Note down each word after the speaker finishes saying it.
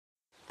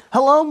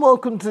Hello and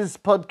welcome to this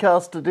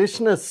podcast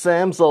edition of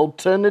Sam's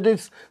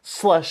Alternatives /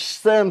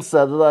 Sam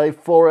Saturday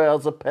 4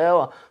 Hours of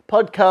Power.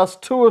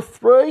 Podcast 2 of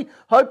 3.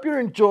 Hope you're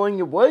enjoying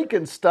your week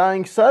and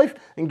staying safe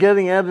and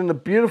getting out in the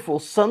beautiful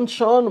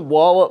sunshine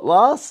while it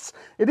lasts.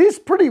 It is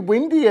pretty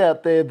windy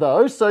out there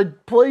though, so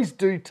please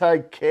do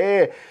take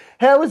care.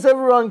 How is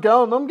everyone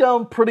going? I'm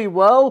going pretty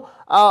well.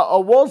 I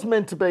was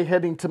meant to be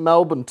heading to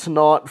Melbourne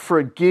tonight for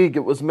a gig.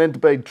 It was meant to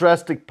be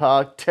Drastic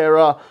Park,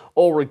 Terror,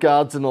 All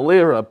Regards and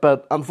Alira,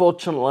 but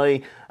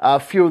unfortunately a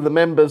few of the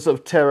members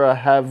of Terror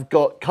have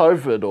got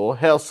COVID or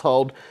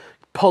household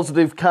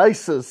positive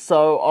cases,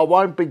 so I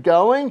won't be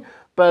going.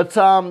 But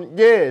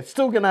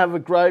still going to have a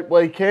great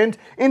weekend.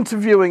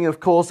 Interviewing, of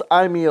course,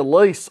 Amy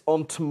Elise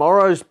on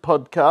tomorrow's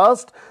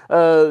podcast,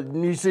 a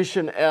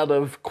musician out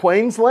of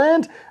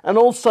Queensland. And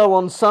also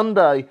on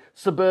Sunday,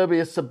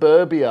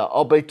 Suburbia.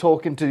 I'll be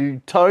talking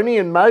to Tony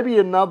and maybe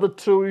another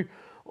two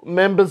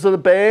members of the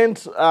band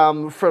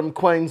from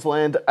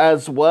Queensland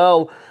as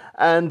well.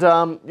 And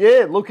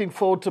looking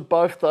forward to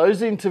both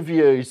those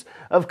interviews.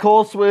 Of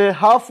course, we're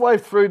halfway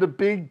through the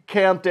big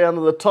countdown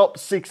of the top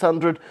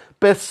 600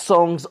 best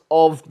songs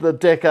of the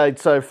decade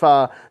so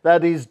far.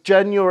 That is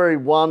January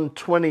 1,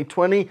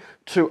 2020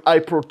 to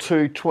April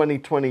 2,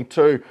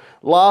 2022.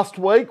 Last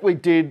week we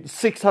did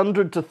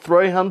 600 to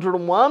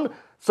 301,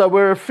 so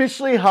we're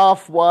officially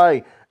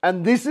halfway.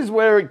 And this is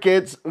where it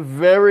gets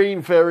very,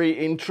 very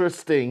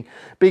interesting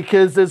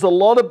because there's a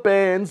lot of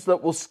bands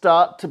that will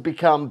start to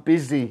become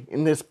busy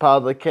in this part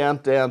of the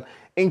countdown,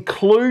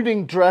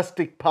 including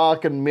Drastic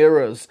Park and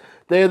Mirrors.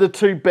 They're the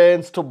two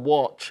bands to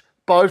watch.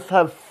 Both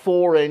have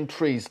 4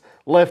 entries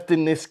left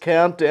in this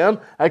countdown.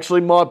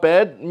 Actually, my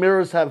bad,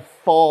 Mirrors have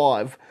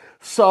 5.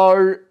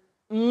 So,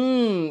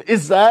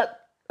 is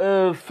that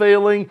a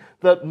feeling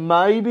that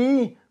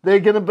maybe they're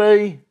going to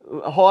be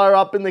higher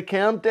up in the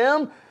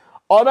countdown?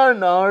 I don't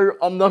know.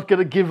 I'm not going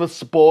to give a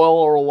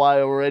spoiler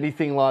away or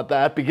anything like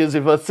that because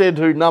if I said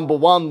who number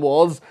 1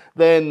 was,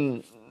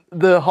 then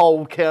the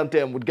whole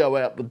countdown would go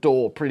out the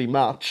door pretty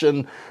much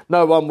and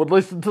no one would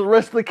listen to the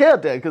rest of the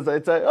countdown because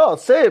they'd say, oh,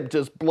 Sam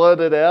just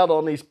blurted out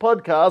on his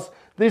podcast,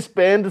 this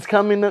band has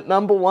come in at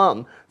number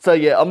 1. So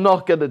yeah, I'm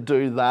not going to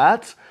do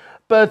that.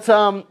 But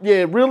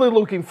really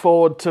looking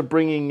forward to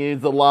bringing you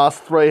the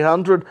last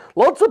 300.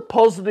 Lots of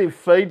positive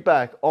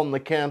feedback on the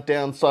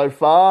countdown so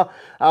far.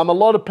 A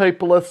lot of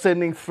people are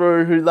sending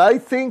through who they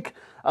think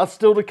are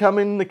still to come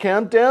in the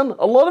countdown.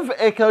 A lot of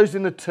Echoes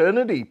in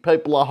Eternity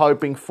people are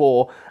hoping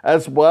for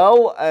as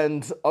well.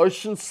 And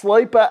Ocean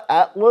Sleeper,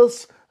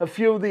 Atlas, a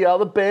few of the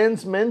other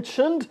bands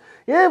mentioned.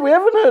 Yeah, we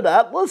haven't heard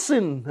Atlas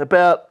in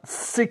about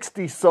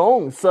 60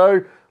 songs.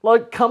 So,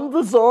 Come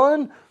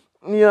Design,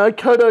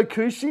 Kodo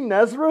Kushi,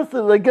 Nazareth,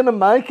 are they going to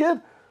make it?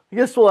 I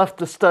guess we'll have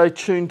to stay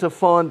tuned to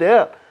find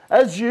out.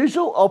 As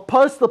usual, I'll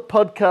post the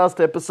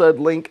podcast episode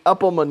link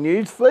up on my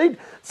newsfeed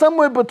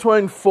somewhere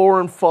between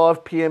 4 and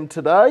 5 p.m.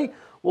 today.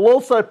 We'll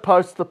also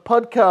post the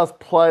podcast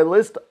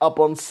playlist up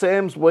on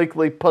Sam's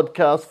Weekly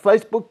Podcast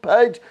Facebook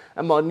page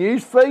and my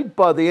newsfeed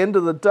by the end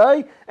of the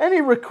day.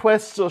 Any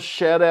requests or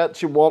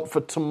shout-outs you want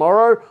for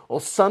tomorrow or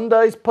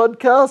Sunday's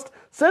podcast,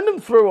 send them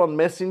through on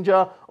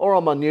Messenger or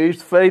on my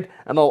newsfeed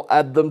and I'll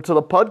add them to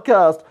the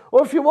podcast.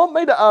 Or if you want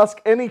me to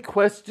ask any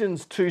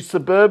questions to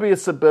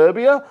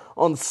Suburbia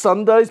on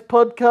Sunday's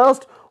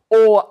podcast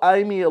or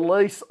Amy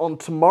Elise on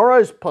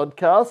tomorrow's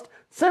podcast,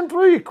 send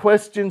through your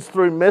questions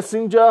through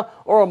Messenger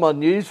or on my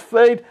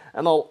newsfeed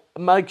and I'll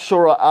make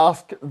sure I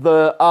ask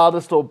the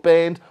artist or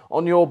band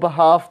on your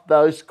behalf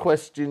those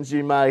questions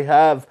you may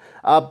have.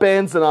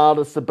 Bands and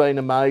artists have been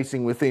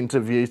amazing with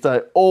interviews.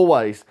 They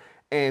always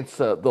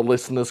answer the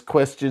listeners'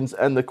 questions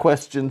and the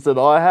questions that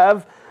I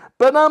have.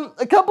 But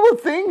a couple of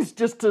things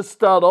just to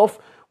start off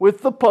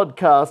with the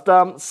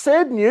podcast.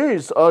 Sad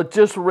news I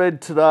just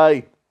read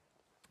today.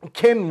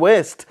 Ken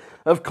West,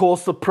 of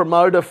course, the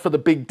promoter for the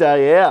Big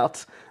Day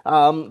Out,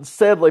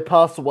 sadly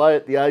passed away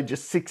at the age of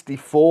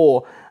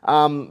 64.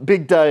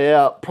 Big Day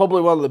Out,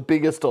 probably one of the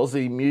biggest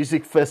Aussie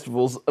music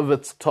festivals of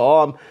its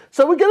time.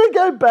 So we're going to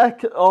go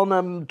back on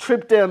a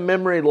trip down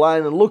memory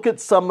lane and look at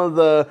some of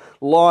the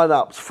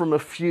lineups from a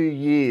few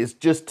years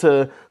just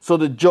to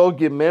sort of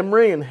jog your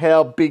memory and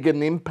how big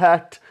an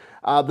impact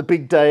the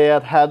Big Day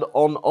Out had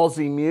on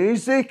Aussie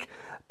music.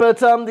 But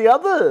the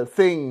other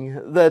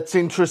thing that's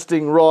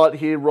interesting right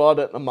here, right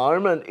at the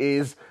moment,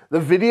 is the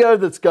video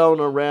that's going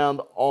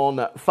around on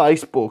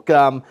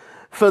Facebook.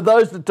 For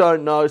those that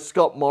don't know,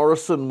 Scott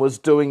Morrison was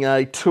doing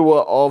a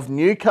tour of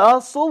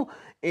Newcastle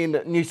in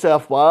New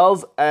South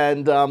Wales,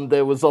 and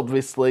there was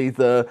obviously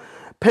the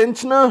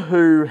pensioner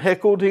who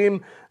heckled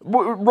him,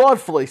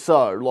 rightfully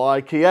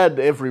so. He had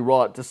every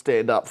right to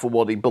stand up for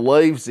what he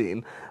believes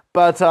in,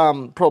 but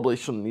probably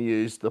shouldn't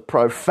use the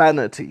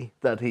profanity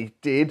that he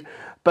did.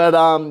 But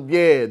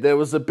there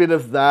was a bit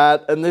of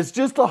that, and there's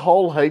just a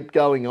whole heap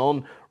going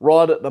on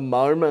right at the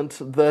moment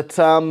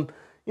that,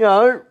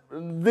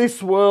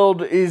 this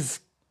world is,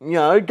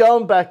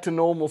 going back to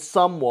normal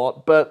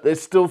somewhat, but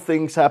there's still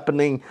things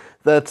happening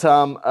that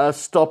are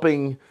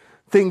stopping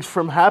things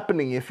from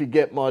happening, if you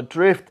get my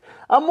drift.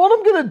 What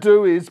I'm going to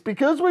do is,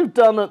 because we've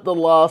done it the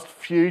last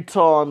few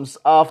times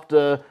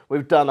after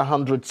we've done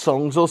 100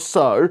 songs or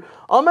so,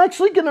 I'm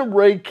actually going to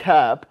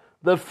recap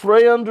the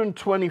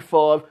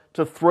 325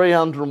 to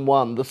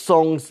 301, the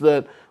songs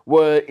that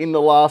were in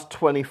the last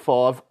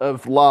 25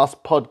 of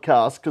last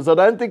podcast, because I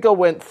don't think I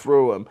went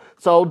through them.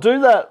 So I'll do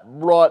that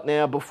right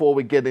now before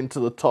we get into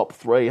the top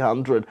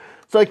 300.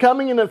 So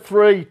coming in at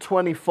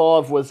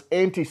 325 was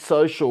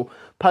Antisocial,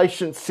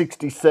 Patient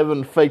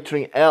 67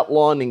 featuring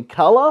Outline in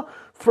Colour.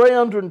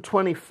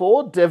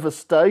 324,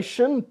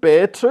 Devastation,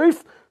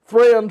 Beartooth.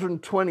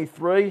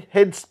 323,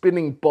 Head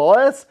Spinning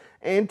Bias,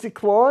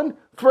 Anticline.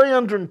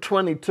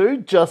 322,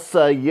 Just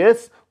Say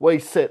Yes, We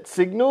Set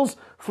Signals.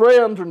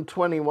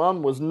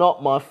 321 was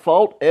Not My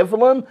Fault,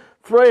 Evelyn.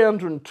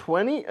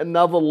 320,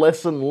 Another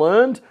Lesson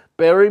Learned,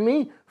 Bury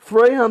Me.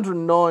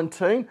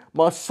 319,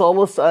 My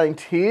Solace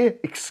Ain't Here,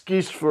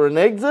 Excuse for an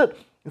Exit.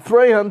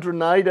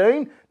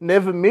 318,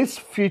 Never Miss,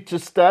 Future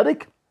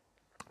Static.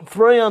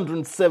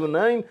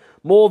 317,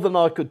 More Than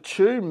I Could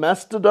Chew,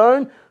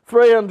 Mastodon.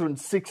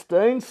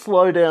 316,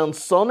 Slow Down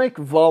Sonic,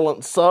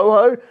 Violent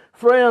Soho.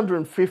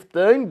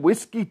 315,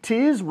 Whiskey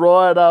Tears,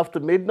 Riot After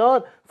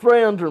Midnight.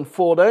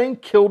 314,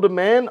 Killed a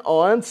Man,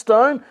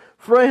 Ironstone.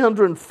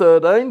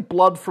 313,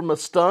 Blood from a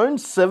Stone,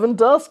 Seven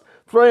Dust.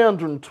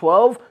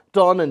 312,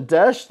 Dine and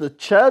Dash, The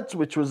Chads,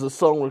 which was a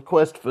song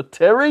request for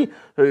Terry,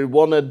 who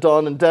wanted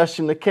Dine and Dash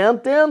in the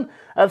countdown.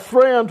 At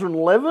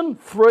 311,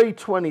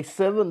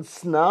 327,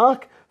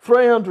 Snark.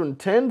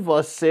 310,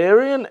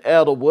 Viserion,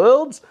 Outer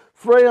Worlds.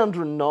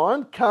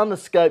 309, Can't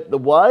Escape the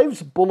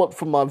Waves, Bullet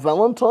for My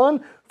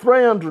Valentine.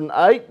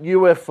 308,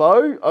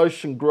 UFO,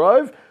 Ocean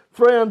Grove.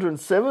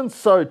 307,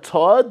 So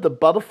Tired, The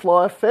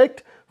Butterfly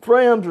Effect.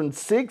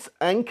 306,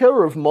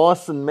 Anchor of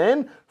Mice and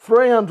Men.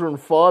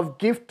 305,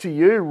 Gift to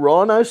You,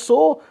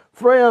 Rhinosaur.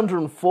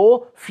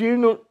 304,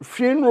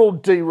 Funeral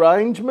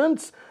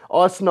Derangements,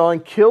 Ice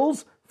Nine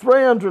Kills.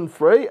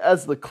 303,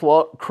 As the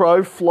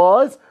Crow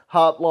Flies,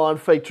 Heartline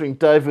featuring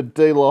David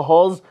De La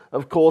Hoz,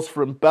 of course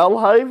from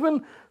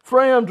Belhaven.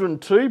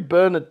 302,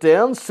 Burn It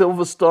Down,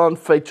 Silverstein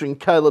featuring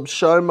Caleb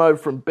Shomo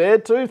from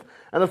Beartooth.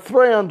 And a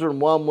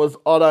 301 was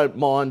I Don't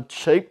Mind,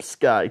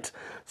 Cheapskate.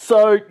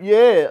 So,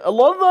 yeah, a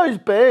lot of those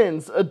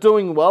bands are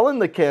doing well in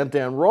the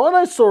countdown.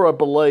 Rhinosaur, I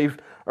believe,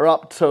 are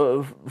up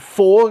to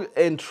 4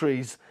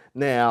 entries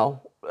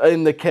now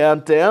in the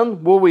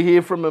countdown. Will we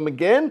hear from them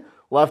again?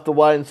 We'll have to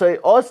wait and see.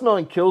 Ice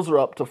Nine Kills are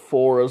up to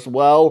 4 as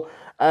well,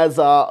 as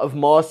are Of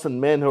Mice and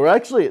Men, who are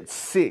actually at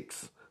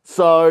 6.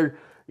 So,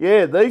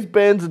 yeah, these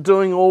bands are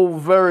doing all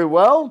very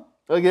well.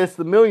 I guess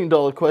the $1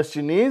 million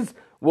question is,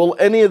 will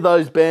any of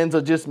those bands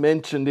I just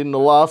mentioned in the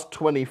last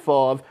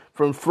 25,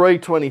 from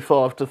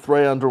 325 to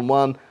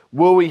 301,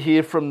 will we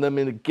hear from them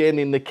again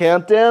in the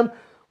countdown?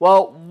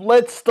 Well,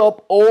 let's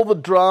stop all the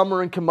drama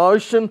and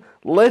commotion.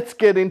 Let's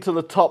get into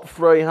the top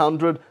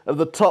 300 of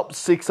the top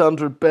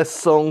 600 best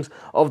songs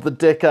of the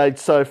decade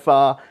so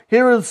far.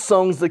 Here are the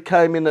songs that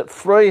came in at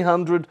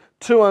 300,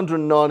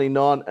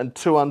 299 and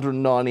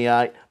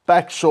 298.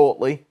 Back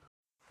shortly.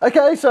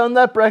 Okay, so in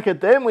that bracket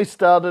then, we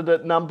started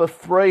at number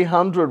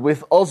 300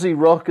 with Aussie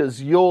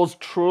Rockers, Yours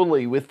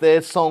Truly, with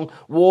their song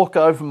Walk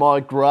Over My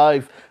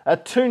Grave.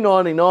 At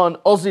 299,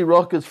 Aussie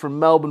Rockers from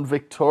Melbourne,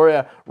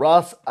 Victoria,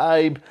 Russ,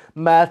 Abe,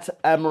 Matt,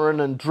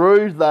 Amarin and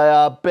Drew. They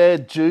are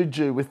Bad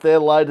Juju with their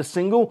latest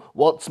single,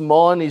 What's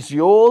Mine Is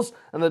Yours.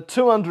 And at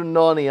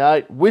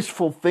 298,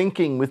 Wishful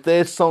Thinking with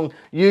their song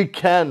You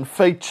Can,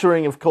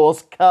 featuring, of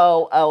course,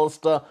 Carl,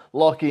 Alistair,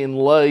 Lockie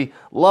and Lee.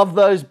 Love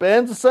those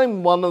bands. I've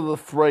seen one of the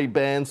 3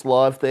 bands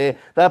live there,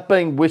 that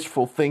being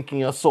Wishful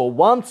Thinking I saw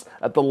once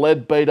at the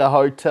Leadbeater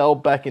Hotel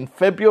back in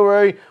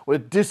February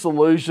with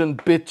Disillusion,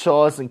 Bitch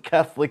Eyes and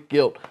Catholic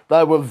Guilt.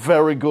 They were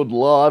very good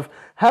live.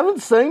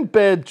 Haven't seen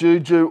Bad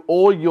Juju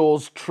or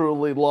Yours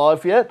Truly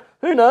live yet.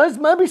 Who knows,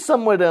 maybe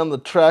somewhere down the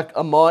track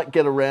I might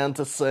get around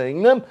to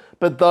seeing them.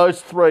 But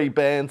those 3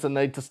 bands I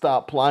need to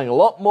start playing a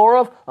lot more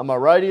of on my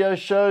radio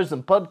shows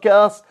and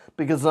podcasts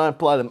because I don't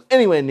play them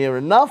anywhere near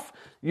enough.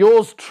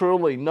 Yours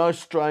Truly, No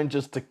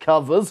Strangers to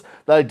Covers.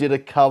 They did a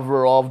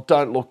cover of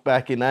Don't Look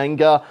Back in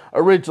Anger,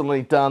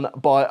 originally done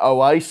by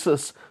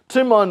Oasis.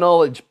 To my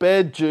knowledge,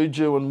 Bad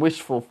Juju and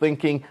Wishful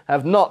Thinking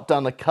have not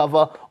done a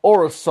cover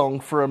or a song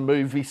for a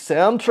movie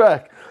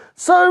soundtrack.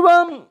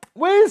 So,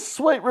 where's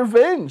Sweet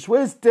Revenge?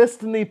 Where's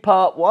Destiny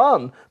Part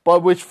 1 by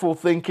Wishful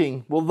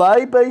Thinking? Will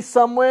they be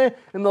somewhere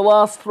in the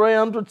last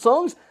 300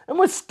 songs? And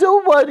we're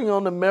still waiting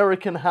on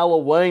American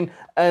Halloween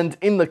and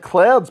In the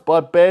Clouds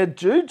by Bad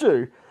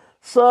Juju.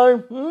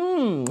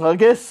 So, I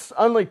guess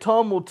only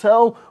time will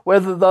tell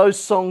whether those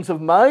songs have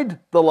made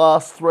the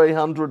last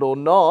 300 or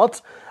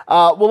not.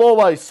 We'll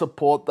always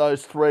support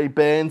those 3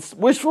 bands.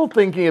 Wishful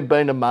Thinking have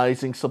been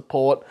amazing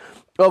support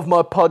of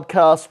my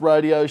podcast,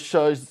 radio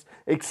shows,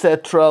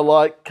 etc.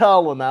 like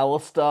Carl and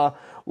Alistair.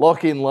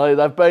 Lockie Lee,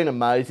 they've been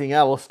amazing.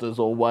 Alistair's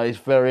always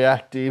very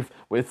active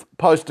with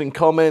posting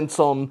comments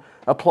on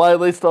a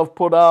playlist I've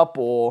put up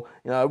or,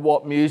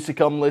 what music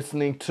I'm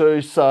listening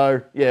to.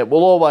 So, yeah,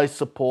 we'll always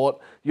support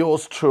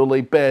yours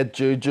truly, Bad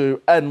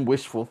Juju and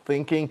Wishful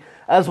Thinking,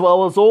 as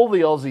well as all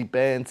the Aussie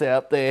bands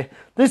out there.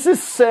 This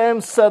is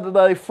Sam's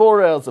Saturday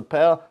 4 Hours of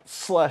Power /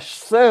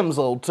 Sam's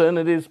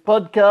Alternatives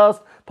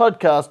podcast.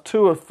 Podcast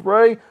 2 of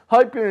 3.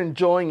 Hope you're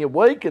enjoying your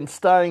week and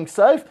staying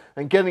safe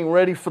and getting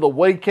ready for the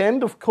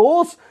weekend, of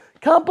course.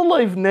 Can't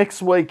believe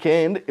next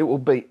weekend it will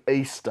be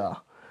Easter.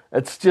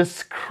 It's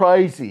just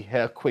crazy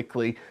how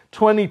quickly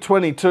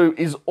 2022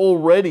 is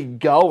already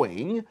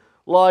going.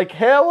 Like,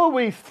 how are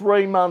we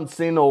 3 months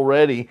in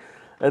already?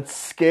 It's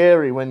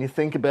scary when you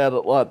think about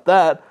it like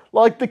that.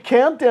 Like the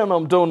countdown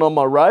I'm doing on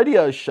my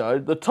radio show,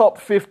 the top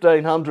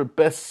 1,500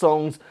 best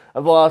songs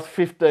of the last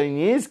 15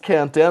 years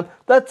countdown,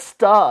 that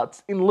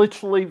starts in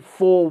literally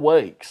 4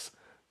 weeks.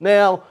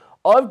 Now,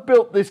 I've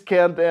built this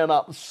countdown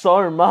up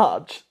so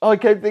much, I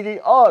keep thinking,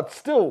 it's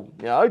still,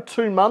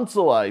 2 months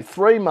away,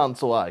 3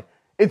 months away.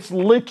 It's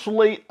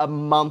literally a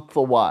month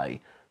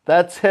away.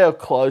 That's how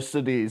close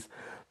it is.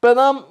 But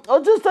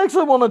I just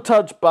actually want to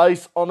touch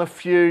base on a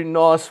few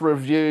nice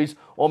reviews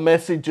or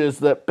messages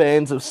that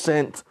bands have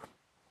sent.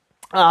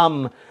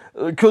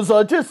 Because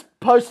I just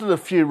posted a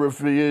few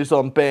reviews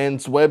on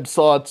bands'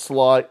 websites,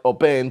 or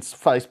bands'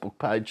 Facebook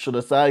page, should I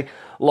say,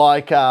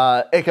 like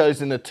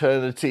Echoes in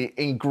Eternity,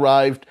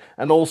 Engraved,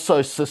 and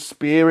also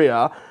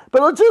Suspiria.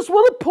 But I just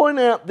want to point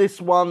out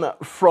this one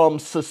from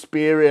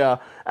Suspiria,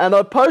 and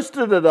I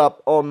posted it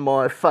up on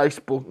my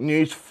Facebook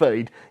news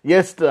feed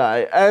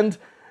yesterday, and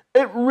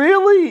it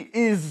really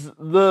is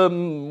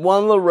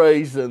one of the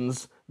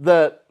reasons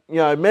that,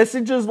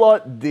 messages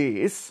like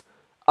this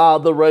are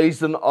the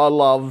reason I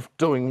love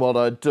doing what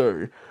I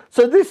do.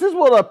 So this is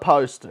what I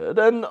posted,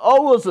 and I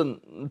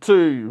wasn't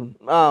too,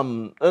 I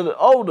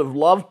would have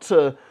loved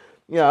to,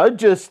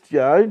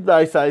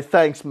 they say,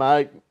 thanks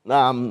mate,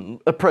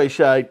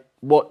 appreciate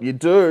what you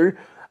do.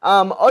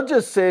 I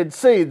just said,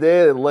 see you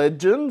there,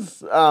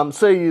 legends,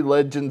 see you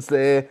legends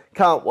there,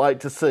 can't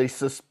wait to see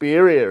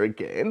Suspiria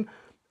again.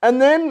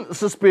 And then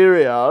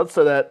Suspiria,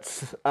 so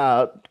that's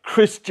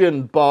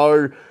Christian,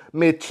 Bo,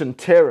 Mitch and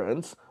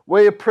Terence,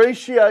 we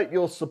appreciate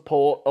your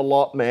support a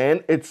lot,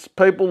 man. It's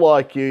people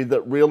like you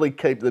that really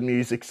keep the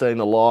music scene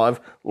alive.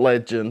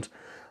 Legend.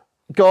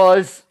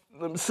 Guys,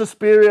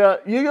 Suspiria,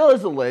 you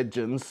guys are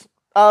legends.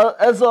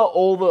 As are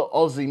all the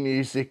Aussie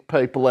music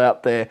people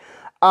out there.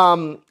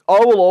 I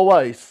will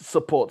always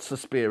support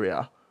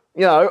Suspiria.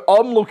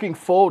 I'm looking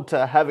forward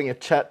to having a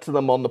chat to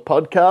them on the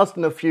podcast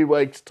in a few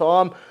weeks'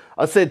 time.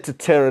 I said to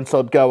Terence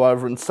I'd go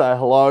over and say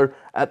hello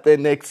at their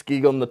next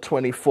gig on the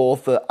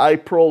 24th of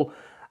April.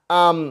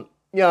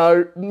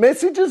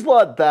 Messages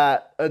like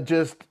that are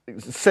just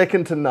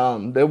second to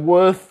none. They're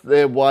worth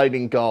their weight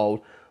in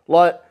gold.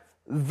 Like,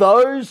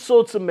 those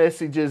sorts of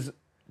messages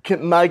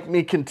can make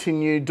me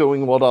continue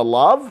doing what I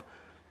love.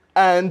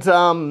 And,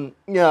 I'm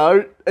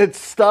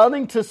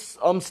starting to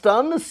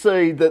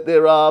see that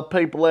there are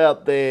people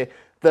out there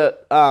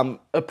that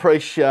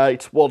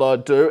appreciate what I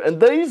do. And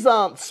these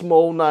aren't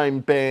small name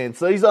bands.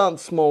 These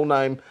aren't small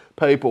name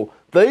people.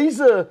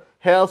 These are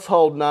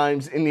household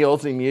names in the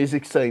Aussie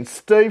music scene.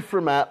 Steve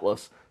from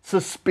Atlas,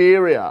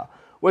 Suspiria.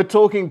 We're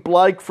talking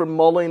Blake from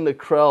Molly and the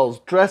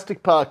Krells,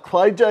 Drastic Park,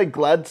 Clay J.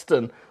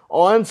 Gladstone,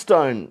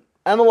 Ironstone,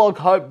 Analog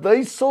Hope.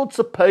 These sorts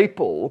of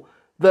people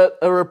that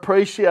are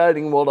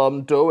appreciating what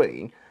I'm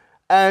doing.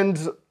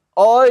 And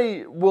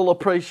I will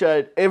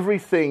appreciate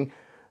everything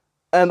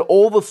and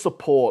all the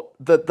support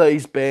that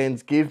these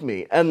bands give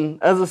me.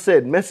 And as I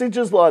said,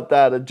 messages like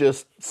that are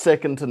just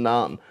second to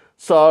none.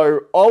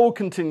 So I will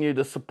continue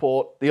to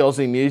support the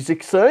Aussie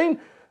music scene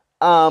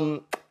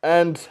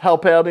and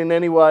help out in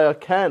any way I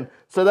can.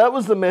 So that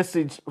was the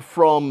message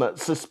from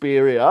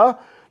Suspiria.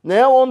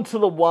 Now on to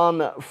the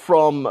one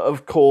from,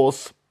 of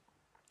course,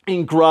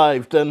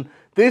 Engraved. And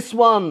this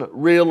one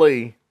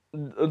really,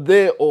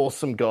 they're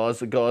awesome guys,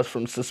 the guys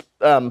from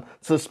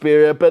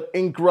Suspiria. But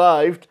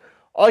Engraved,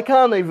 I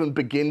can't even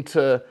begin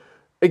to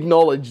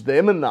acknowledge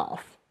them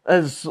enough,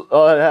 as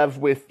I have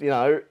with,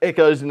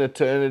 Echoes in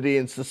Eternity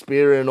and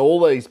Suspiria and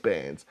all these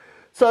bands.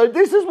 So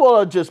this is what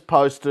I just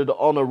posted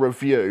on a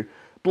review.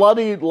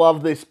 Bloody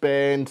love this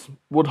band.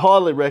 Would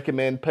highly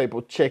recommend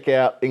people check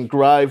out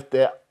Engraved.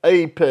 Their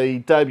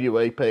debut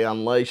EP,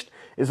 Unleashed,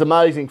 is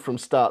amazing from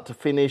start to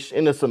finish.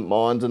 Innocent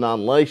Minds and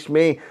Unleash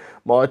Me,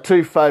 my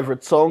 2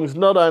 favourite songs.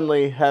 Not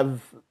only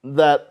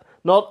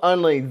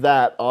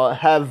that, I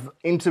have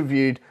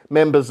interviewed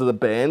members of the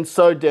band.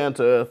 So down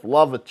to earth,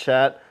 love a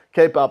chat.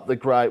 Keep up the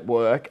great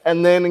work.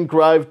 And then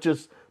Engraved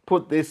just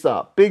put this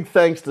up. Big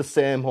thanks to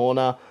Sam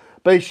Horner.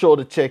 Be sure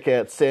to check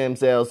out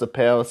Sam's Hours of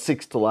Power,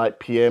 6 to 8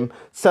 p.m.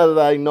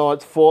 Saturday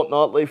nights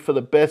fortnightly for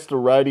the best of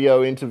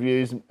radio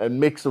interviews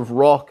and mix of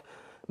rock,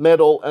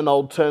 metal and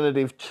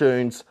alternative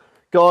tunes.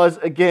 Guys,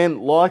 again,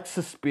 like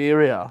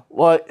Suspiria,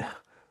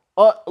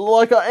 I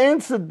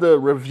answered the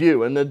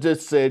review and it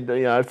just said,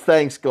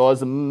 thanks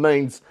guys, it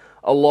means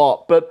a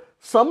lot. But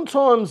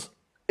sometimes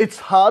it's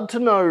hard to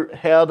know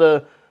how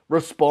to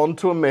respond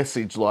to a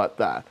message like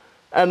that.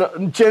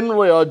 And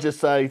generally I just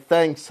say,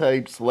 thanks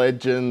heaps,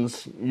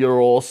 legends, you're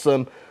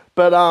awesome.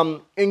 But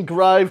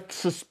Engraved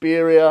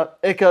Suspiria,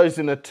 Echoes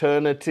in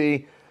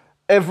Eternity,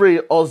 every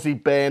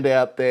Aussie band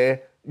out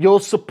there, your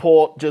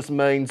support just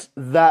means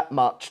that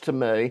much to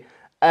me.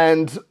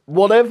 And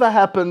whatever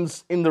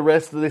happens in the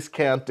rest of this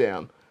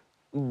countdown,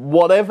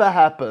 whatever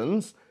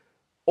happens,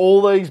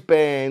 all these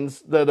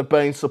bands that have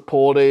been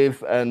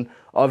supportive and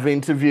I've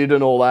interviewed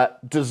and all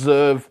that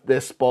deserve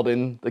their spot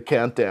in the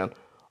countdown.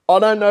 I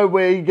don't know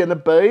where you're going to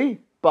be,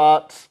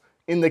 but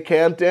in the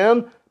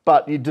countdown,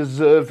 but you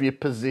deserve your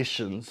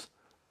positions.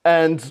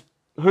 And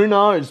who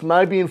knows,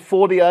 maybe in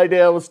 48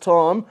 hours'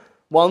 time,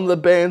 one of the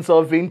bands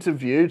I've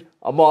interviewed,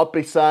 I might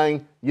be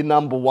saying, you're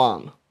number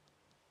one.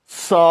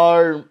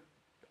 So,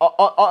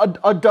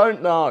 I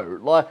don't know.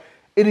 Like,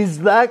 it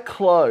is that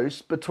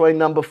close between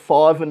number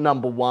 5 and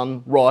number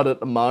 1 right at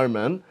the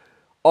moment.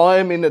 I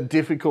am in a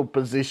difficult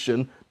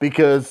position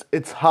because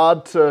it's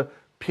hard to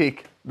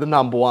pick the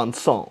number 1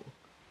 song.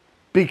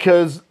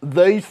 Because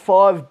these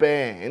 5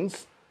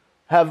 bands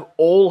have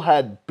all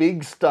had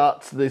big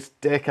starts this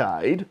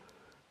decade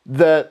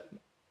that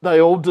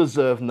they all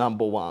deserve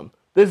number 1.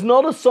 There's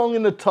not a song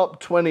in the top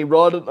 20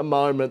 right at the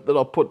moment that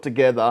I've put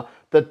together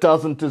that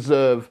doesn't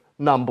deserve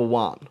number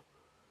 1.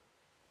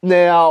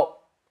 Now,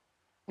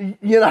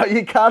 you know,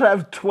 you can't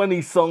have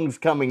 20 songs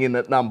coming in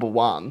at number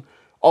 1,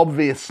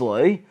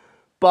 obviously.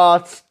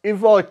 But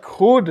if I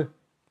could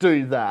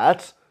do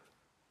that,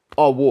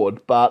 I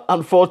would. But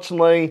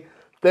unfortunately,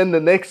 then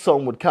the next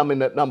song would come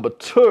in at number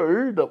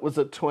 2 that was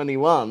at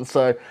 21.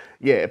 So,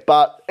 yeah,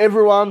 but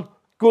everyone,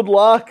 good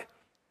luck.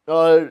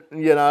 You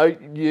know,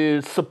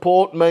 your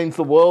support means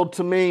the world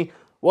to me.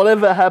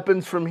 Whatever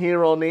happens from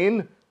here on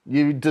in,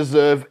 you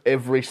deserve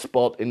every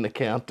spot in the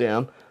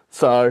countdown.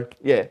 So,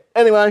 yeah.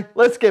 Anyway,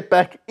 let's get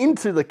back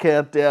into the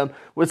countdown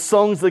with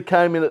songs that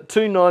came in at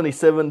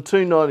 297,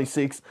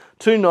 296,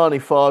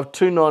 295,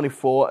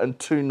 294 and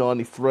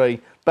 293.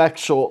 Back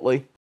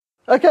shortly.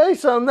 Okay,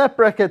 so in that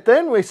bracket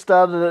then, we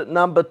started at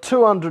number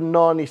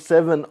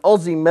 297,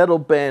 Aussie metal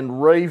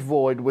band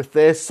Revoid with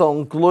their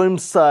song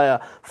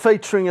Gloomsayer,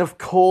 featuring, of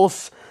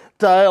course,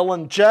 Dale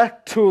and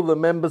Jack, 2 of the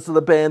members of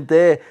the band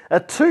there.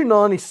 At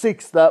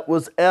 296, that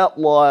was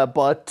Outlier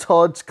by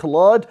Tides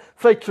Collide,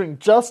 featuring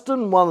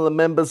Justin, one of the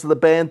members of the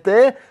band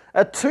there.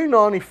 At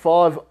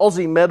 295,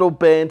 Aussie metal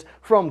band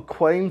from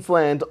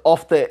Queensland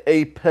off their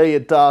EP A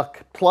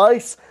Dark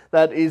Place.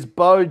 That is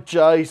Bo,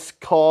 Jace,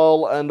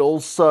 Kyle and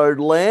also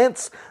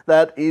Lance.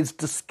 That is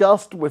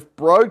Disgust with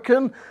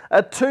Broken.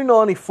 At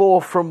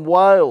 294 from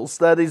Wales,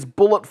 that is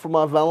Bullet for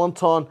My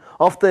Valentine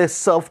off their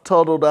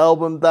self-titled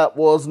album. That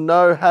was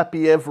No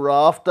Happy Ever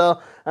After.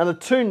 And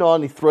at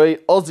 293,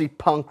 Aussie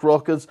punk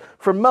rockers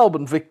from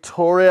Melbourne,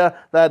 Victoria.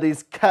 That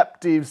is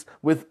Captives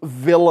with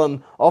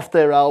Villain off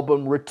their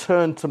album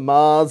Return to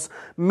Mars.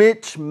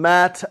 Mitch,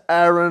 Matt,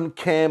 Aaron,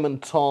 Cam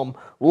and Tom.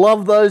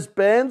 Love those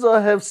bands.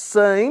 I have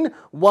seen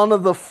one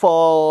of the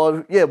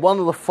five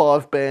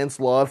bands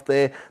live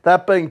there.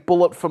 That being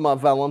Bullet for My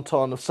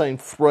Valentine, I've seen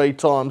 3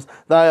 times.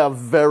 They are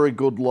very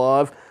good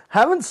live.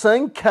 Haven't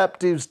seen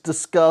Captives,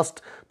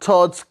 Disgust,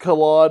 Tides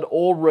Collide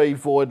or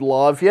Revoid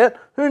live yet.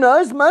 Who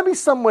knows, maybe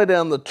somewhere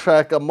down the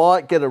track I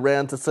might get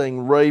around to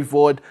seeing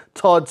Revoid,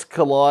 Tides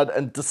Collide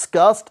and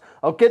Disgust.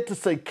 I'll get to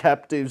see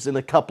Captives in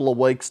a couple of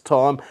weeks'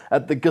 time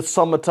at the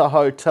Gasometer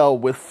Hotel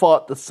with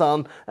Fight the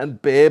Sun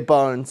and Bare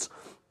Bones.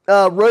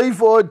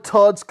 Revoid,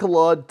 Tides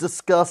Collide,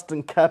 Disgust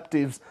and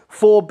Captives,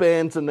 4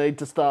 bands I need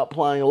to start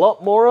playing a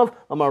lot more of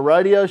on my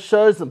radio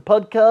shows and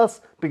podcasts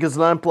because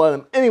I don't play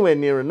them anywhere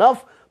near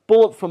enough.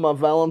 Bullet for My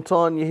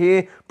Valentine you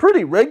hear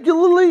pretty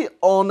regularly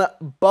on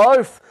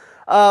both.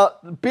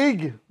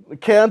 Big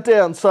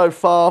countdown so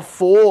far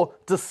for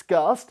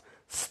Disgust.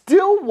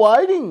 Still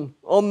waiting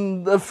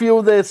on a few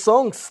of their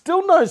songs.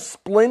 Still no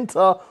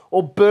Splinter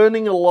or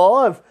Burning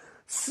Alive.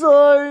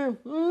 So,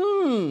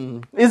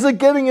 is it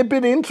getting a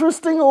bit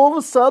interesting all of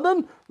a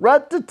sudden?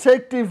 Rat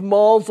Detective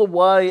Miles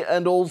Away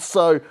and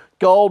also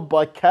Gold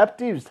by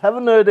Captives.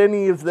 Haven't heard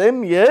any of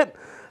them yet.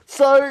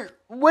 So,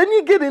 when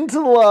you get into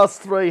the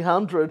last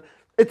 300,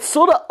 it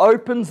sort of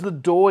opens the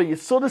door. You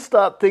sort of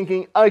start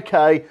thinking,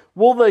 okay,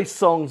 will these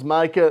songs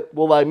make it?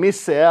 Will they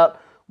miss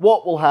out?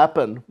 What will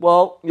happen?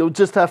 Well, you'll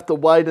just have to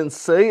wait and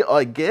see,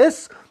 I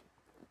guess.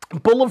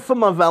 Bullet for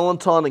My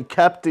Valentine and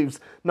Captives,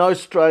 no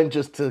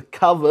strangers to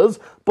covers.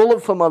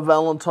 Bullet for My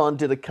Valentine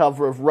did a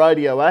cover of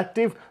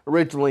Radioactive,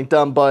 originally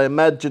done by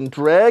Imagine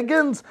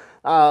Dragons.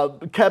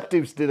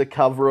 Captives did a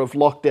cover of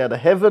Locked Out of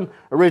Heaven,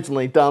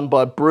 originally done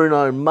by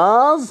Bruno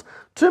Mars.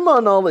 To my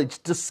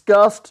knowledge,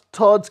 Disgust,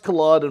 Tides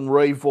Collide and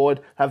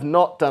Revoid have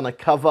not done a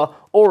cover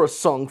or a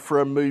song for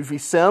a movie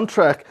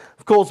soundtrack.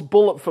 Of course,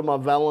 Bullet for My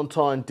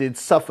Valentine did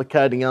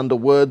Suffocating Under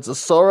Words of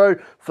Sorrow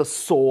for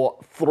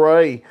Saw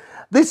 3.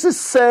 This is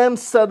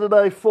Sam's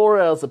Saturday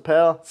 4 Hours of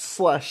Power /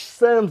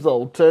 Sam's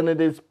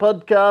Alternatives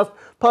podcast,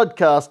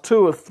 podcast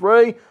 2 of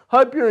 3.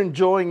 Hope you're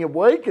enjoying your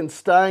week and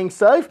staying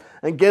safe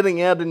and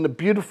getting out in the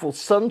beautiful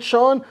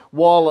sunshine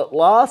while it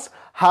lasts.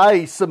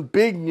 Hey, some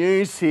big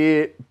news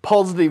here,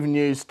 positive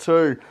news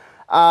too.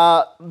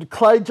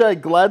 Clay J.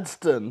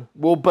 Gladstone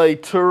will be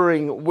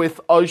touring with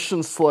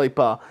Ocean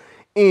Sleeper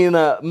in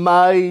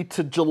May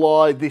to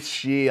July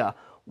this year.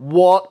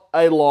 What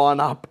a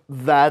lineup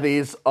that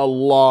is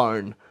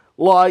alone.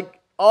 Like,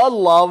 I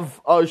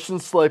love Ocean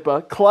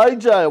Sleeper. Clay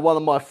J are one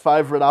of my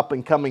favourite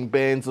up-and-coming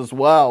bands as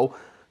well.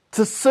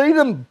 To see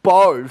them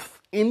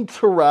both in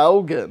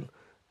Traralgon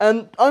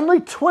and only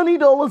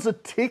 $20 a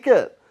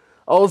ticket,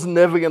 I was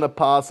never going to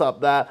pass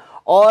up that.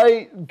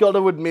 I got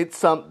to admit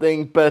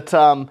something, but,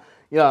 I'm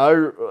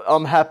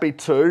happy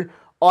to.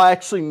 I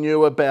actually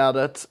knew about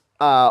it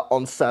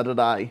on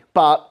Saturday,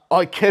 but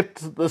I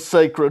kept the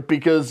secret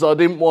because I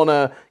didn't want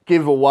to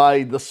give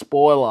away the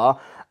spoiler.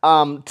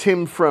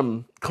 Tim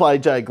from Clay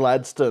J.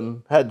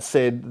 Gladstone had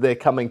said they're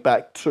coming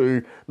back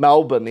to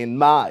Melbourne in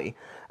May.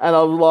 And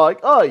I was like,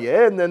 oh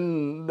yeah. And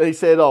then he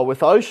said,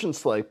 with Ocean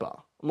Sleeper.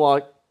 I'm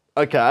like,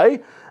 okay.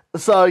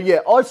 So yeah,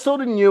 I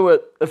sort of knew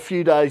it a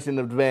few days in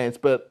advance,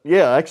 but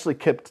yeah, I actually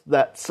kept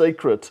that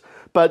secret.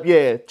 But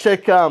yeah,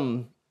 check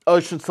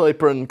Ocean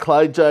Sleeper and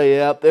Clay J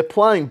out. They're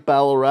playing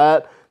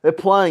Ballarat. They're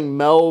playing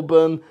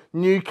Melbourne,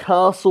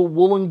 Newcastle,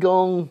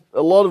 Wollongong,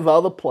 a lot of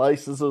other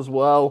places as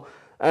well.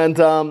 And,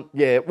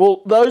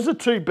 those are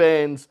two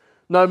bands,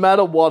 no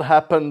matter what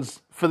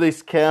happens for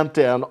this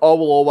countdown, I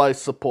will always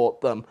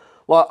support them.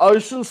 Like,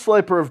 Ocean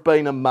Sleeper have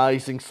been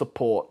amazing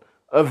support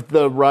of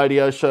the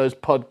radio shows,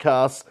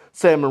 podcasts,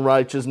 Sam and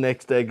Rachel's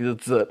Next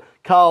Exit,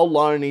 Carl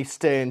Loney,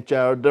 Stan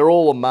Jarrett, they're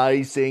all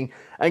amazing.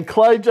 And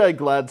Clay J.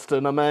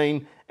 Gladstone, I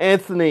mean,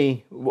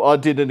 Anthony, I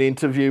did an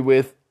interview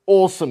with,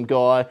 awesome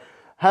guy.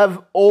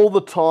 Have all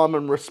the time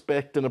and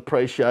respect and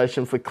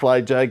appreciation for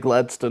Clay J.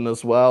 Gladstone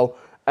as well.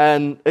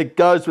 And it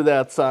goes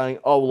without saying,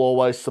 I will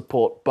always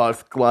support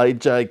both Clay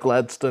J.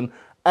 Gladstone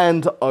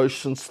and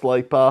Ocean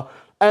Sleeper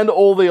and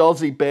all the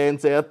Aussie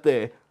bands out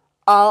there.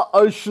 Are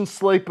Ocean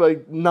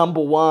Sleeper number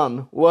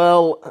one?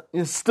 Well,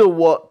 you're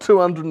still,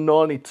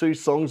 292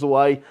 songs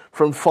away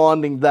from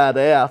finding that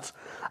out.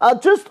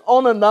 Just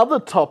on another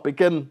topic,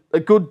 and a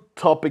good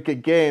topic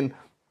again,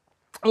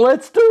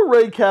 let's do a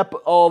recap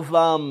of,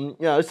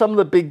 some of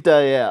the big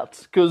day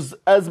outs. Because,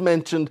 as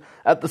mentioned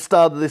at the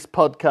start of this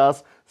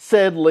podcast,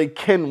 sadly,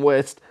 Ken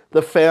West,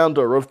 the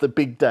founder of the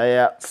Big Day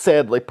Out,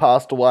 sadly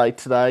passed away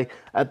today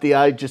at the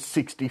age of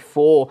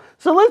 64.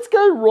 So let's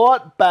go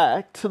right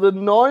back to the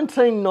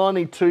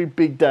 1992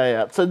 Big Day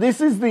Out. So this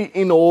is the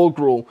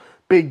inaugural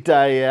Big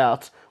Day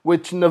Out,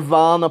 which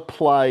Nirvana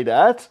played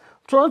at.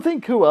 I'm trying to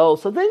think who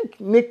else. I think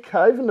Nick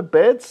Cave and the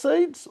Bad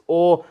Seeds,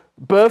 or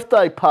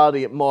Birthday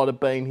Party, it might have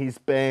been his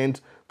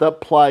band that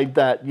played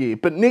that year.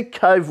 But Nick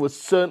Cave was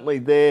certainly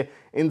there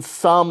in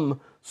some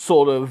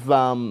sort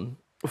of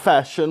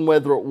fashion,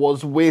 whether it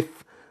was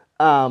with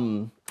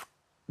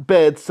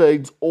Bad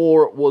Seeds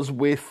or it was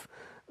with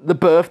the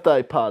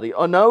Birthday Party.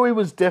 I know he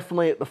was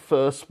definitely at the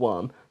first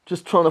one,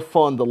 just trying to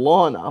find the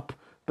lineup,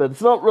 but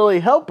it's not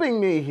really helping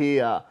me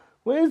here.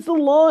 Where's the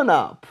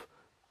lineup?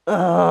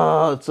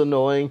 It's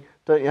annoying.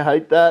 Don't you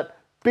hate that?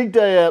 Big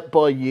Day Out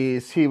by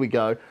years. Here we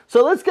go.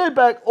 So let's go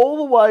back all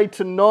the way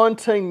to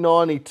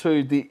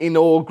 1992, the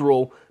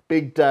inaugural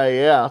Big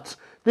Day Out.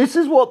 This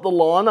is what the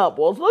lineup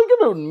was. I'm going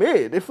to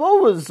admit, if I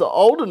was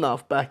old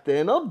enough back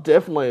then, I'd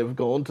definitely have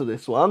gone to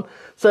this one.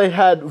 So you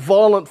had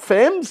Violent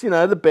Femmes,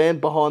 the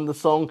band behind the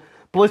song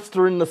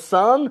Blister in the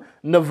Sun,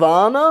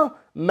 Nirvana,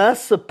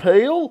 Mass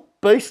Appeal,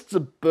 Beasts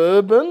of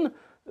Bourbon,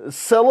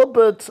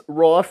 Celibate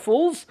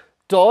Rifles,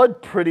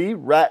 Died Pretty,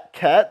 Rat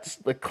Cats,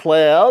 The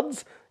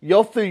Clouds,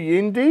 Yothu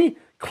Yindi,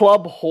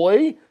 Club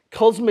Hoy,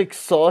 Cosmic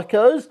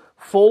Psychos,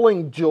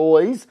 Falling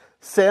Joys,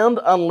 Sound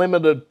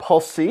Unlimited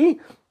Posse,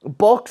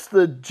 Box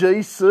the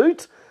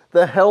G-Suit,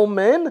 The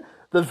Hellmen,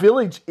 The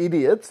Village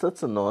Idiots,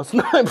 that's a nice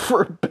name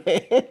for a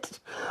band,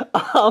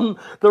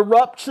 The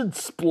Ruptured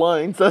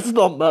Spleens, that's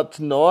not much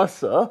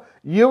nicer,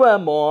 You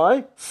Am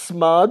I,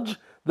 Smudge,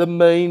 The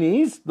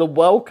Meanies, The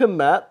Welcome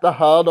Mat, The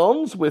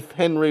Hard-Ons with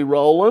Henry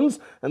Rollins,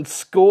 and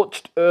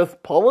Scorched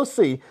Earth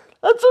Policy.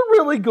 That's a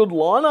really good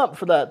lineup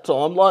for that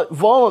time. Like,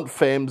 Violent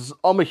Femmes,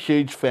 I'm a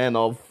huge fan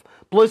of.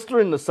 Blister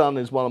in the Sun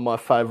is one of my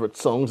favourite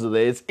songs of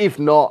theirs, if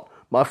not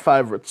my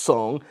favourite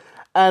song.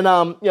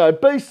 And,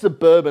 Beasts of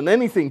Bourbon,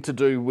 anything to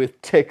do with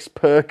Tex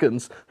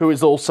Perkins, who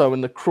is also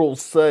in The Cruel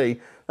Sea.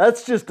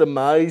 That's just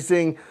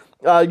amazing.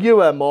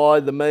 You Am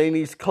I, The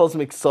Meanies,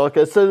 Cosmic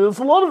Psycho. So there's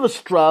a lot of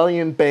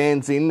Australian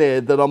bands in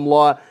there that I'm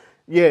like,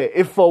 yeah,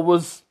 if I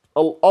was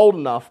old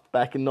enough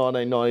back in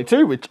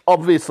 1992, which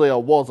obviously I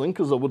wasn't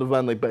because I would have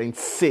only been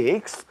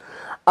 6,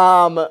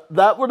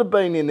 that would have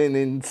been in an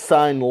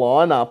insane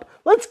lineup.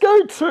 Let's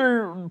go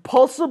to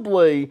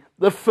possibly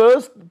the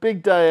first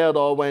Big Day Out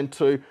I went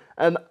to,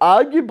 and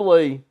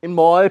arguably, in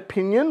my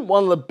opinion,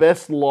 one of the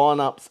best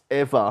lineups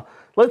ever.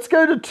 Let's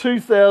go to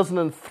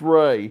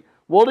 2003,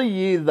 What a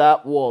year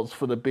that was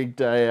for the big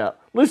day out.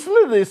 Listen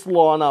to this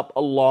lineup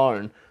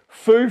alone.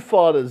 Foo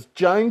Fighters,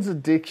 Jane's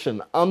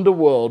Addiction,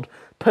 Underworld,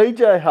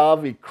 PJ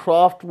Harvey,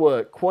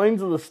 Kraftwerk,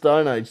 Queens of the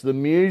Stone Age, The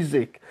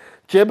Music,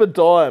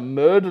 Jebediah,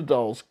 Murder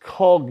Dolls,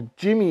 Cog,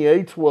 Jimmy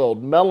Eat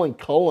World,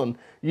 Colin,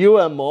 You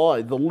Am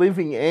I, The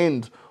Living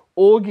End,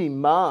 Augie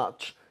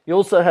March. You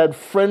also had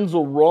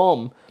Frenzal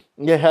Rom.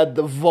 You had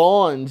The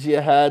Vines. You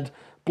had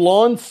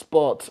Blind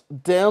Spot,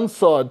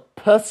 Downside,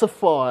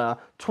 Pacifier,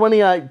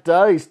 28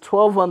 Days,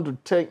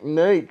 1200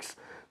 Techniques,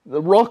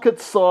 The Rocket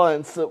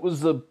Science. It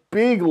was a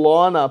big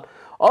lineup.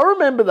 I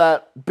remember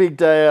that big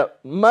day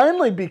out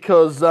mainly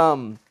because,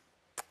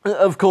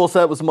 of course,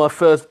 that was my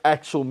first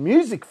actual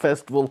music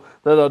festival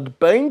that I'd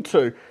been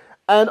to.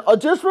 And I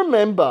just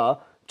remember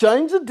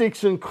Jane's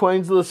Addiction,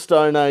 Queens of the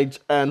Stone Age,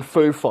 and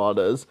Foo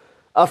Fighters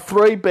are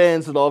three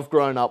bands that I've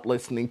grown up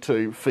listening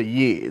to for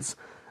years.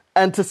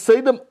 And to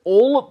see them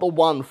all at the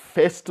one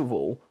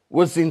festival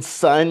was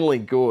insanely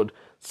good.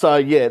 So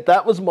yeah,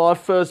 that was my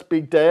first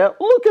big day out.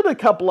 Look at a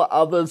couple of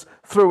others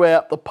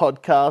throughout the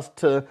podcast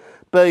to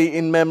be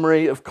in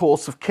memory, of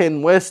course, of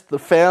Ken West, the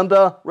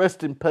founder.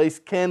 Rest in peace,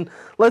 Ken.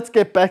 Let's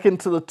get back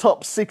into the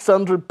top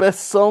 600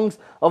 best songs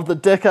of the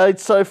decade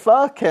so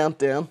far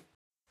countdown.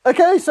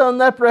 Okay, so in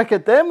that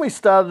bracket then, we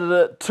started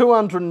at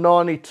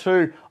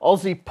 292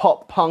 Aussie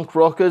pop punk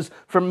rockers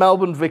from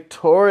Melbourne,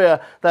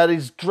 Victoria. That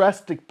is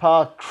Drastic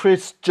Park,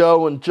 Chris,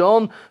 Joe and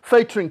John,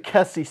 featuring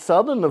Cassie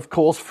Southern, of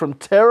course, from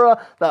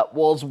Terror. That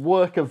was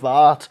Work of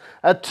Art.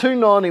 At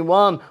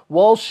 291,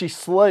 While She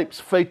Sleeps,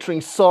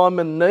 featuring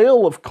Simon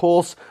Neil, of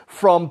course,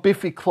 from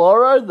Biffy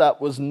Clyro. That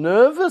was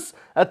Nervous.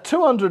 At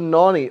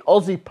 290,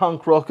 Aussie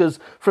punk rockers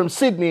from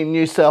Sydney and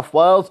New South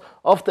Wales,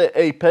 off their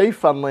EP,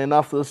 funnily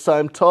enough, the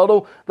same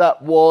title.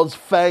 That was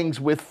Fangs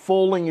with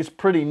Falling Is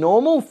Pretty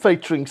Normal,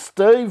 featuring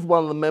Steve,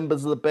 one of the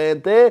members of the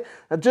band there.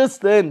 And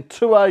just then,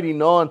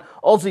 289,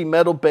 Aussie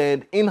metal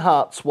band In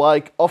Heart's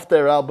Wake, off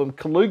their album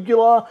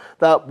Caligula.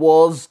 That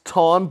was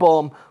Time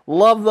Bomb.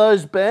 Love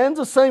those bands.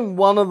 I've seen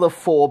one of the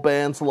four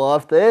bands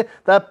live there,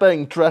 that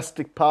being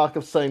Drastic Park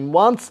I've seen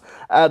once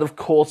at, of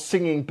course,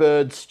 Singing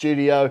Bird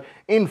Studio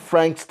in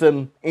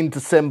Frankston in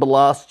December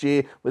last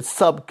year with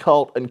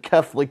Subcult and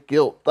Catholic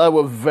Guilt. They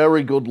were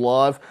very good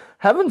live.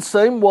 Haven't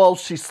seen While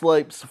She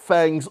Sleeps,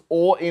 Fangs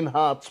or In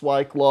Heart's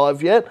Wake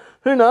live yet.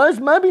 Who knows,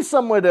 maybe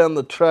somewhere down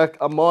the track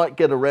I might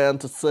get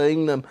around to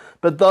seeing them.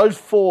 But those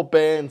four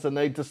bands I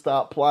need to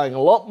start playing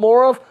a lot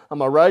more of on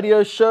my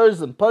radio shows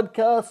and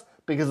podcasts,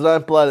 because I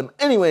don't play them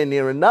anywhere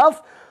near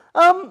enough.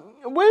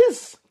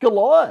 Where's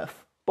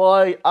Goliath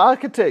by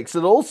Architects?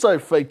 It also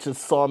features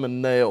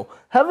Simon Neil.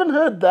 Haven't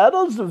heard that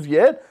as of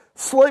yet.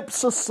 Sleep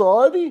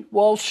Society,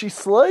 While She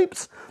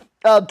Sleeps.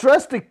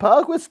 Drastic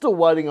Park, we're still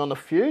waiting on a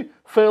few.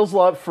 Feels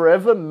Like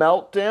Forever,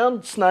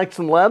 Meltdown, Snakes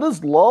and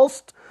Ladders,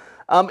 Lost.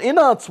 In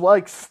Heart's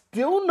Wake,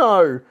 still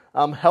no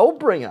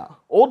Hellbringer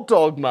or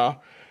Dogma.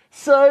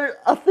 So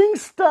are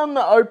things starting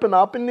to open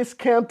up in this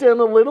countdown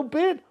a little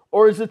bit?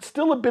 Or is it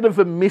still a bit of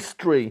a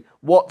mystery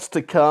what's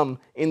to come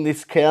in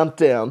this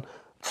countdown?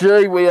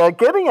 Gee, we are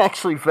getting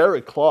actually very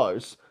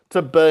close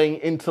to being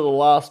into the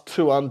last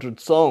 200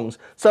 songs.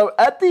 So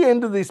at the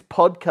end of this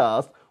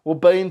podcast, we'll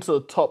be into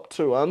the top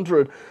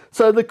 200.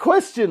 So the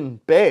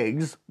question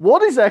begs,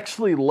 what is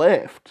actually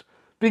left?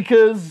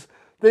 Because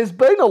there's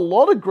been a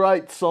lot of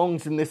great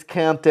songs in this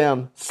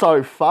countdown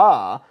so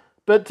far,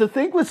 but to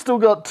think we've still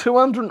got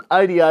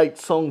 288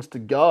 songs to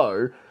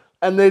go,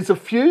 and there's a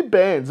few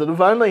bands that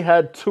have only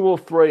had 2 or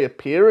 3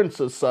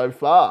 appearances so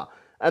far.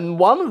 And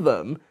one of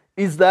them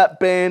is that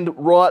band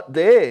right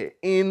there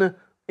in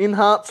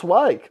Heart's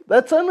Wake.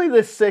 That's only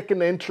their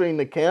second entry in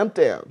the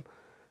countdown.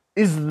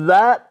 Is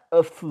that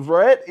a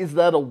threat? Is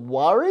that a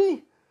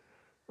worry?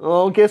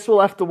 Well, I guess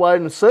we'll have to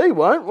wait and see,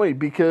 won't we?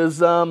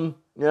 Because, I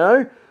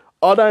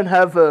don't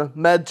have a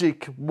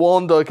magic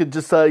wand I could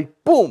just say,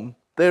 boom,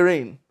 they're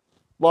in.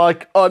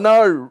 Like, I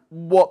know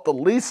what the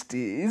list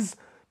is,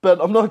 but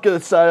I'm not going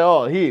to say,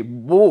 oh, here,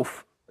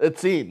 woof,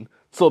 it's in,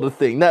 sort of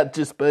thing. That'd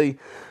just be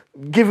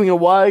giving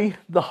away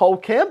the whole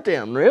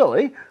countdown,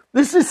 really.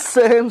 This is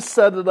Sam's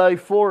Saturday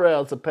 4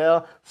 Hours of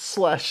Power /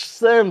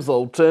 Sam's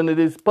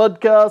Alternatives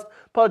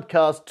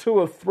podcast 2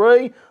 of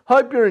 3.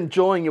 Hope you're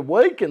enjoying your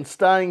week and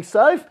staying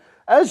safe.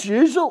 As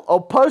usual, I'll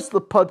post the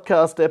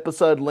podcast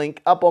episode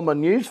link up on my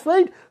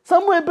newsfeed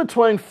somewhere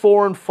between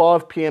 4 and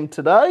 5 p.m.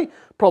 today,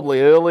 probably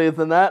earlier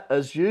than that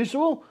as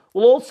usual.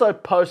 We'll also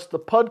post the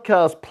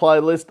podcast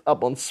playlist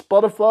up on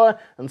Spotify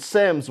and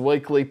Sam's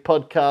Weekly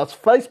Podcast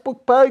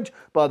Facebook page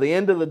by the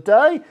end of the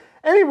day.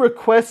 Any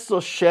requests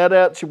or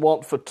shout-outs you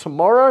want for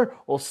tomorrow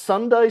or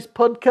Sunday's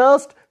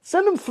podcast,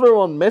 send them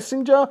through on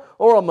Messenger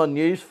or on my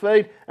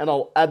newsfeed and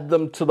I'll add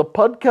them to the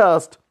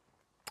podcast.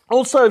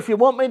 Also, if you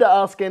want me to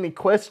ask any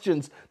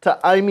questions to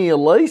Amy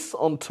Elise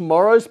on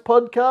tomorrow's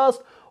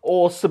podcast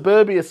or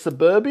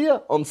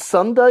Suburbia on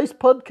Sunday's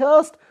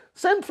podcast,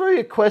 send through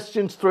your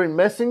questions through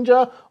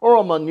Messenger or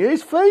on my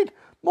newsfeed.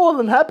 More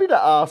than happy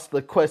to ask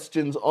the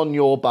questions on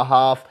your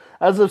behalf.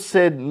 As I've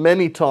said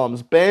many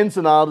times, bands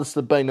and artists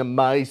have been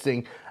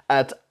amazing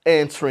at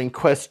answering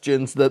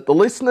questions that the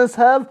listeners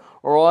have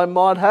or I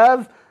might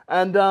have.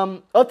 And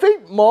I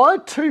think my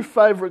two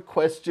favourite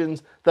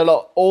questions that I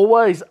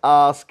always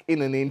ask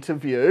in an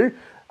interview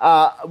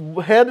are,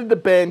 how did the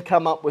band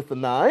come up with the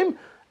name?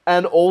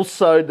 And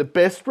also the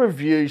best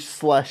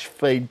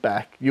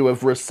review/feedback you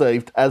have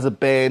received as a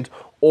band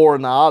or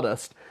an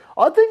artist.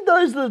 I think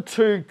those are the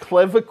two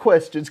clever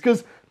questions,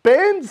 because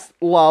bands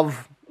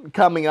love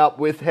coming up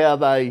with how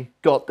they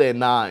got their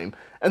name.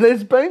 And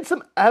there's been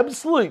some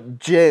absolute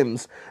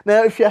gems.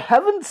 Now, if you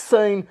haven't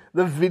seen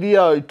the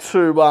video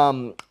to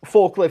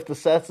Forklift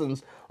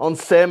Assassins on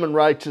Sam and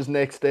Rachel's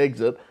Next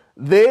Exit,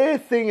 their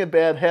thing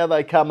about how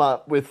they come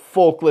up with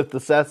Forklift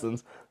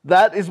Assassins,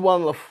 that is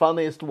one of the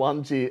funniest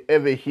ones you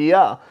ever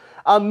hear.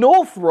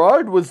 North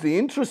Road was the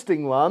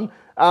interesting one.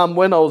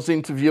 When I was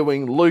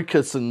interviewing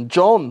Lucas and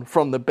John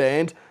from the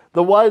band,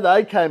 the way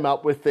they came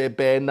up with their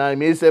band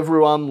name is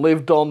everyone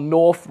lived on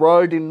North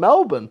Road in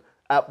Melbourne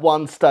at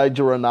one stage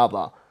or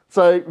another.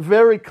 So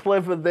very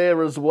clever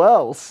there as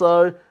well.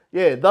 So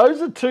yeah, those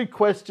are two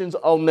questions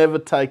I'll never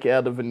take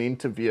out of an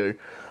interview.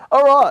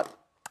 All right,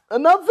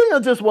 another thing I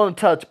just want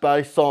to touch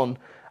base on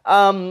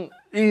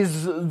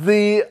is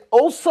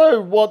also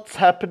what's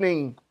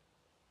happening,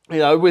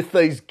 with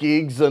these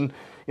gigs and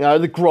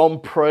the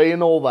Grand Prix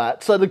and all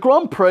that. So the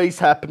Grand Prix is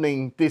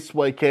happening this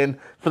weekend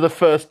for the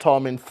first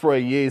time in 3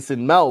 years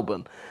in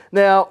Melbourne.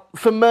 Now,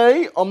 for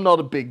me, I'm not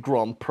a big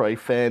Grand Prix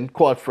fan.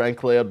 Quite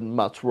frankly, I'd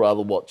much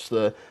rather watch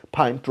the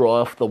paint dry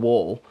off the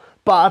wall.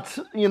 But,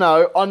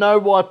 I know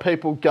why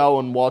people go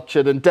and watch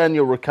it. And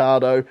Daniel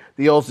Ricciardo,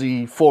 the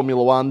Aussie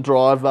Formula One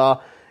driver,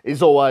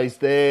 is always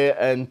there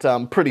and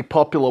pretty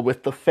popular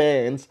with the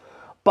fans.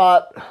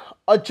 But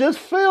I just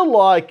feel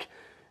like,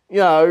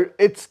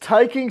 it's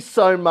taking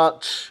so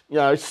much,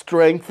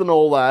 strength and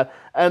all that,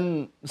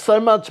 and so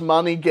much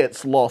money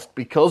gets lost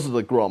because of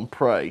the Grand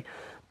Prix.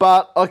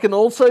 But I can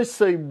also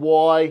see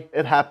why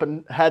it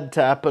had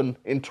to happen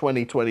in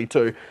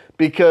 2022,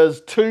 because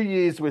 2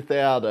 years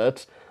without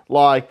it,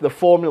 like the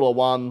Formula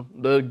One,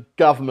 the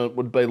government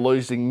would be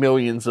losing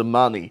millions of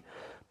money.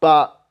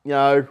 But,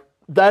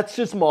 that's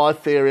just my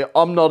theory.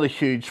 I'm not a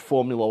huge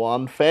Formula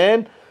One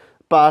fan,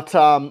 but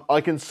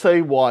I can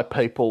see why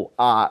people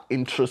are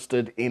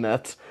interested in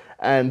it.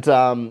 And,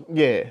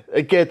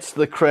 it gets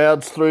the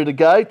crowds through the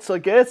gates, I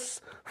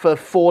guess, for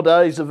 4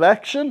 days of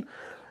action.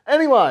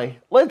 Anyway,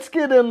 let's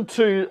get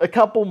into a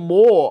couple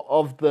more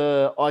of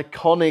the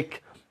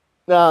iconic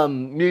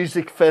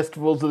music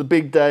festivals of the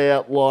Big Day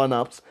Out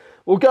lineups.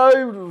 We'll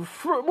go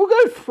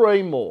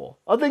 3 more.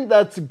 I think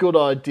that's a good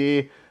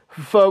idea.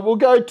 We'll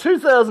go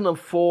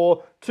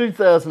 2004,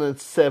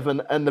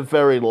 2007, and the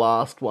very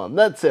last one.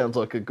 That sounds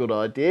like a good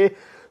idea.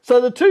 So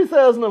the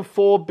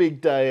 2004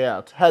 Big Day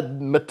Out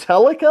had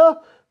Metallica,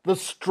 The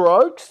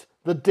Strokes,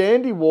 the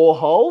Dandy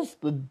Warhols,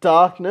 The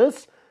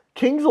Darkness,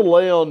 Kings of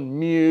Leon,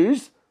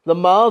 Muse, the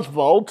Mars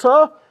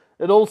Volta.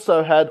 It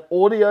also had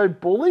Audio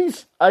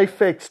Bullies,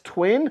 Aphex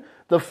Twin,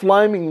 The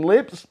Flaming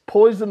Lips,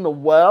 Poison the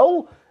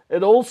Well.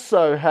 It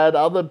also had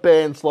other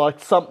bands like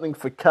Something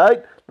for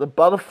Kate, The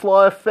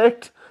Butterfly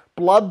Effect,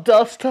 Blood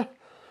Duster.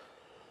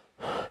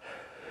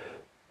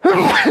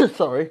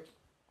 Sorry,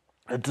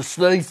 I had to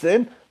sneeze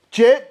then.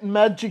 Jet,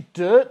 Magic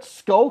Dirt,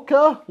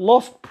 Skulker,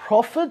 Lost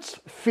Prophets,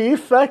 Fear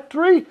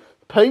Factory,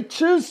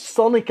 Peaches,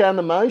 Sonic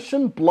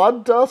Animation,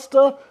 Blood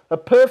Duster, A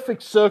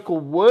Perfect Circle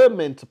were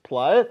meant to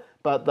play it,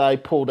 but they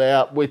pulled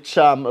out, which,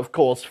 of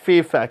course,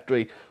 Fear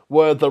Factory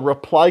were the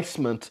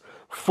replacement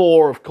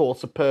for, of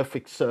course, A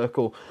Perfect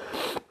Circle.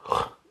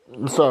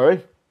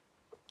 Sorry.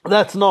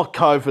 That's not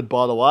COVID,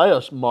 by the way,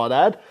 I might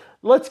add.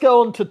 Let's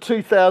go on to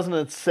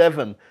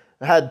 2007.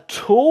 It had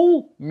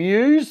Tool,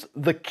 Muse,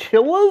 The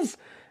Killers,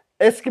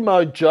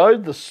 Eskimo Joe,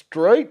 The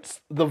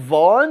Streets, The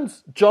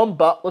Vines, John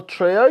Butler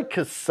Trio,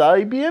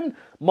 Kasabian,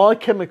 My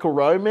Chemical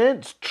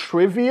Romance,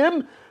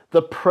 Trivium,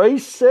 The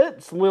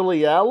Presets,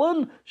 Lily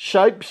Allen,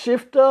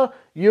 Shapeshifter,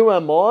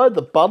 UMI,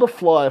 The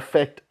Butterfly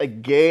Effect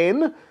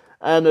again,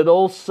 and it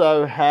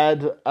also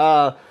had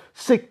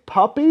Sick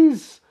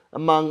Puppies,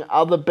 among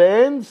other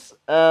bands.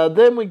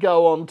 Then we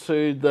go on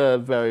to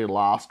the very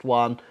last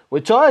one,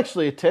 which I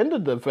actually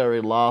attended the very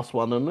last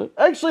one, and it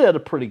actually had a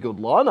pretty good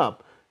lineup,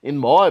 in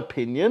my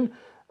opinion.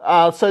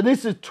 So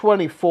this is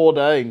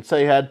 2014. So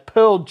you had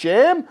Pearl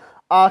Jam,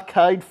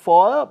 Arcade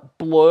Fire,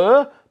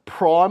 Blur,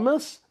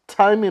 Primus,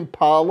 Tame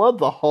Impala,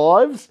 The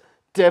Hives,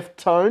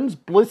 Deftones,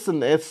 Bliss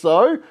and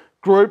Esso,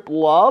 Group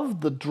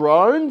Love, The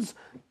Drones,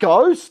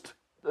 Ghost.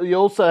 You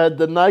also had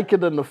The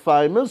Naked and the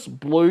Famous,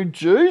 Blue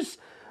Juice,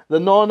 the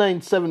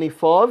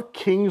 1975,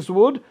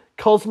 Kingswood,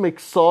 Cosmic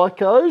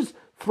Psychos,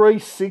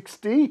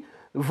 360,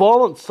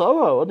 Violent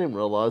Soho. I didn't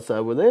realise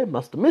they were there.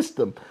 Must have missed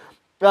them.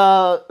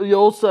 You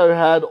also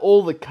had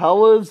All the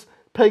Colours,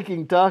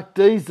 Peking Duck,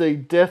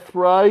 DZ Death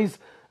Rays,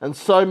 and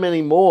so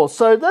many more.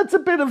 So that's a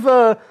bit of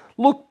a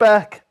look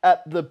back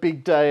at the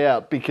Big Day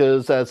Out,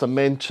 because, as I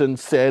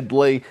mentioned,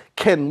 sadly,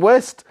 Ken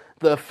West,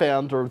 the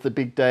founder of the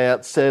Big Day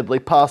Out, sadly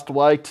passed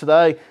away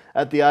today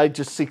at the age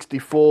of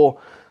 64.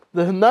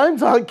 the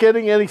names aren't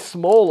getting any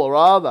smaller,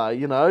 are they?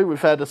 You know,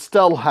 we've had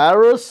Estelle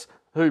Harris,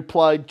 who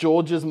played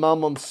George's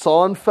mum on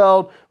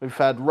Seinfeld. We've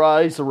had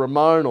Razor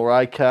Ramon, or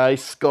aka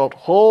Scott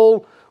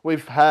Hall.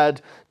 We've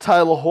had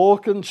Taylor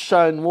Hawkins,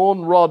 Shane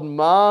Warne, Rod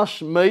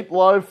Marsh,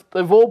 Meatloaf.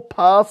 They've all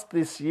passed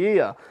this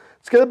year.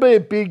 It's going to be a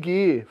big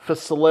year for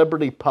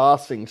celebrity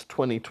passings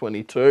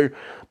 2022.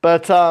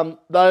 But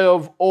they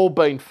have all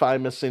been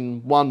famous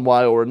in one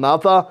way or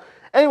another.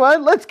 Anyway,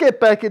 let's get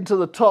back into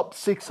the top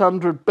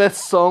 600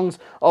 best songs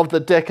of the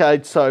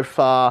decade so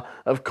far.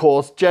 Of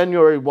course,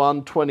 January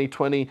 1,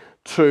 2020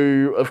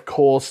 to, of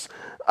course,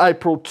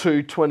 April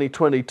 2,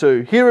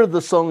 2022. Here are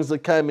the songs that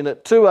came in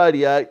at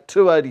 288,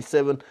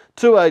 287,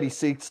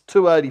 286,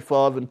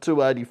 285 and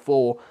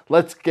 284.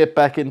 Let's get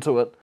back into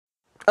it.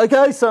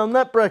 Okay, so in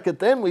that bracket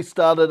then, we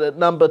started at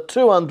number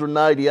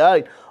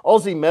 288,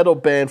 Aussie metal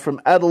band from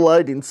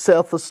Adelaide in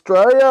South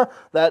Australia.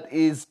 That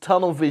is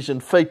Tunnel Vision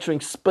featuring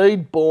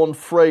Speedborn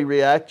Free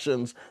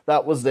Reactions.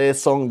 That was their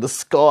song, The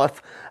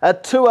Scythe.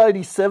 At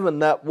 287,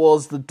 that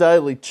was The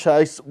Daily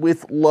Chase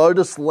with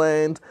Lotus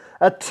Land.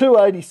 At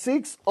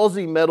 286,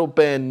 Aussie metal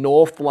band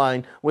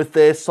Northlane with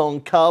their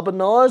song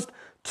Carbonised.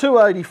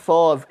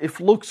 285, If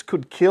Looks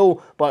Could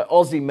Kill by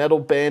Aussie metal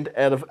band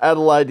out of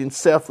Adelaide in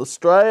South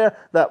Australia.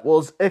 That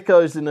was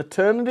Echoes in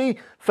Eternity,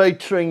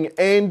 featuring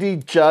Andy,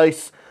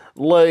 Jace,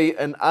 Lee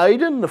and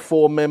Aidan, the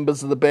four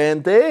members of the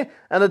band there.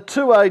 And at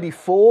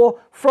 284,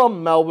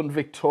 from Melbourne,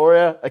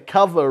 Victoria, a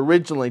cover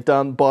originally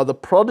done by The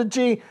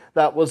Prodigy.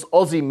 That was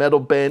Aussie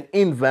metal band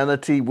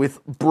Invanity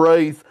with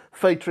Breathe,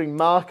 featuring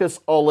Marcus,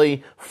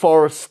 Ollie,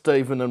 Forrest,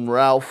 Stephen and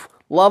Ralph.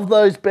 Love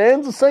those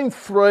bands. I've seen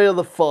 3 of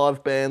the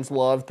 5 bands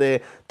live there.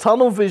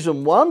 Tunnel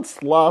Vision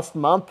once, last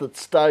month at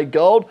Stay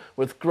Gold,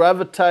 with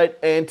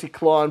Gravitate,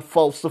 Anticline,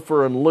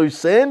 Falsifer and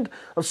Loose End.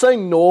 I've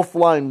seen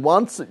Northlane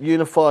once at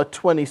Unify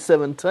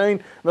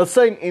 2017. And I've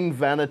seen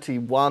Invanity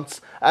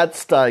once at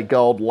Stay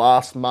Gold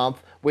last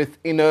month with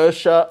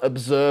Inertia,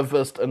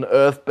 Observist and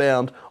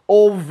Earthbound.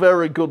 All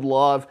very good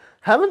live.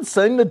 Haven't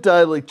seen The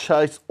Daily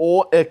Chase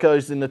or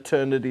Echoes in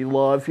Eternity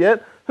live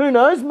yet. Who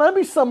knows,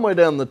 maybe somewhere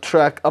down the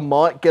track I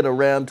might get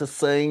around to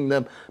seeing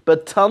them.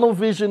 But Tunnel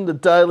Vision, The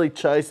Daily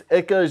Chase,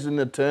 Echoes in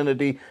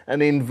Eternity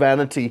and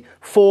Invanity,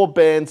 4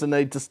 bands I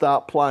need to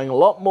start playing a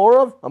lot more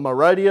of on my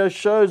radio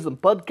shows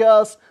and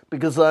podcasts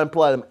because I don't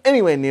play them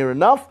anywhere near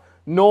enough.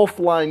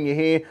 Northlane you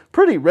hear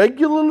pretty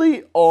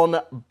regularly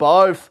on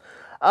both.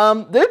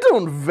 They're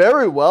doing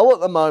very well at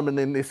the moment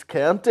in this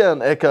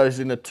countdown, Echoes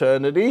in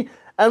Eternity.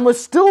 And we're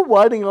still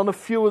waiting on a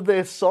few of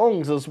their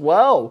songs as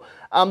well.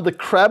 The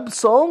Crab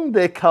song,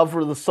 their cover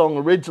of the song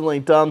originally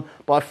done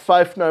by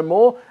Faith No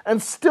More,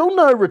 and still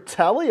no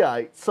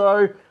Retaliate.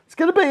 So it's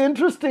going to be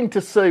interesting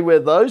to see where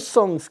those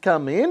songs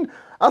come in.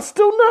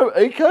 Still no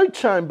Echo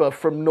Chamber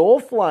from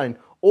Northlane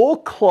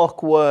or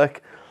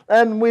Clockwork.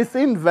 And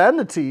within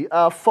Vanity,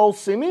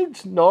 False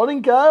Image,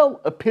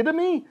 Nightingale,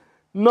 Epitome,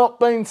 not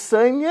been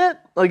seen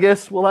yet. I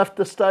guess we'll have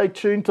to stay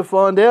tuned to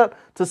find out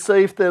to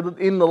see if they're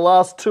in the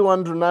last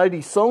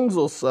 280 songs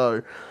or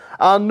so.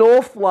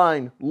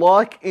 Northlane,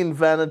 like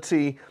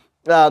Invanity,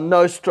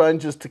 No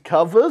Strangers to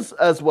Covers,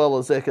 as well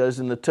as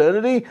Echoes in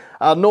Eternity.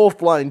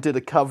 Northlane did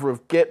a cover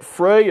of Get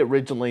Free,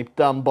 originally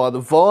done by the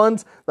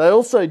Vines. They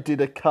also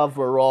did a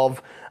cover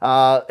of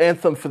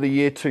Anthem for the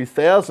Year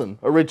 2000,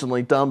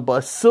 originally done by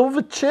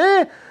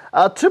Silverchair.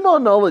 To my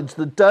knowledge,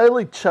 The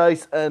Daily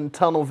Chase and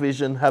Tunnel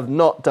Vision have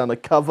not done a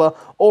cover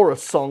or a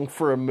song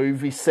for a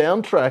movie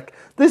soundtrack.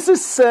 This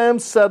is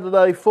Sam's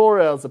Saturday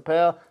 4 Hours of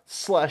Power /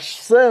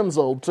 Sam's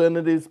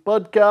Alternatives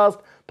podcast,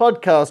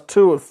 podcast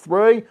 2 of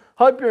 3.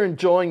 Hope you're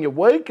enjoying your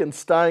week and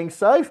staying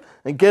safe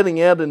and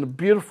getting out in the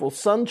beautiful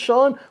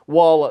sunshine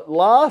while it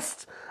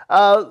lasts.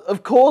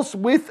 Of course,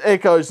 with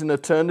Echoes in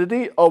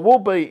Eternity, I will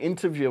be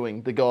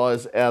interviewing the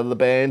guys out of the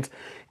band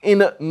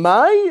in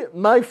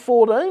May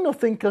 14, I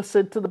think I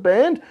said to the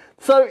band.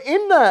 So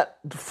in that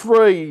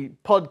free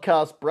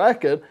podcast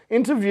bracket,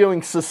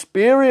 interviewing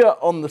Suspiria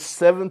on the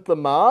 7th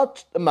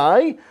of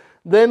May,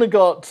 then I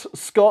got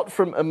Scott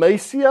from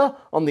Amicia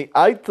on the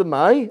 8th of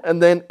May,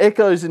 and then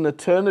Echoes in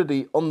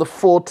Eternity on the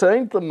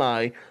 14th of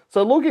May.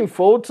 So looking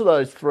forward to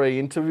those 3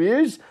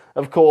 interviews.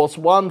 Of course,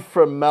 1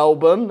 from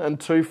Melbourne and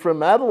 2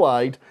 from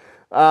Adelaide,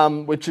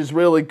 which is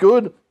really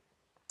good.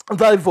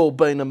 They've all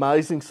been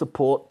amazing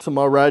support to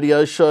my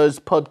radio shows,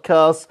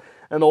 podcasts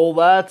and all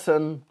that,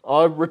 and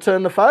I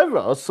return the favour.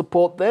 I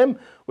support them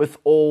with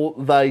all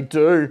they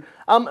do.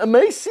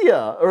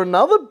 Amicia are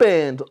another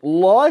band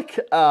like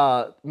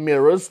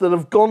Mirrors that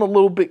have gone a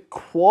little bit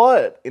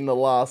quiet in the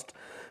last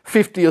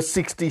 50 or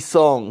 60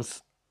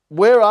 songs.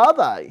 Where are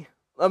they?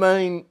 I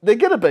mean, they're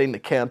going to be in the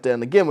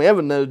countdown again. We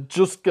haven't heard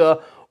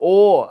Juska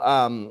or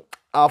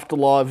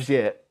Afterlives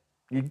yet.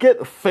 You get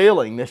the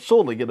feeling they're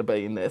surely going to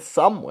be in there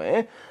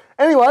somewhere.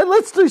 Anyway,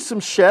 let's do some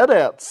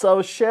shout-outs. So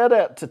a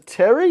shout-out to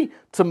Terry,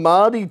 to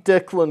Marty,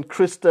 Declan,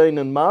 Christine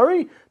and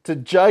Murray, to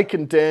Jake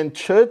and Dan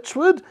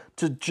Churchwood,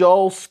 to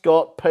Joel,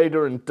 Scott,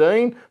 Peter and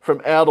Dean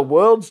from Outer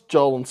Worlds.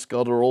 Joel and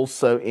Scott are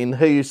also in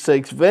He Who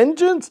Seeks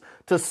Vengeance.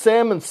 to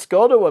Sam and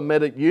Scott, who I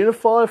met at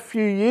Unify a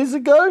few years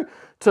ago,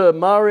 to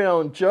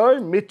Mario and Joe,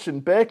 Mitch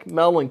and Beck,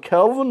 Mel and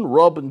Calvin,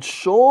 Rob and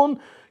Sean,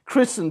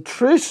 Chris and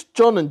Trish,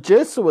 John and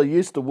Jess, who I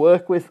used to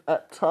work with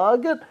at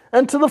Target,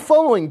 and to the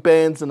following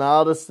bands and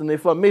artists, and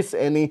if I miss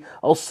any,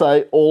 I'll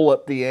say all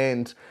at the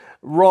end.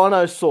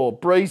 Rhinosaur,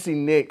 Breezy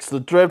Nicks, The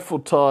Dreadful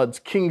Tides,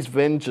 King's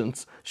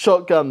Vengeance,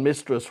 Shotgun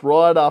Mistress,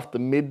 Right After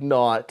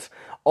Midnight,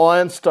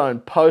 Ironstone,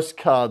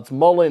 Postcards,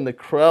 Molly and the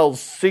Krells,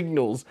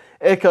 Signals,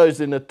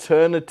 Echoes in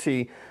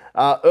Eternity,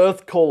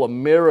 Earthcaller,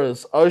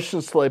 Mirrors,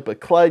 Ocean Sleeper,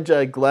 Clay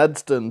J.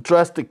 Gladstone,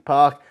 Drastic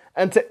Park,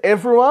 and to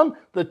everyone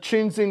that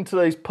tunes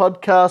into these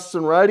podcasts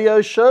and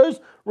radio shows,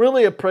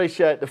 really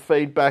appreciate the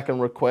feedback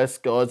and requests,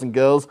 guys and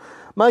girls.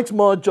 Makes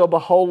my job a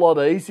whole lot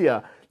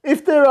easier.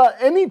 If there are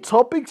any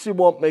topics you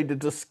want me to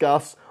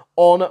discuss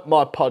on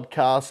my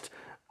podcast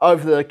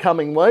over the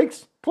coming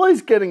weeks,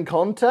 please get in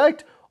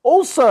contact.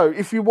 Also,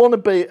 if you want to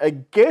be a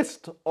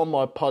guest on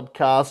my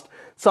podcast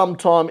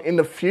sometime in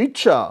the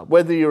future,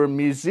 whether you're a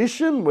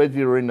musician, whether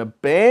you're in a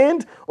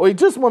band, or you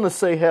just want to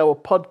see how a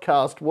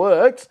podcast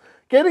works,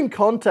 get in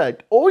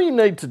contact. All you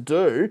need to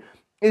do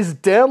is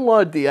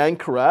download the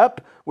Anchor app,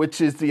 which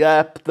is the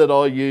app that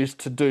I use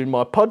to do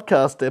my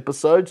podcast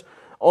episodes,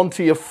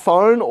 onto your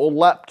phone or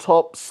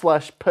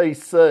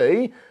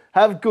laptop/PC,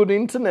 have good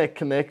internet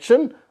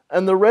connection,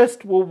 and the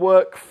rest will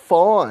work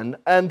fine.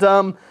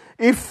 And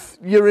if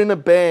you're in a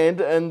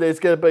band and there's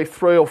going to be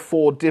 3 or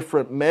 4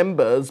 different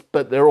members,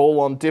 but they're all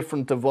on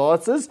different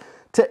devices,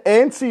 to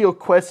answer your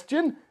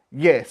question,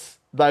 yes,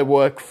 they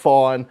work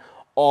fine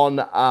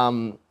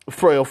on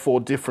 3 or 4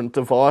 different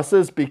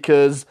devices,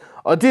 because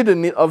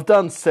I've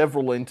done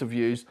several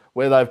interviews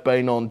where they've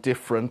been on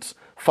different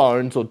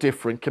phones or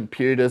different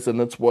computers and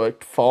it's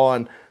worked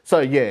fine. So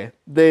yeah,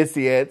 there's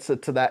the answer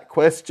to that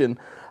question.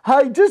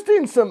 Hey, just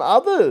in some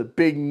other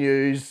big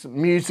news,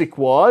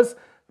 music-wise,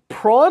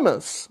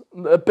 Primus,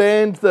 a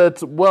band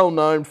that's well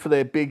known for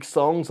their big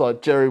songs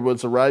like Jerry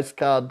Was a Race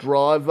Car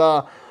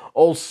Driver,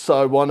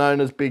 also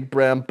Winona's Big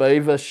Brown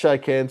Beaver,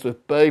 Shake Hands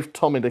with Beef,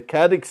 Tommy the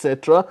Cat,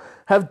 etc.,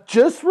 have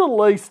just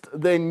released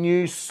their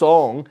new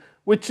song,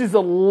 which is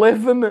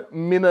 11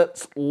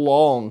 minutes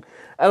long.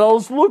 And I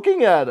was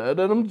looking at it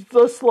and I'm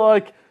just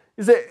like,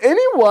 is there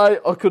any way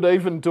I could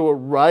even do a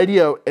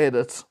radio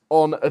edit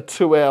on a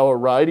 2-hour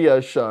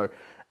radio show?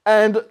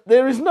 And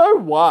there is no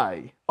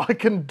way I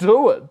can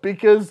do it,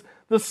 because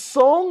the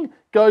song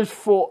goes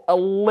for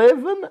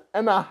 11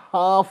 and a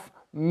half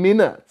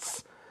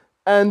minutes.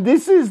 And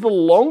this is the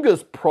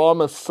longest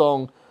Primus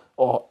song,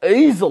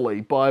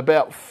 easily by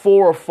about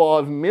 4 or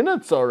 5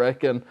 minutes, I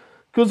reckon.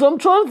 Because I'm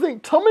trying to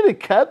think, Tommy the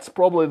Cat's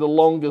probably the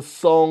longest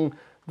song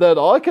that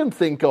I can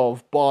think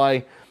of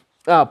by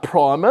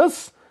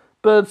Primus.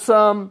 But,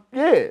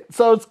 yeah,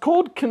 so it's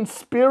called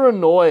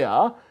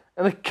Conspiranoia,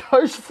 and it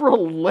goes for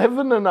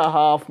 11 and a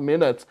half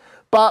minutes.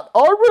 But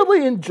I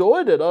really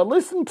enjoyed it. I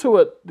listened to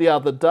it the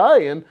other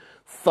day and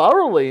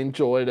thoroughly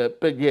enjoyed it.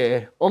 But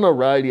yeah, on a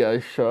radio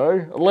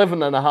show,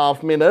 11 and a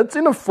half minutes.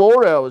 In a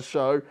 4-hour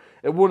show,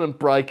 it wouldn't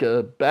break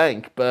a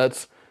bank.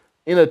 But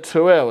in a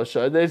 2-hour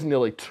show, there's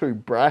nearly 2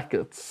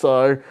 brackets.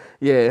 So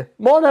yeah,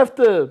 might have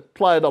to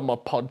play it on my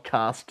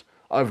podcast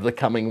over the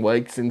coming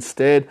weeks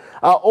instead.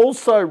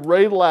 Also,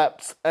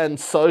 Relapse and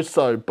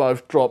So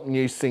both dropped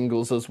new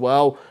singles as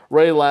well.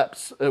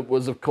 Relapse, it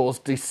was of course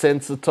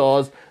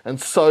Desensitized,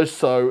 and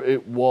So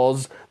it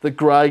was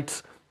it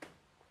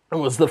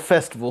was the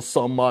festival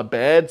song My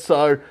Bad.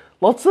 So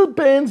lots of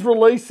bands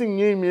releasing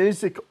new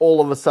music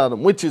all of a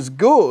sudden, which is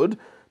good,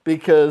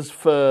 because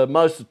for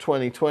most of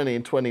 2020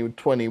 and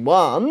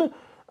 2021,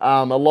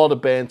 a lot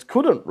of bands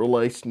couldn't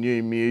release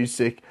new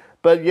music.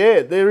 But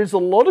yeah, there is a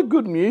lot of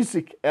good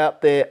music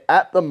out there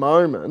at the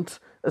moment,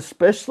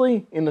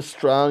 especially in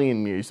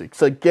Australian music.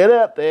 So get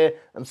out there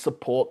and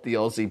support the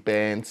Aussie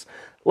bands.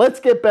 Let's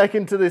get back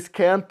into this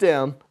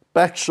countdown.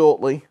 Back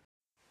shortly.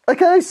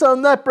 Okay, so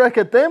in that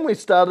bracket then, we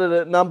started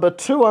at number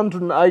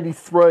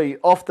 283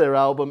 off their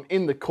album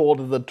In the Court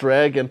of the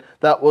Dragon.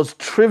 That was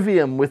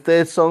Trivium with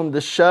their song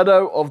The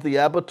Shadow of the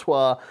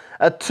Abattoir.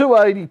 At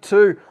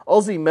 282,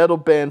 Aussie metal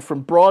band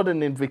from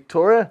Brighton in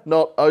Victoria,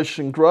 not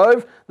Ocean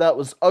Grove. That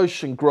was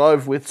Ocean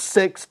Grove with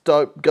Sex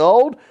Dope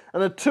Gold.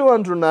 And at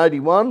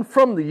 281,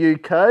 from the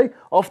UK,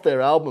 off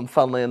their album,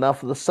 funnily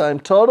enough, of the same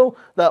title,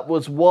 that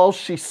was While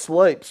She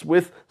Sleeps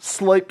with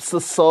Sleep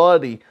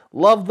Society.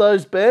 Love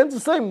those bands.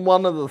 I've seen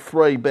one of the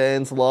 3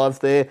 bands live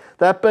there,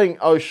 that being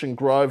Ocean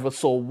Grove. I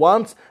saw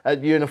once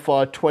at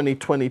Unify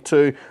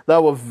 2022. They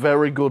were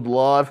very good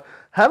live.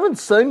 Haven't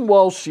seen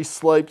While She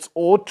Sleeps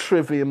or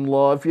Trivium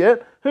live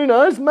yet. Who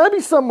knows, maybe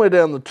somewhere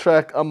down the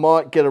track I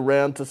might get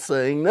around to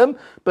seeing them.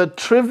 But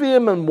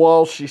Trivium and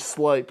While She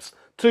Sleeps,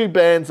 2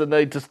 bands I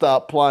need to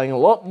start playing a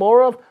lot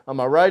more of on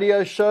my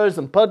radio shows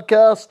and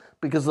podcasts,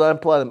 because I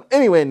don't play them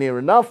anywhere near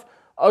enough.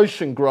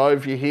 Ocean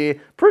Grove you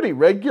hear pretty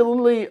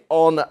regularly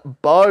on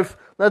both.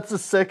 That's the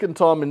second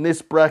time in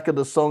this bracket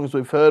of songs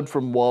we've heard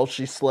from While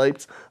She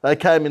Sleeps. They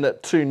came in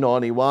at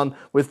 291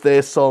 with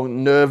their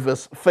song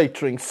Nervous,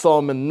 featuring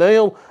Simon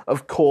Neil,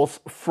 of course,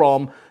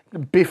 from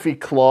Biffy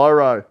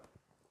Clyro.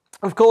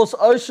 Of course,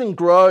 Ocean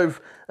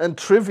Grove and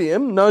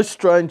Trivium, no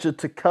stranger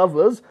to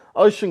covers.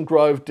 Ocean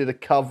Grove did a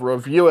cover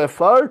of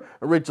UFO,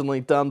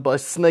 originally done by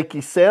Sneaky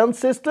Sound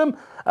System.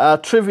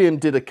 Trivium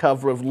did a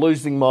cover of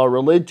Losing My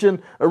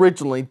Religion,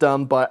 originally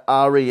done by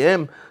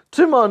REM.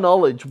 To my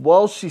knowledge,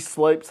 While She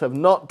Sleeps have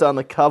not done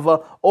a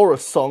cover or a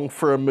song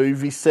for a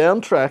movie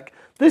soundtrack.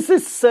 This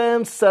is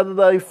Sam's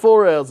Saturday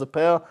 4 Hours of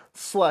Power /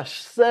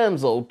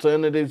 Sam's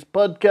Alternatives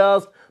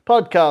podcast,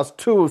 podcast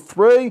 2 of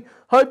 3.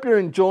 Hope you're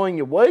enjoying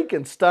your week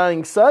and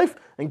staying safe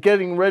and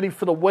getting ready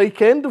for the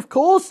weekend, of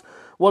course,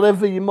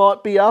 whatever you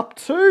might be up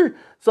to.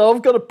 So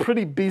I've got a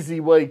pretty busy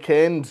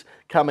weekend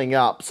coming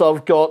up. So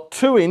I've got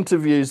 2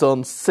 interviews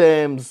on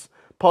Sam's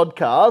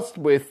podcast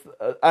with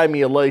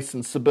Amy Elise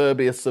and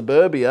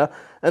Suburbia.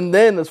 And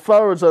then, as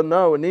far as I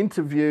know, an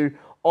interview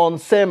on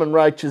Sam and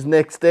Rachel's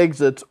Next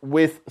Exit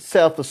with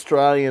South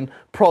Australian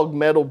prog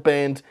metal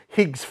band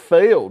Higgs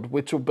Field,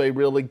 which will be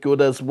really good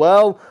as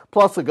well.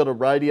 Plus, I've got a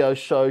radio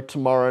show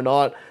tomorrow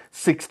night,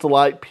 6 to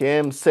 8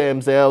 p.m,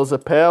 Sam's Hours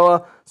of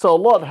Power. So a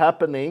lot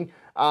happening.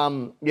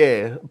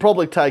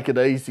 Probably take it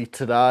easy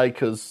today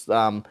because,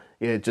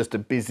 just a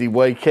busy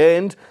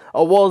weekend.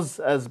 I was,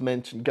 as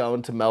mentioned,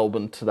 going to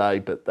Melbourne today,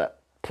 but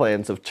that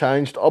plans have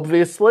changed,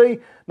 obviously.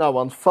 No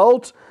one's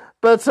fault.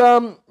 But,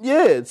 so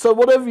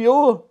whatever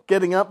you're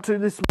getting up to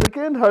this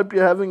weekend, hope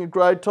you're having a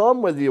great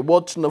time, whether you're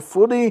watching the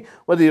footy,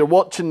 whether you're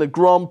watching the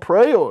Grand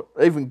Prix or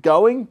even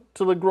going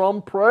to the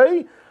Grand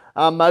Prix.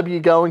 Maybe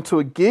you're going to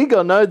a gig.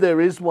 I know there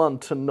is one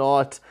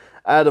tonight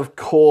at, of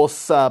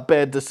course,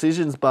 Bad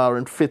Decisions Bar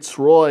in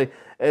Fitzroy.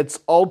 It's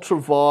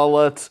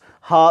Ultraviolet,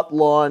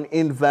 Heartline,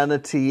 In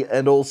Vanity,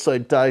 and also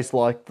Days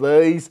Like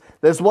These.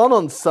 There's one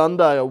on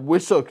Sunday I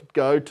wish I could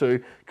go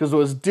to because it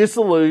was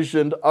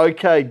Disillusioned,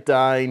 OK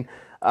Dane,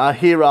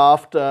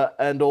 Hereafter,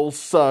 and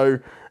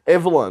also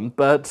Evelyn.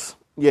 But,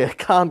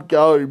 can't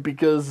go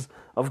because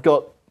I've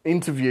got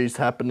interviews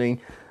happening.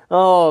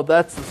 Oh,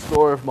 that's the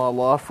story of my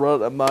life right at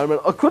the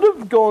moment. I could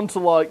have gone to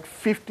like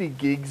 50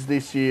 gigs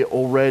this year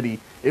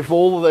already if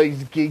all of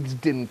these gigs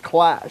didn't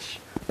clash.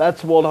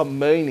 That's what I'm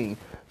meaning.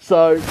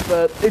 So,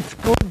 but it's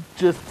good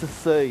just to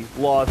see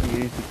live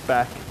music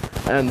back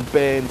and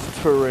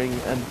bands touring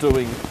and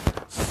doing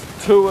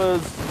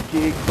tours,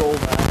 gigs, all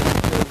that.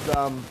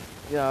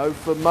 Because,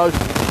 for most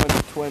of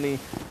 2020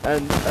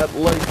 and at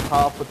least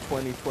half of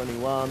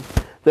 2021,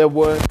 there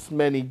weren't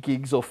many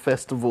gigs or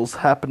festivals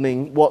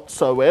happening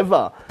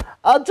whatsoever.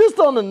 Just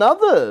on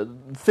another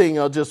thing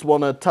I just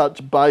want to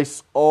touch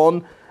base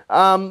on.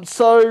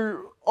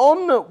 So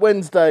on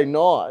Wednesday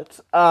night,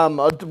 I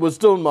was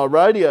doing my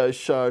radio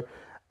show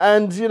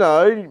and,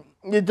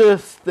 you're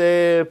just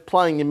there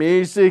playing your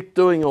music,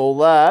 doing all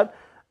that.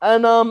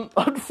 And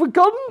I'd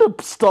forgotten to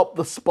stop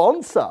the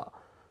sponsor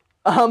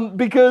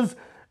because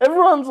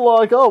everyone's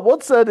like, oh,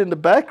 what's that in the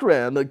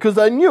background? Because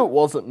they knew it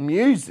wasn't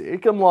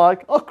music. I'm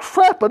like, oh,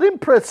 crap, I didn't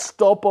press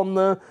stop on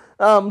the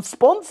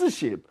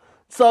sponsorship.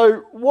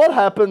 So what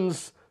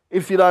happens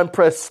if you don't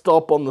press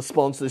stop on the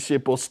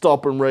sponsorship or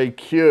stop and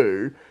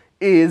re-queue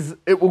is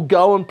it will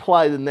go and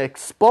play the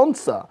next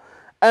sponsor.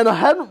 And I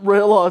hadn't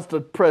realised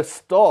I'd pressed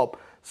stop.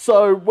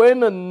 So when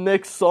the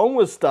next song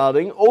was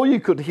starting, all you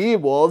could hear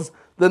was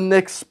the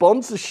next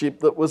sponsorship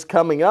that was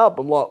coming up.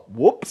 I'm like,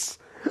 whoops.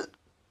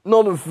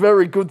 Not a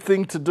very good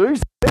thing to do,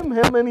 Sam.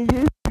 How many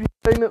years have you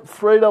been at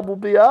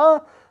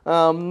 3BBR?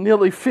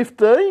 Nearly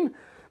 15.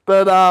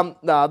 But,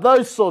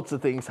 those sorts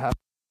of things happen.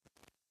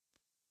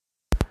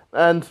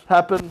 And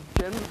happen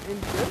in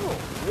general,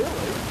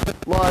 really.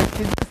 Like,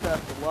 you just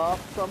have to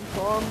laugh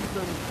sometimes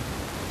and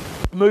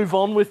move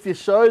on with your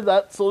show,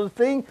 that sort of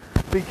thing.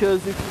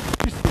 Because if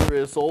you're too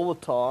serious all the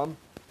time,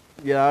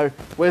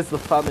 where's the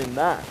fun in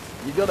that?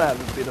 You got to have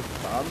a bit of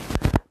fun.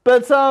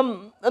 But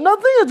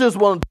another thing I just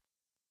wanted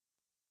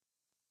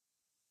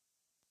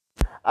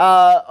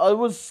I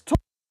was talking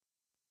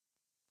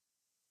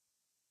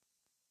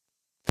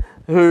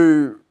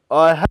who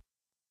I had,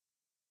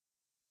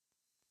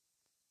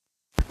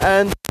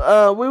 and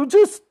we were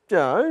just,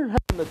 having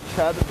a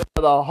chat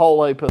about a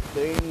whole heap of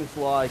things,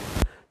 like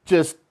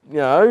just,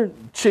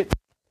 chit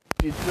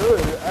you do,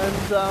 and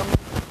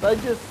they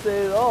just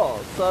said, oh,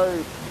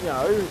 so,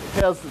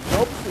 how's the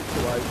job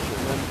situation?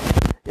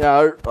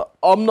 And,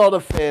 I'm not a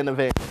fan of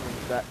answering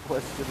that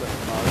question at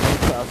the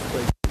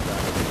moment.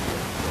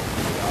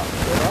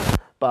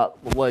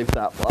 But we'll leave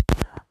that one.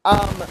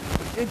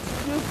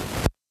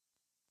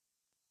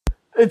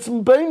 It's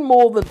been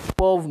more than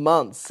 12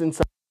 months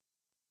since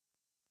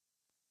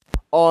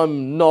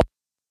I'm not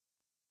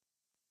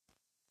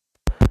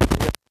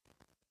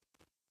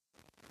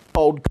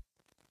old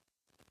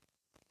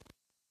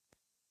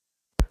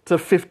to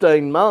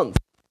 15 months.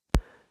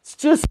 It's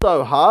just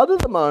so hard at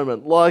the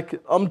moment.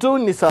 Like, I'm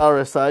doing this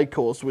RSA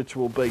course, which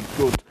will be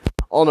good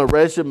on a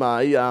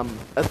resume at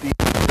the end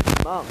of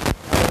this month.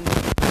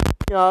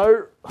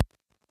 And,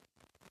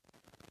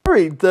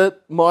 worried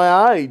that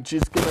my age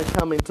is going to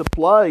come into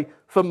play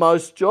for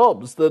most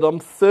jobs, that I'm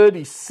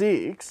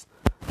 36.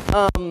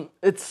 And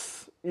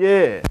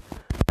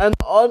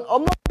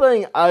I'm not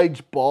being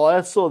age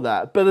biased or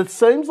that, but it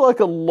seems like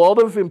a lot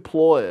of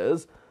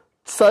employers,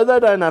 so they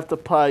don't have to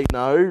pay,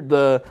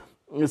 the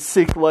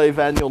sick leave,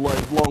 annual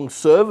leave, long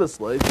service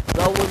leave,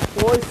 they'll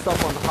employ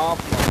someone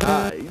half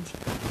my age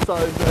so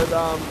that,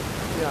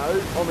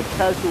 on a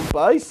casual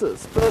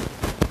basis. But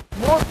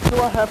what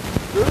do I have to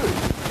do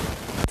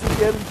to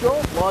get a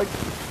job? Like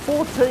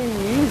 14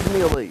 years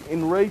nearly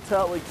in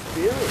retail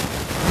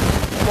experience.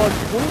 Like,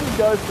 wouldn't you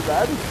go for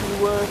that if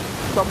you were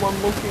someone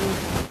looking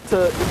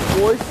to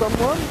employ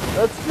someone?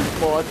 That's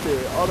just my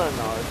theory. I don't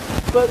know.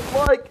 But,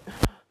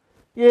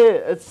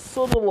 it's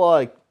sort of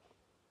like,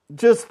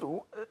 just,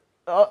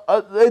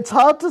 it's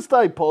hard to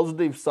stay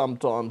positive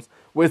sometimes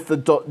with the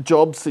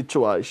job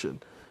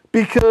situation.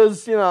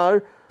 Because,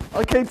 I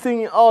keep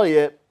thinking,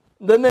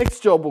 the next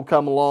job will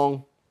come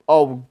along,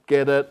 I'll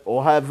get it,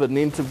 or have an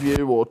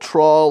interview or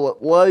trial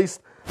at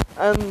least.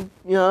 And,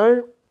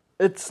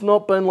 it's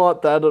not been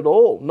like that at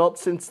all. Not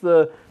since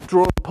the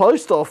Drawn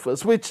Post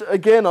Office, which,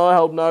 again, I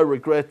held no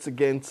regrets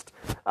against,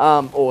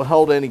 or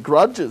held any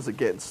grudges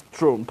against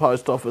Drawn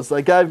Post Office.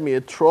 They gave me a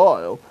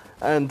trial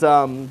and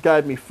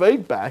gave me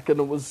feedback,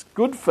 and it was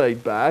good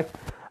feedback.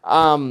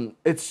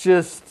 It's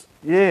just,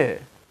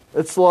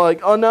 it's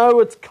like, I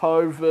know it's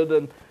COVID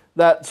and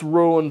that's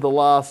ruined the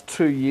last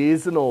 2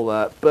 years and all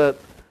that,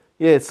 but,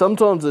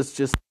 sometimes it's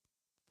just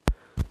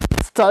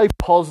stay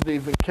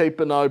positive and keep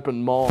an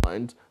open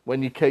mind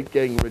when you keep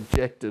getting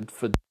rejected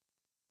for.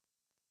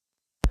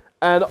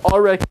 And I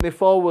reckon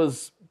if I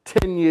was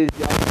 10 years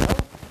younger,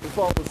 if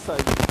I was say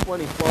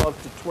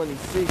 25 to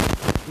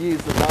 26 years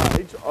of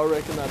age, I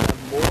reckon I'd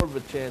have more of a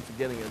chance of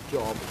getting a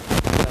job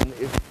than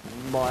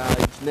if my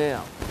age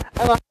now.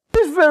 And I had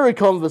this very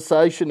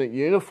conversation at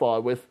Unify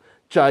with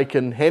Jake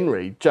and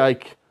Henry.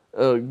 Jake,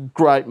 a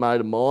great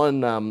mate of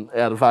mine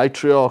out of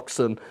Atriox,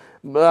 and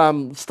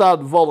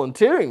started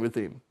volunteering with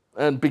him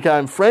and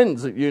became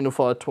friends at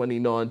Unify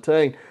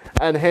 2019.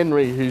 And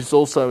Henry, who's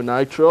also in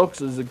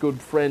Atriox, is a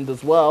good friend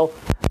as well.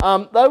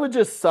 They were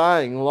just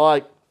saying,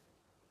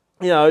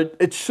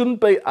 it shouldn't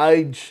be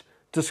age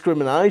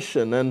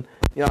discrimination. And,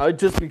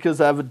 just because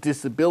they have a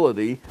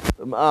disability,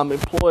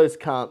 employers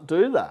can't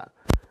do that.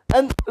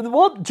 And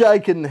what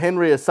Jake and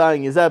Henry are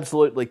saying is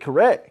absolutely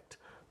correct.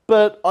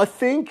 But I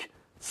think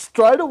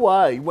straight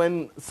away,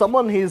 when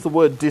someone hears the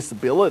word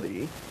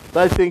disability,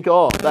 they think,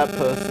 that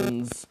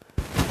person's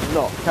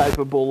not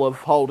capable of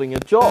holding a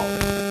job.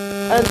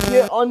 And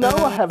I know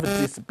I have a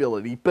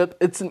disability, but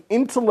it's an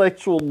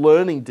intellectual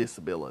learning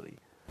disability.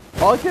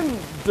 I can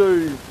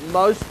do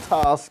most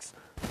tasks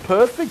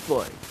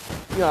perfectly.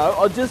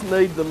 I just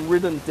need them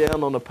written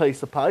down on a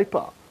piece of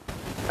paper.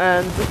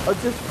 And I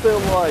just feel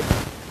like,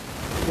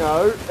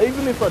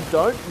 even if I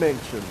don't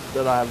mention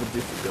that I have a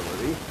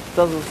disability, it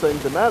doesn't seem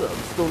to matter.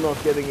 I'm still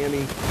not getting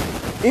any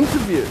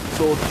interviews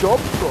or job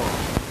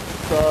trials.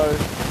 So,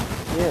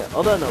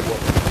 I don't know what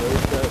to do,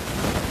 but,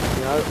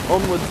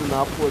 onwards and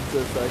upwards,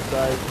 as they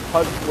say.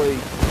 Hopefully,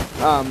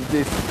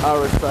 this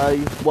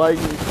RSA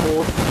waiting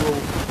course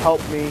will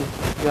help me,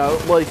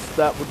 at least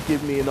that would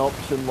give me an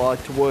option,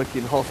 like to work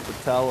in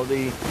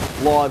hospitality,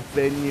 live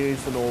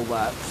venues and all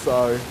that.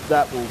 So,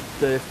 that will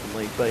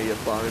definitely be a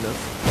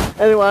bonus.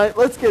 Anyway,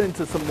 let's get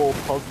into some more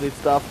positive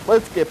stuff.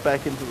 Let's get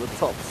back into the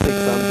top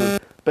 600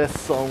 best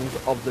songs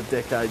of the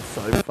decade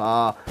so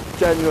far.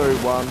 January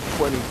 1,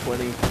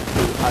 2020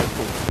 to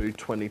April 2,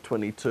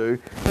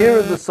 2022. Here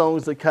are the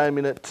songs that came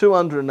in at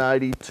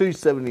 280,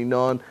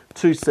 279,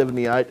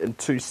 278 and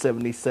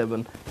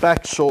 277.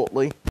 Back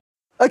shortly.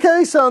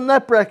 Okay, so in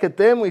that bracket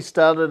then, we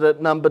started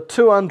at number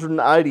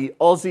 280,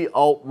 Aussie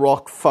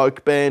alt-rock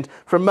folk band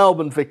from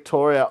Melbourne,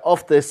 Victoria,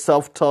 off their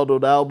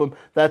self-titled album.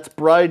 That's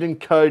Braden,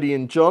 Cody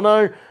and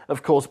Jono.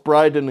 Of course,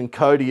 Braden and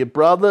Cody are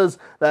brothers.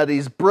 That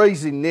is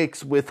Breezy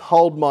Nicks with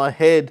Hold My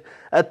Head.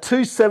 At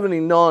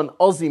 279,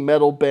 Aussie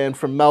metal band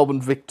from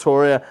Melbourne,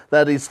 Victoria.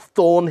 That is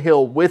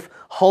Thornhill with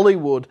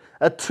Hollywood.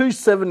 At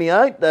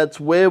 278,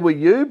 that's Where Were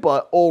You by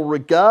All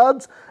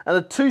Regards. And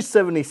at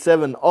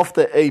 277, off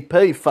the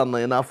EP,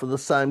 funnily enough, of the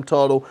same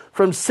title,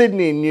 from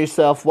Sydney in New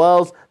South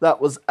Wales,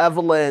 that was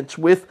Avalanche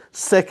with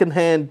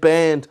Secondhand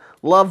Band.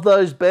 Love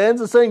those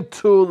bands. I've seen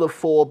 2 of the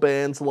 4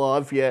 bands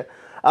live yet.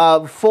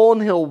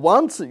 Thornhill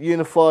once at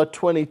Unify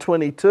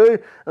 2022.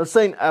 I've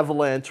seen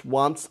Avalanche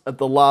once at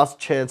the Last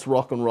Chance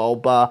Rock and Roll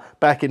Bar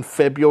back in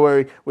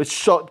February with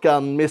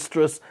Shotgun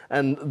Mistress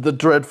and The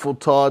Dreadful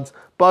Tides.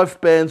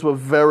 Both bands were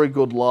very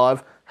good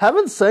live.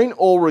 Haven't seen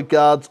All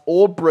Regards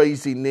or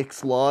Breezy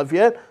Nicks live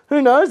yet. Who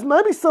knows,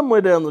 maybe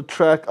somewhere down the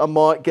track I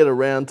might get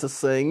around to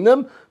seeing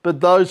them. But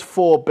those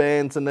 4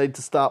 bands I need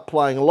to start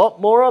playing a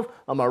lot more of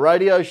on my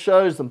radio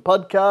shows and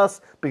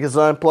podcasts because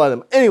I don't play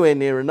them anywhere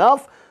near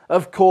enough.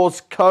 Of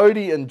course,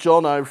 Cody and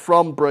Jono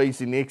from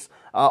Breezy Nicks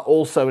are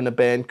also in a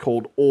band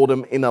called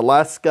Autumn in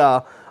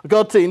Alaska. I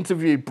got to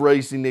interview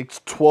Breezy Nicks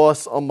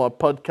twice on my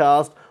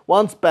podcast.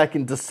 Once back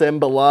in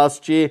December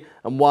last year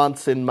and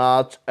once in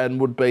March,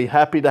 and would be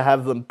happy to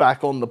have them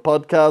back on the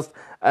podcast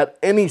at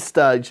any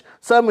stage.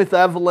 Same with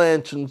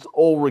Avalanche and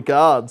All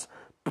Regards.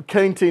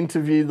 Keen to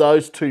interview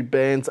those 2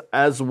 bands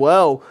as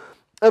well.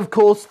 Of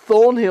course,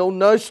 Thornhill,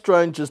 no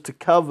strangers to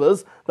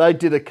covers. They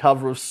did a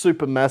cover of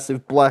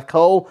Supermassive Black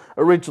Hole,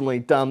 originally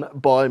done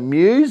by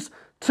Muse.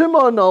 To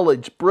my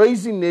knowledge,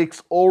 Breezy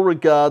Nicks, All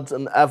Regards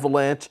and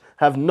Avalanche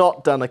have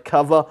not done a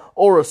cover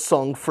or a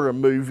song for a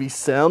movie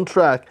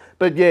soundtrack.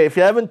 But yeah, if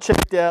you haven't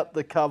checked out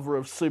the cover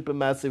of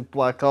Supermassive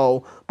Black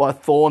Hole by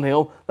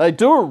Thornhill, they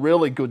do a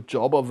really good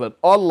job of it.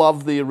 I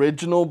love the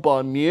original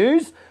by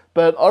Muse,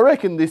 but I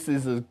reckon this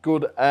is as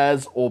good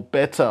as or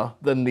better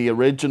than the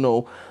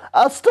original.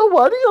 Still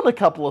waiting on a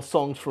couple of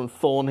songs from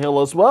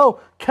Thornhill as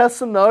well.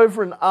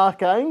 Casanova and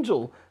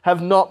Archangel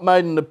have not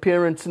made an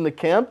appearance in the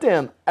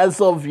countdown as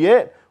of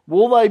yet.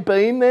 Will they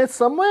be in there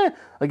somewhere?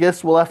 I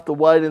guess we'll have to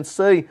wait and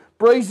see.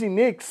 Breezy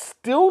Nicks,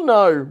 still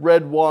no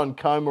Red Wine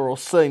Coma or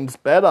Seems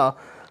Better.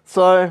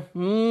 So,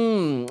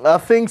 are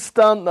things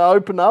starting to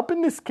open up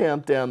in this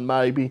countdown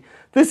maybe?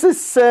 This is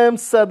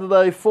Sam's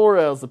Saturday 4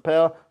 Hours of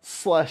Power /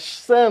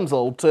 Sam's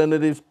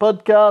Alternatives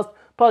podcast,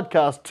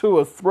 podcast 2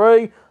 or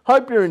 3.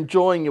 Hope you're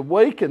enjoying your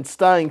week and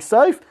staying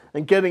safe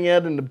and getting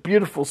out in the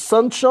beautiful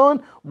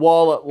sunshine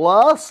while it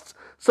lasts.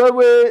 So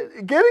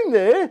we're getting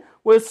there.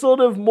 We're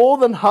sort of more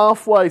than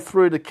halfway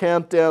through the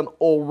countdown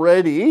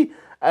already,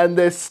 and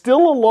there's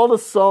still a lot of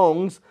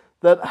songs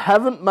that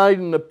haven't made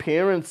an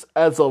appearance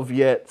as of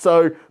yet.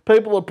 So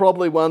people are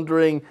probably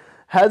wondering,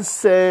 has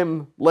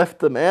Sam left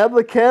them out of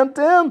the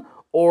countdown,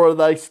 or are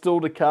they still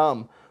to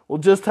come? We'll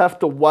just have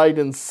to wait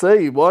and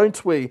see,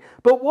 won't we?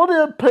 But what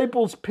are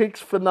people's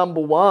picks for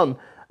number one?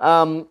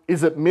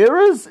 Is it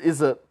Mirrors?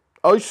 Is it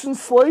Ocean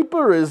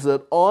Sleeper? Is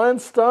it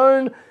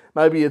Ironstone?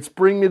 Maybe it's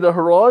Bring Me the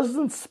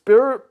Horizon,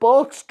 Spirit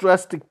Box,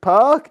 Jurassic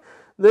Park.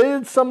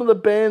 They're some of the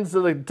bands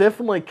that are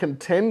definitely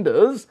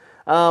contenders.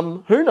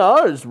 Who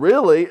knows,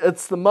 really?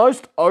 It's the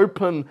most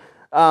open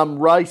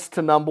race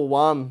to number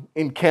one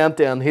in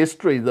countdown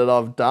history that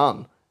I've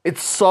done.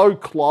 It's so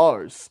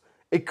close.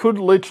 It could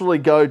literally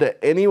go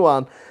to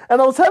anyone.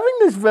 And I was having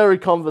this very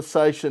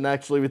conversation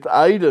actually with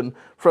Aidan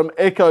from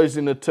Echoes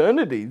in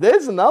Eternity.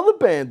 There's another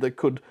band that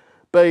could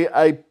be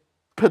a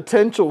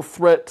potential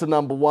threat to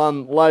number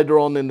one later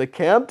on in the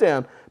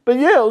countdown. But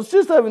yeah, I was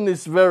just having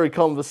this very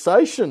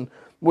conversation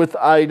with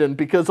Aidan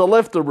because I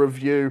left a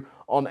review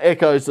on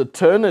Echoes in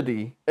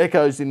Eternity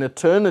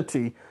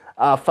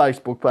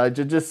Facebook page.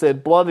 I just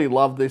said, bloody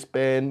love this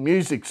band.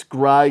 Music's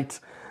great.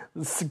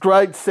 It's a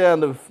great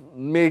sound of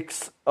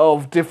mix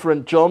of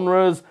different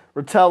genres.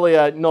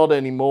 Retaliate, not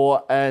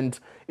anymore. And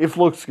If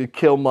Looks Could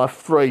Kill, my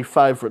 3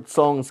 favourite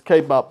songs.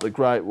 Keep up the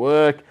great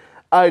work.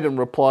 Aidan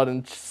replied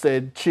and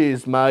said,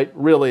 cheers, mate.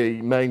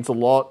 Really means a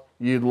lot.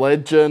 You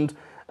legend.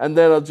 And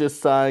then I was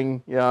just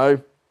saying,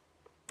 I'll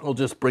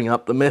just bring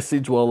up the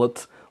message while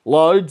it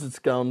loads. It's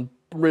going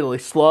really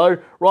slow.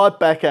 Right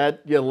back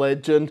at you,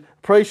 legend.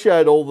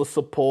 Appreciate all the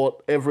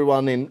support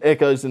everyone in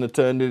Echoes in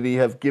Eternity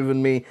have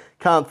given me.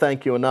 Can't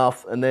thank you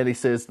enough. And then he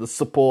says, the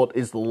support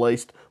is the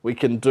least we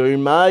can do,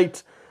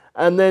 mate.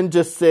 And then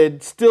just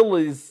said,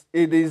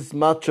 it is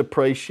much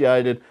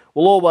appreciated.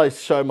 Will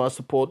always show my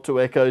support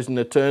to Echoes in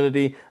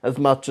Eternity as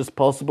much as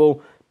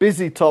possible.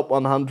 Busy top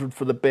 100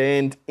 for the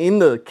band in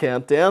the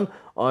countdown.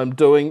 I'm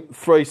doing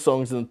 3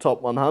 songs in the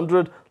top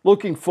 100.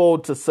 Looking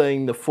forward to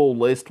seeing the full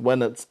list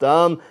when it's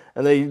done.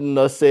 And then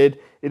I said,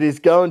 it is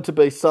going to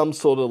be some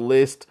sort of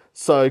list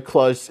so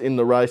close in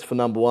the race for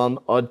number one.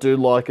 I do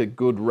like a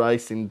good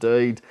race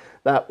indeed.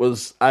 That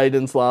was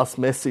Aidan's last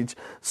message.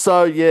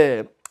 So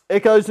yeah,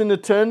 Echoes in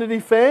Eternity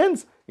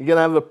fans, you're going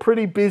to have a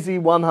pretty busy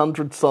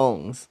 100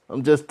 songs.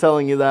 I'm just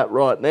telling you that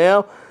right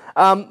now.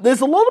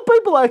 There's a lot of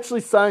people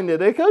actually saying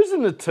that Echoes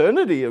in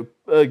Eternity are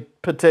a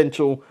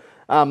potential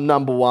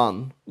number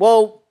one.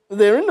 Well,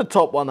 they're in the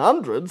top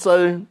 100,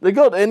 so they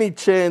got any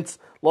chance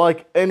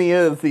like any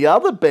of the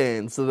other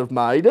bands that have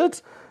made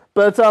it.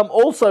 But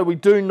also we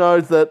do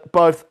know that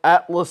both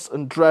Atlas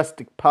and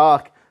Jurassic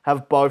Park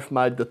have both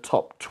made the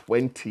top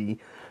 20.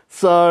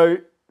 So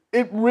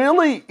it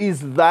really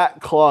is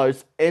that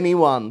close.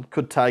 Anyone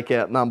could take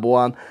out number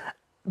one.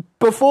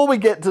 Before we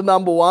get to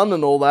number one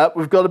and all that,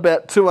 we've got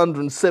about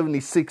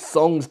 276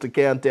 songs to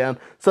count down.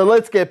 So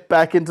let's get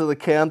back into the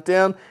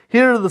countdown.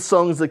 Here are the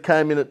songs that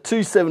came in at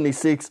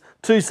 276,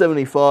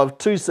 275,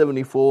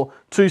 274,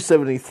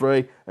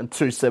 273 and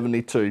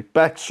 272.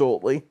 Back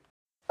shortly.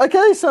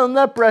 Okay, so in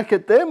that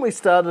bracket then, we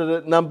started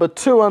at number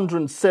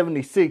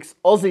 276,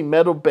 Aussie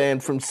metal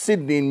band from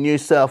Sydney in New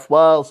South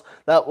Wales.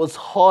 That was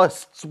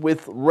Heists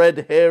with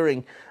Red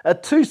Herring.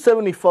 At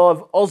 275,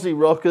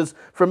 Aussie rockers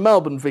from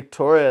Melbourne,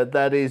 Victoria.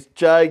 That is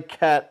Jay,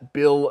 Kat,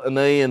 Bill and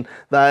Ian.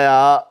 They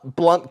are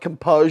Blunt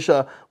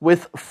Composure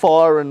with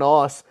Fire and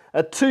Ice.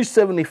 At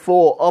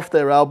 274, off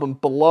their album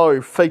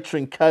Below,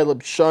 featuring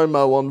Caleb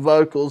Shomo on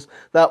vocals,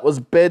 that was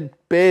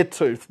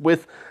Beartooth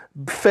with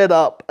Fed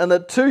Up. And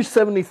at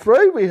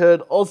 273 we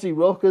heard Aussie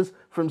rockers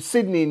from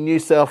Sydney and New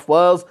South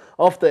Wales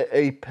off their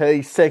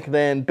EP Second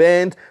Hand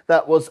Band.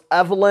 That was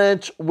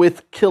Avalanche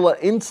with Killer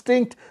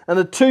Instinct. And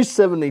at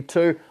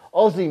 272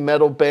 Aussie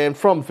metal band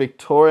from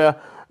Victoria.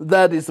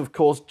 That is of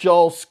course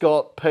Joel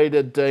Scott,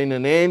 Peter, Dean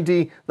and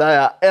Andy. They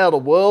are Outer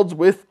Worlds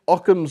with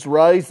Occam's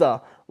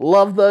Razor.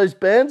 Love those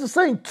bands. I've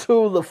seen 2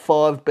 of the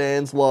 5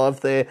 bands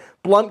live there.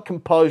 Blunt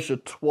Composure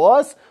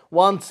twice.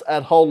 Once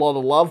at Whole Lotta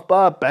Love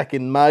Bar back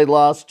in May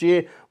last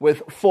year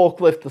with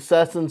Forklift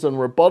Assassins and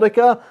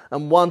Robotica.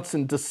 And once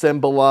in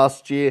December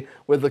last year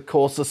with, of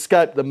course,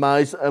 Escape the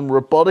Maze and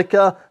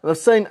Robotica. And I've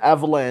seen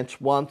Avalanche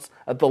once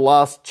at the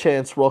Last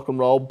Chance Rock and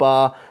Roll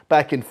Bar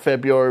back in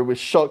February with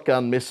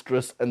Shotgun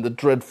Mistress and the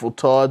Dreadful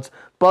Tides.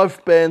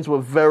 Both bands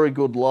were very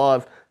good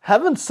live.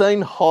 Haven't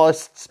seen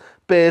Heists,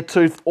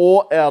 Beartooth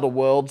or Outer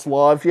Worlds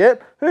live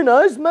yet. Who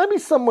knows, maybe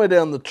somewhere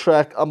down the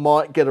track I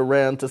might get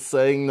around to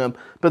seeing them.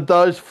 But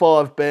those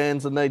 5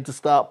 bands I need to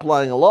start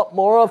playing a lot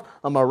more of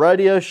on my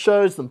radio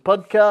shows and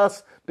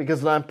podcasts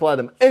because I don't play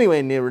them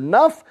anywhere near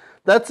enough.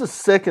 That's the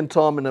second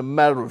time in a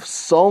matter of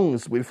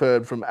songs we've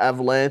heard from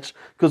Avalanche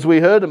because we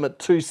heard them at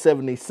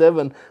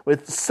 277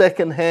 with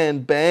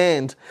Secondhand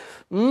Band.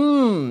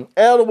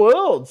 Outer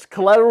Worlds,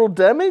 Collateral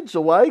Damage,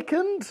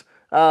 Awakened,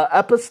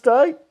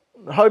 Apostate,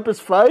 Hope Has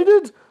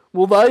Faded.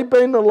 Will they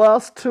be in the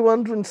last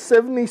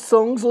 270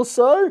 songs or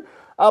so?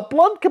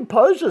 Blunt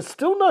Composure,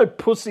 still no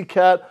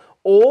Pussycat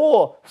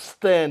or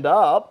Stand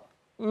Up.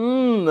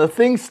 The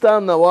thing's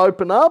starting to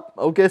open up.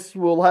 I guess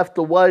we'll have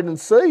to wait and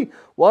see,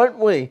 won't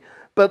we?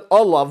 But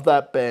I love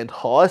that band,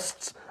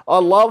 Heists. I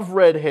love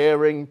Red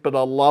Herring, but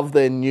I love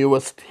their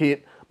newest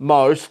hit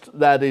most.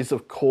 That is,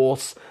 of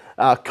course,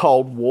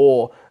 Cold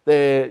War.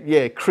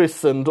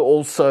 Chris and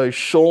also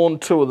Sean,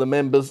 2 of the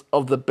members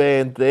of the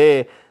band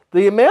there.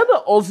 The amount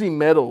of Aussie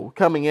metal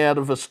coming out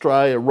of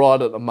Australia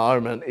right at the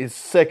moment is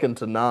second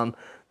to none.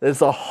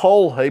 There's a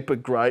whole heap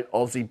of great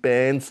Aussie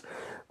bands.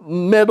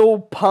 Metal,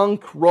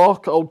 punk,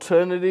 rock,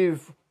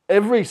 alternative,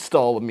 every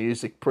style of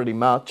music pretty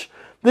much.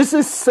 This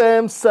is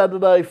Sam's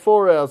Saturday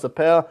 4 Hours of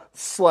Power /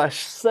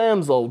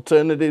 Sam's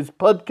Alternatives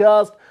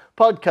podcast.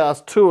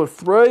 Podcast 2 of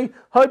 3.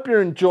 Hope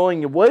you're enjoying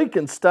your week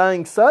and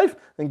staying safe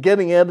and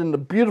getting out in the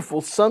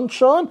beautiful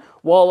sunshine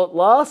while it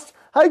lasts.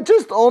 Hey,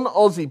 just on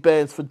Aussie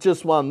bands for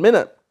just 1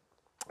 minute.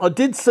 I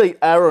did see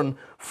Aaron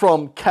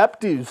from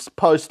Captives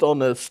post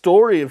on a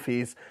story of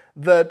his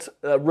that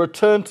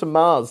Return to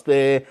Mars,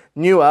 their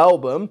new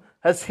album,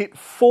 has hit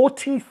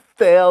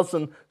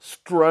 40,000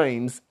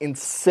 streams in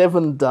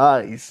 7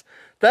 days.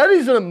 That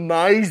is an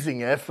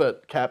amazing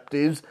effort,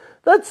 Captives.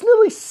 That's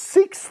nearly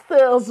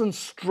 6,000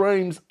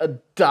 streams a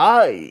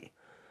day.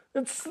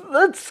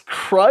 That's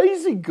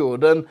crazy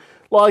good. And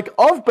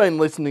I've been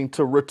listening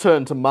to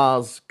Return to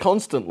Mars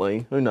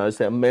constantly. Who knows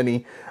how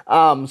many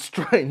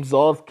streams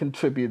I've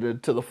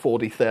contributed to the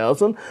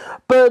 40,000.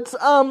 But,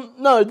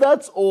 no,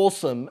 that's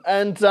awesome.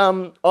 And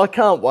I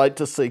can't wait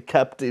to see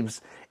Captives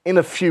in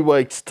a few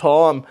weeks'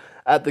 time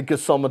at the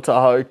Gasometer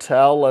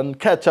Hotel and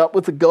catch up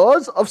with the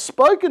guys. I've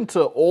spoken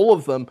to all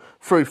of them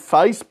through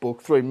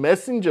Facebook, through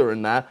Messenger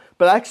and that,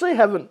 but I actually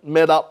haven't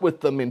met up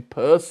with them in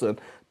person.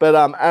 But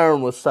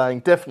Aaron was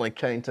saying definitely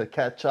keen to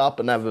catch up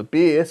and have a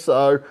beer,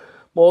 so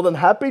more than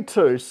happy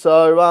to.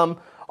 So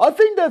I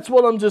think that's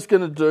what I'm just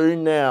going to do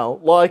now.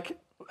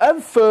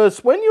 At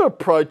first, when you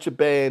approach a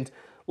band,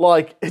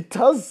 it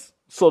does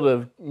sort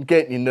of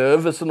get you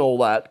nervous and all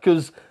that,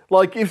 because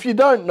if you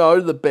don't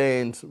know the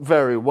band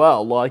very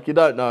well, you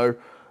don't know,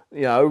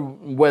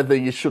 whether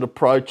you should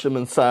approach them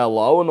and say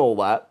hello and all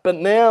that. But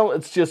now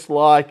it's just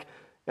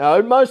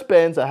most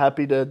bands are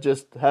happy to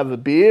just have a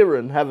beer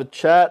and have a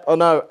chat. I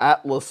know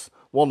Atlas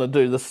want to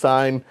do the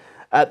same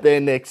at their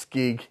next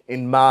gig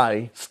in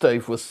May.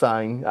 Steve was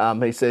saying,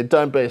 he said,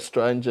 don't be a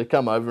stranger,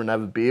 come over and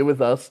have a beer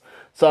with us.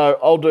 So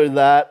I'll do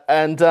that.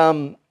 And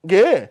I'm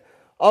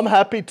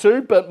happy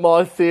to, but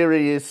my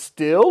theory is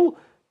still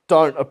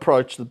don't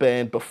approach the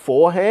band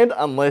beforehand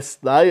unless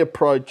they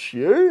approach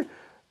you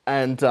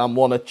and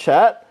want to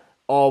chat.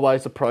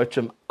 Always approach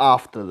them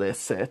after their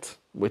set,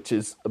 which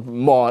is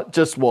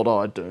just what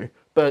I do.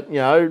 But,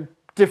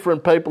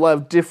 different people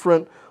have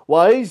different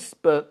ways,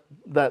 but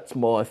that's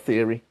my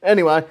theory.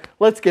 Anyway,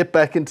 let's get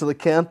back into the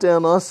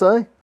countdown, I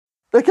say.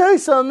 Okay,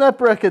 so in that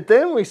bracket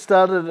then, we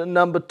started at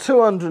number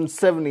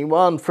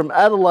 271 from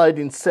Adelaide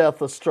in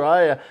South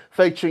Australia,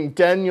 featuring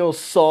Daniel,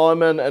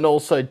 Simon and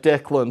also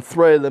Declan,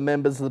 3 of the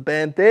members of the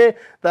band there.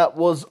 That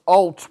was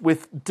Alt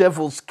with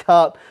Devil's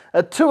Cut.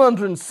 At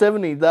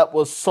 270, that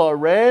was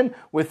Siren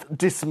with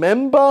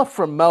Dismember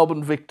from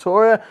Melbourne,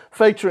 Victoria,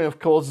 featuring, of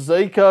course,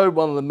 Zico,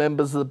 one of the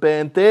members of the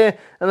band there.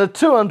 And at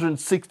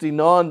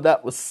 269,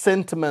 that was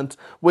Sentiment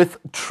with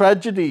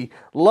Tragedy.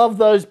 Love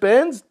those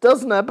bands.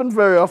 Doesn't happen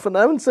very often.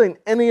 I haven't seen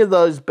any of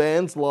those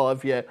bands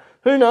live yet.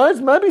 Who knows?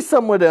 Maybe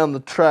somewhere down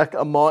the track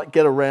I might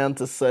get around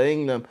to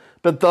seeing them.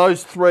 But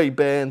those 3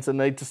 bands I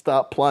need to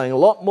start playing a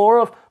lot more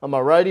of on my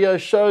radio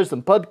shows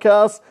and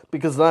podcasts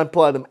because I don't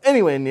play them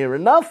anywhere near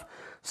enough.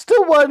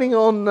 Still waiting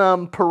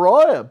on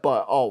Pariah by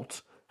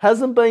Alt.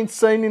 Hasn't been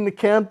seen in the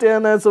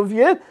countdown as of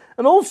yet.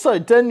 And also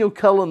Daniel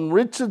Cullen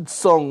Richards'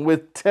 song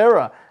with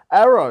Terror,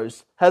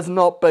 Arrows, has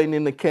not been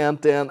in the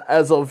countdown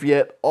as of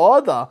yet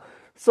either.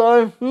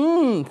 So,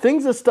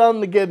 things are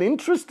starting to get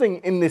interesting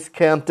in this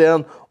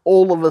countdown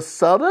all of a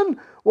sudden.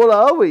 What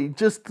are we?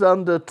 Just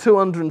under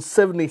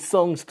 270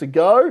 songs to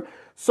go.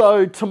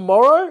 So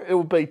tomorrow it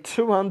will be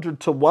 200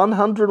 to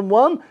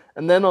 101,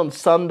 and then on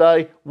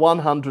Sunday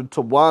 100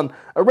 to 1.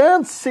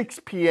 Around 6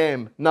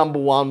 p.m, number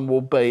one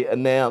will be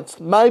announced,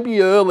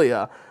 maybe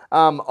earlier.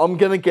 I'm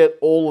going to get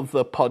all of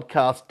the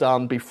podcast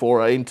done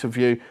before I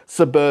interview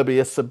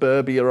Suburbia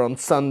on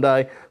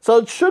Sunday. So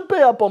it should be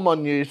up on my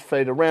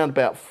newsfeed around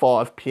about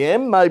 5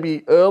 p.m,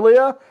 maybe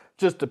earlier.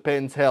 Just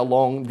depends how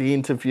long the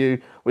interview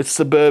with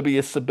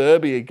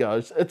Suburbia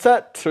goes. It's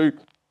at 2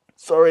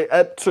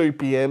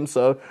 p.m,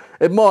 so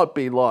it might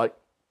be like,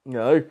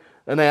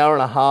 an hour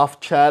and a half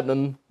chat,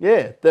 and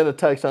then it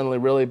takes only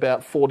really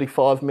about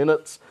 45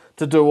 minutes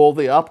to do all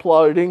the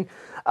uploading.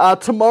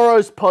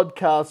 Tomorrow's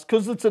podcast,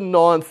 because it's a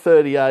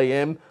 9:30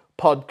 a.m.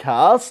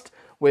 podcast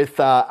with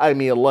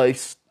Amy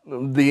Elise,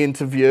 the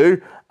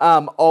interview, I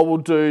will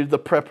do the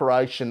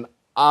preparation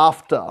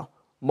after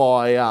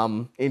my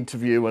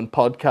interview and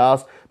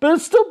podcast, but it'll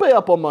still be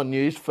up on my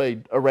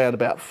newsfeed around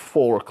about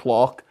 4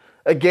 o'clock.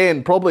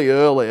 Again, probably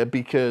earlier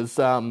because,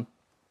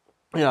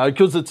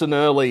 because it's an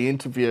early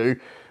interview,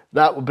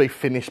 that will be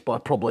finished by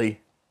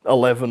probably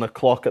 11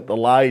 o'clock at the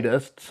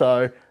latest,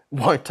 so it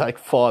won't take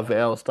 5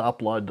 hours to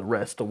upload the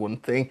rest, I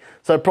wouldn't think.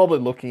 So probably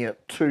looking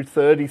at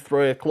 2:30,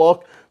 3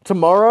 o'clock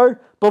tomorrow,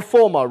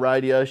 before my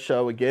radio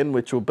show again,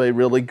 which will be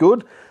really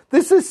good.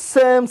 This is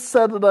Sam's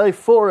Saturday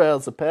 4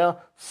 Hours of Power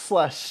 /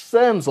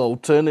 Sam's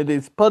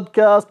Alternatives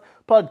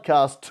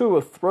podcast 2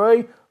 of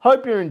 3.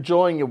 Hope you're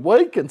enjoying your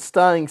week and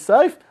staying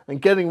safe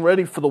and getting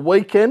ready for the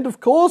weekend, of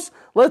course.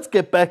 Let's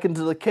get back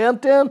into the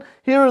countdown.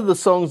 Here are the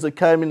songs that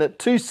came in at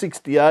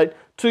 268,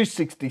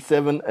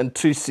 267 and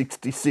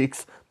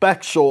 266.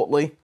 Back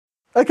shortly.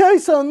 Okay,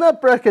 so in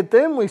that bracket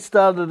then, we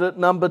started at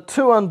number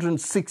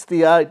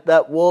 268.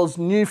 That was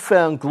New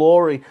Found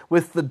Glory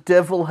with The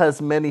Devil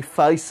Has Many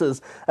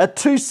Faces. At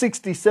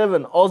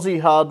 267, Aussie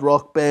hard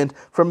rock band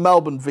from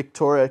Melbourne,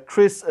 Victoria,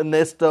 Chris,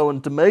 Ernesto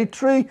and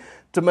Dimitri.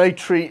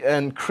 Dimitri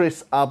and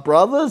Chris are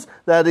brothers.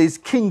 That is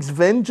King's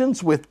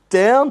Vengeance with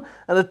Down.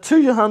 And at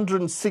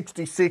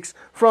 266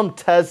 from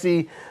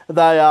Tassie,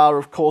 they are,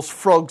 of course,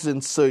 Frogs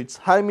in Suits.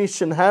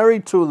 Hamish and Harry,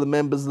 two of the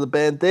members of the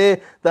band there.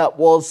 That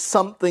was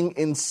Something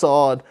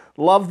Inside.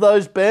 Love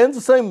those bands.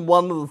 I've seen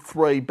one of the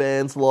three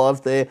bands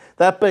live there.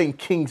 That being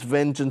King's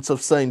Vengeance,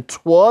 I've seen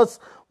twice.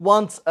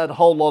 Once at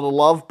Whole Lot of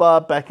Love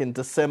Bar back in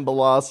December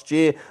last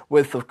year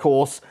with, of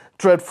course,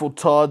 Dreadful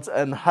Tides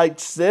and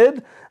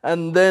HZ.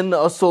 And then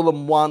I saw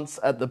them once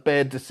at the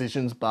Bad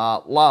Decisions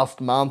Bar last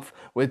month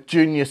with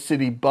Junior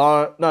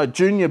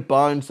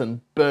Bones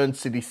and Burn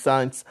City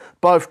Saints.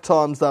 Both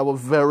times they were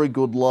very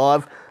good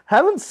live.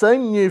 Haven't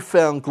seen New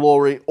Found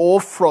Glory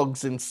or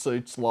Frogs in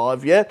Suits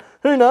live yet.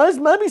 Who knows,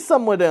 maybe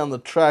somewhere down the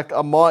track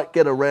I might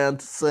get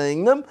around to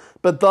seeing them.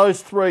 But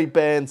those three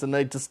bands I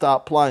need to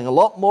start playing a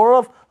lot more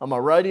of on my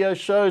radio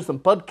shows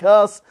and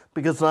podcasts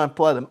because I don't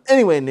play them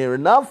anywhere near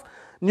enough.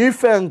 New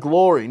Found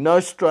Glory, no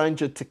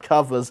stranger to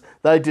covers.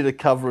 They did a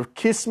cover of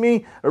Kiss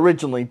Me,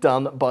 originally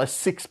done by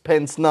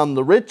Sixpence None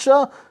the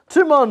Richer.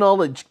 To my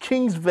knowledge,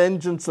 King's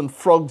Vengeance and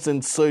Frogs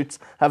in Suits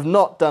have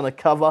not done a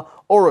cover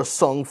or a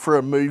song for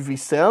a movie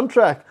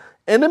soundtrack.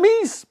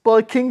 Enemies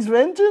by King's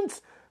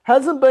Vengeance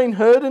hasn't been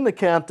heard in the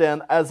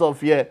countdown as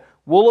of yet.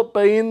 Will it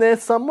be in there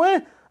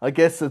somewhere? I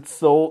guess it's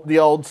the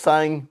old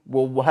saying,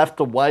 we'll have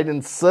to wait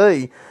and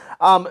see.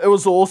 It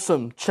was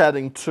awesome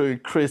chatting to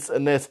Chris,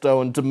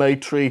 Ernesto and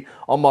Dimitri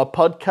on my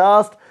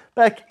podcast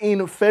back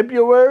in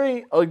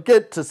February. I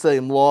get to see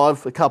them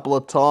live a couple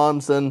of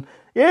times and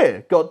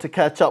got to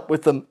catch up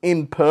with them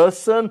in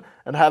person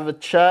and have a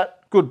chat.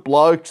 Good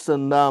blokes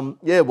and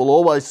we'll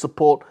always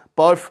support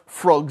both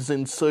Frogs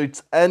in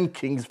Suits and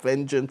King's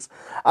Vengeance.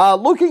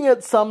 Looking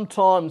at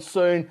sometime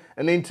soon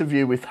an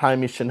interview with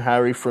Hamish and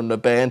Harry from the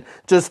band,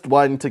 just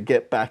waiting to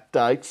get back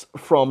dates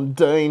from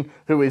Dean,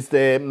 who is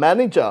their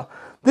manager.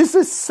 This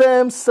is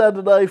Sam's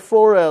Saturday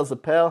 4 Hours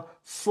of Power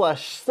 /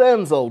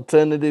 Sam's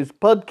Alternatives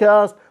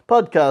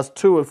podcast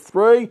 2 of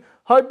 3.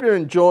 Hope you're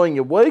enjoying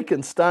your week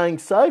and staying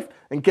safe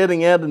and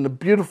getting out in the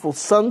beautiful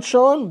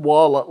sunshine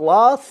while it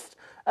lasts.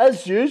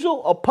 As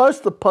usual, I'll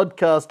post the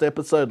podcast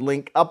episode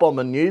link up on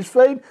my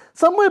newsfeed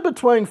somewhere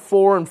between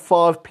 4 and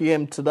 5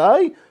 p.m.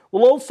 today.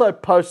 We'll also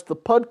post the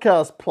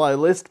podcast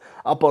playlist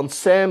up on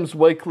Sam's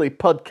Weekly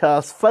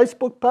Podcast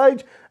Facebook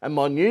page and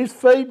my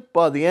newsfeed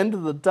by the end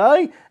of the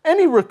day.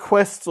 Any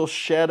requests or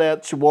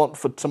shout-outs you want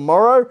for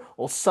tomorrow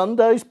or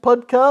Sunday's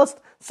podcast,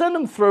 send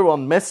them through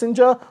on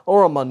Messenger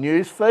or on my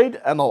newsfeed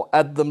and I'll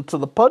add them to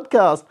the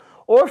podcast.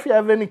 Or if you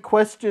have any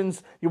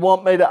questions you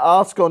want me to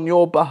ask on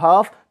your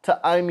behalf to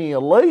Amy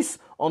Elise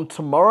on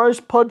tomorrow's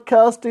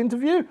podcast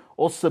interview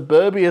or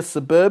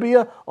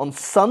Suburbia on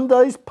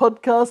Sunday's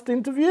podcast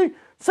interview,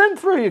 send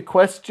through your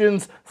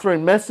questions through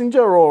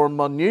Messenger or on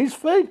my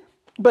newsfeed.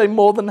 Be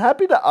more than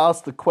happy to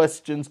ask the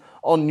questions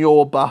on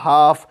your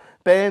behalf.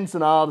 bands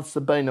and artists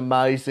have been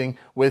amazing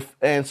with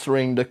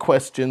answering the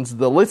questions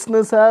the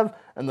listeners have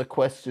and the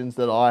questions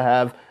that I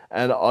have.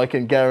 And I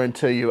can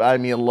guarantee you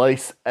Amy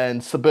Elise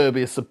and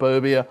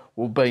Suburbia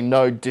will be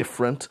no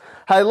different.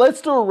 Hey, let's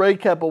do a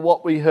recap of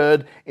what we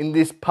heard in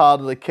this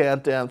part of the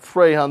countdown,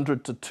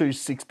 300 to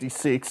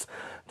 266.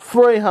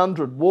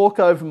 300, Walk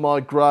Over My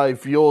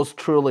Grave, yours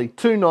truly.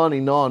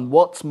 299,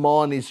 What's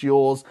Mine Is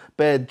Yours,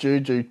 Bad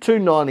Juju.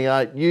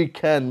 298, You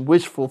Can,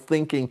 Wishful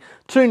Thinking.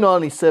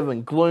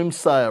 297,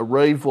 Gloomsayer,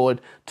 Revoid.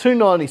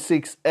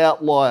 296,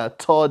 Outlier,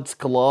 Tides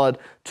Collide.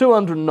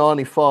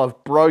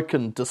 295,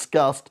 Broken,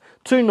 Disgust.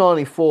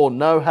 294,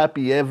 No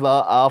Happy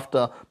Ever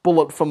After,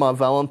 Bullet for My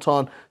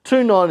Valentine.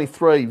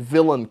 293,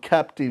 Villain,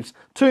 Captives.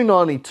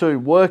 292,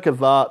 Work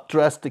of Art,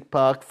 Drastic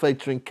Park,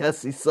 featuring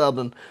Cassie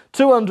Southern.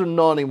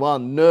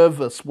 291,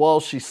 Nervous, While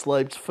She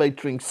Sleeps,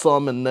 featuring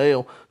Simon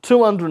Neil.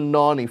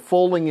 290,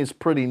 Falling Is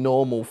Pretty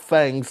Normal,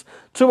 Fangs.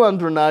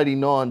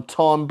 289,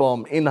 Time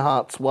Bomb, In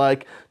Heart's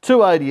Wake.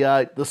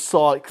 288, The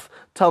Scythe,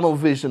 Tunnel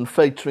Vision,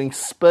 featuring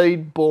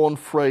Speed, Born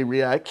Free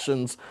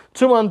Reactions.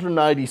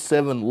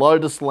 287,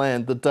 Lotus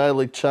Land, The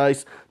Daily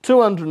Chase.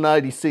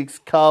 286,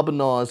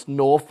 Carbonised,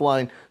 North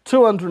Lane.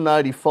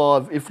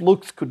 285, If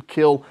Looks Could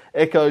Kill,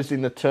 Echoes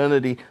in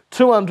Eternity.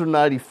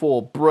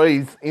 284,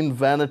 Breathe, In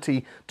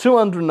Vanity.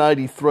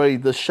 283,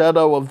 The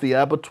Shadow of the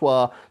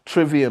Abattoir,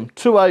 Trivium.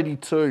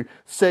 282,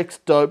 Sex,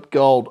 Dope,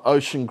 Gold,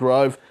 Ocean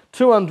Grove.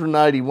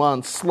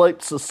 281,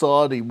 Sleep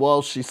Society,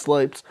 While She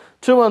Sleeps.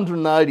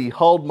 280,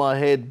 Hold My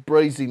Head,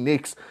 Breezy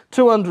Nicks.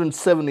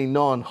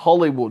 279,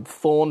 Hollywood,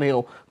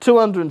 Thornhill.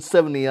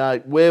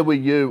 278, Where Were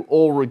You,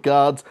 All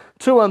Regards.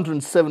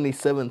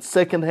 277,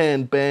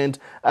 Secondhand Band,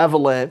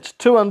 Avalanche.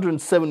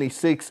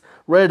 276,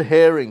 Red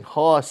Herring,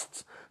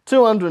 Heists.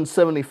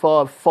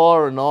 275,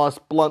 Fire and Ice,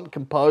 Blunt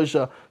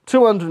Composure.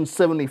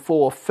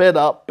 274, Fed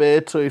Up,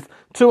 Beartooth.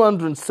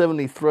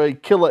 273,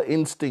 Killer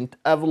Instinct,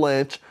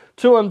 Avalanche.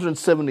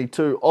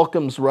 272,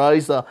 Occam's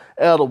Razor,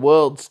 Outer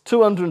Worlds.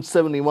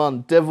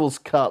 271, Devil's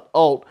Cut,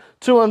 Alt.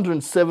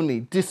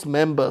 270,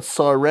 Dismember,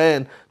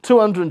 Siren.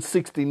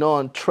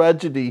 269,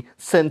 Tragedy,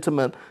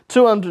 Sentiment.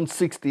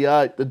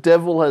 268, The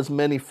Devil Has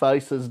Many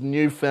Faces,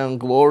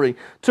 Newfound Glory.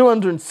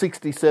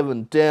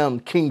 267, Down,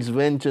 King's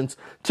Vengeance.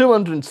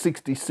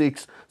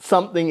 266,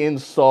 Something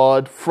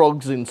Inside,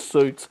 Frogs in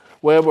Suits,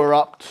 where we're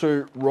up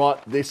to right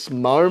this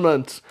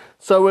moment.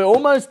 So we're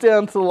almost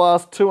down to the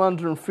last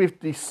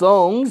 250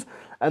 songs,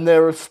 and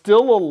there are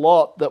still a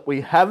lot that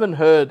we haven't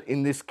heard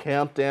in this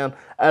countdown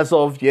as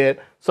of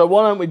yet. So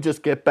why don't we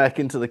just get back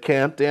into the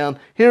countdown?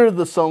 Here are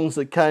the songs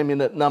that came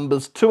in at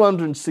numbers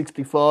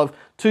 265,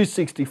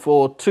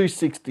 264,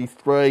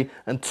 263,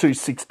 and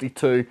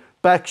 262.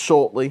 Back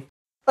shortly.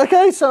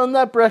 Okay, so in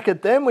that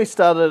bracket then, we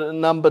started at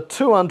number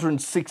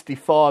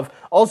 265,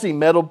 Aussie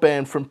metal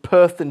band from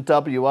Perth in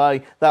WA,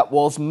 that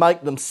was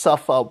Make Them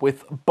Suffer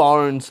with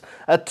Bones.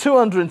 At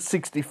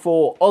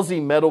 264,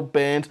 Aussie metal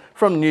band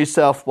from New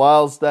South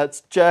Wales,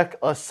 that's Jack,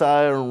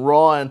 Isaiah and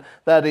Ryan,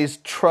 that is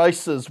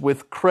Traces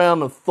with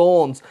Crown of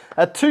Thorns.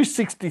 At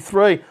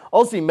 263,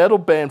 Aussie metal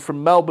band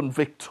from Melbourne,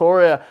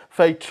 Victoria,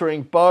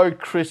 featuring Bo,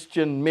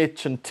 Christian,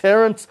 Mitch and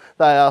Terence,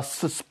 they are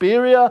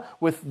Suspiria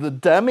with The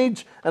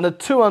Damage. And at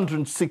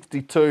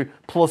 262,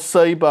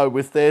 Placebo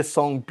with their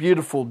song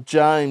Beautiful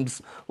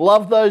James.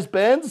 Love those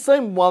bands. I've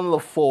seen one of the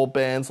four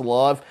bands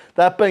live,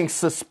 that being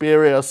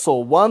Suspiria, I saw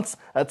once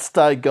at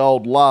Stay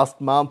Gold last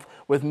month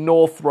with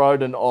North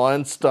Road and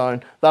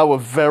Ironstone. They were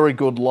very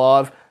good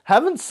live.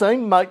 Haven't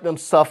seen Make Them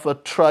Suffer,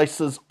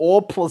 Traces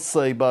or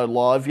Placebo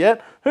live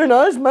yet. Who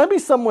knows, maybe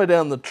somewhere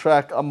down the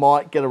track I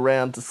might get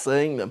around to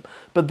seeing them.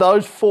 But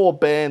those four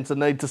bands I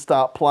need to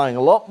start playing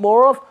a lot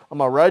more of on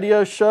my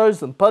radio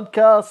shows and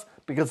podcasts,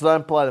 because I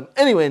don't play them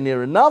anywhere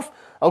near enough.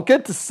 I'll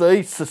get to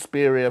see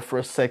Suspiria for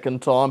a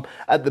second time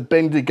at the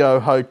Bendigo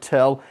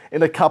Hotel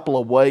in a couple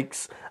of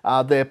weeks.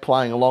 They're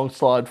playing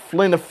alongside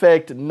Flynn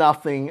Effect,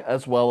 Nothing,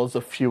 as well as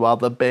a few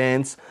other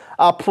bands.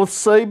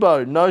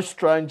 Placebo, no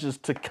strangers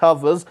to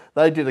covers.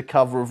 They did a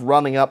cover of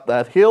Running Up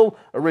That Hill,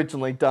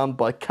 originally done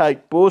by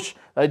Kate Bush.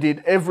 They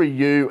did Every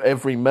You,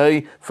 Every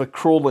Me for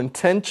Cruel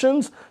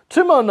Intentions.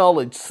 To my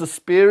knowledge,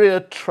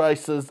 Suspiria,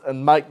 Traces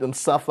and Make Them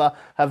Suffer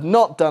have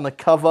not done a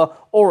cover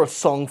or a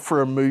song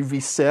for a movie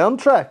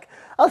soundtrack.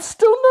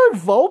 Still no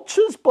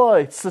Vultures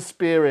by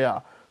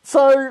Suspiria.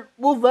 So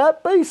will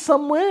that be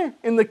somewhere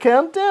in the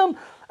countdown?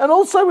 And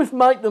also with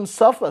Make Them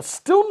Suffer,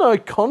 still no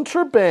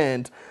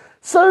Contraband.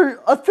 So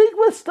I think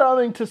we're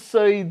starting to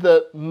see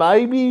that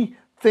maybe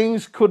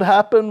things could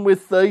happen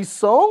with these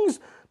songs,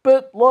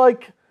 but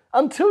like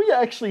until you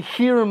actually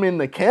hear them in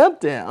the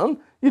countdown,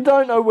 you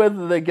don't know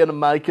whether they're going to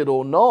make it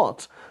or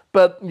not.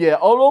 But yeah,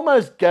 I'll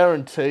almost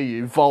guarantee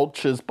you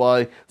Vultures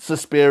by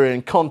Suspiria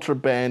and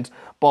Contraband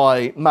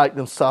by Make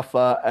Them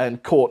Suffer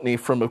and Courtney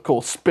from, of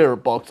course, Spirit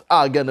Box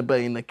are going to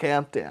be in the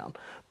countdown.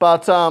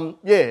 But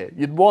yeah,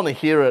 you'd want to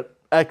hear it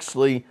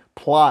actually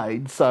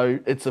played, so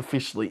it's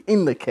officially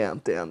in the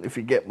countdown, if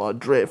you get my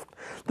drift.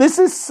 This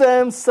is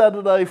Sam's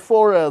Saturday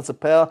 4 Hours of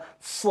Power /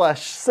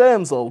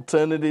 Sam's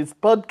Alternatives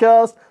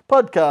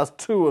podcast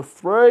 2 of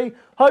 3.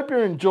 Hope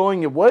you're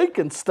enjoying your week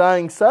and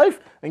staying safe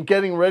and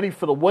getting ready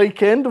for the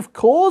weekend, of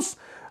course.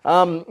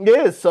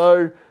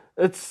 So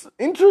it's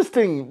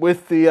interesting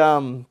with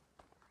the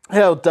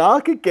how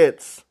dark it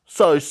gets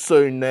so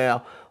soon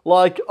now.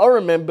 Like, I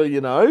remember,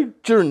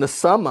 during the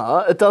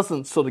summer, it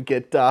doesn't sort of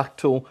get dark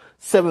till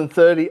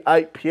 7:30,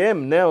 8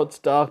 p.m. Now it's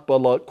dark by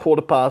like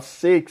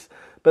 6:15.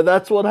 But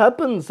that's what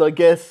happens, I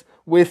guess,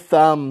 with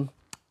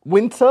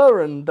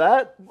winter and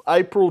that,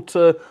 April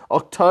to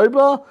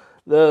October.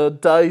 The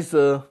days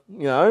are,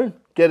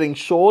 getting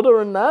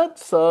shorter and that.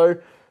 So,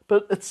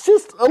 but it's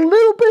just a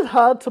little bit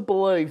hard to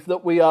believe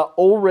that we are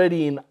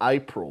already in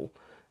April.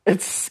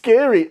 It's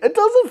scary. It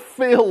doesn't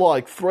feel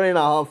like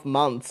 3.5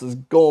 months has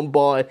gone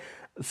by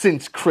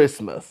since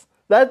Christmas.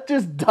 That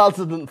just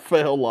doesn't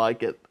feel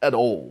like it at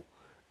all.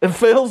 It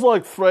feels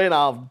like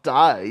 3.5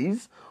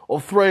 days or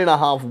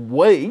 3.5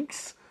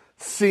 weeks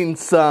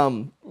since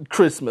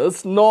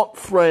Christmas, not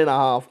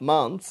 3.5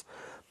 months.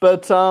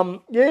 But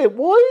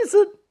why is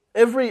it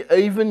every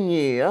even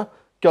year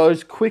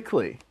goes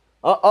quickly?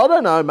 I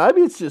don't know,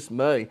 maybe it's just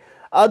me.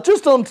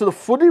 Just on to the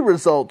footy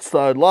results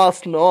though.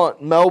 Last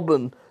night,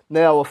 Melbourne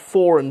now are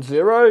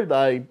 4-0.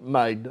 They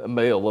made a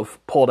meal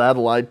of Port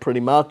Adelaide pretty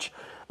much.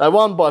 They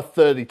won by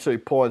 32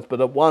 points, but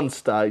at one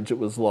stage it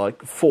was like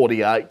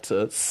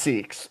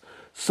 48-6.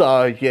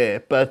 So,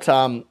 but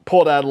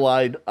Port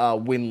Adelaide are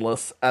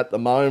winless at the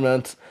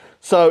moment.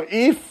 So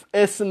if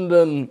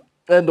Essendon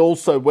and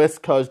also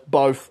West Coast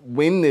both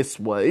win this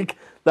week,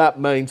 that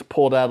means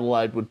Port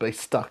Adelaide would be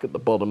stuck at the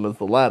bottom of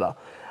the ladder.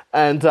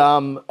 And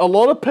a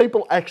lot of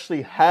people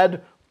actually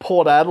had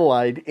Port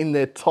Adelaide in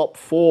their top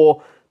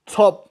 4,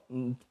 top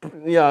of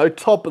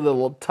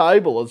the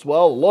table as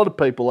well. A lot of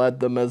people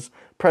had them as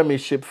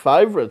premiership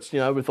favourites,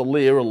 with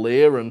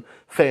Aliir and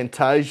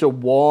Fantasia,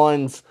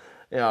 Wines,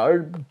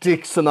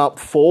 Dixon up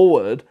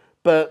forward.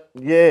 But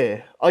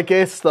I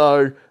guess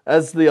though,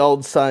 as the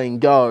old saying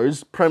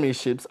goes,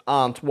 premierships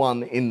aren't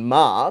won in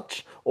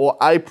March or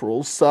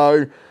April.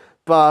 So,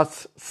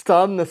 but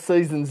starting the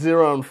season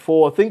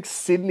 0-4, I think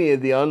Sydney are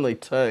the only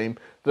team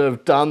that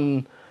have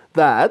done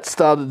that,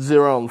 started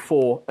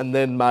 0-4 and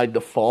then made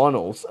the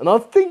finals. And I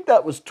think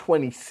that was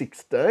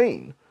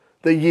 2016,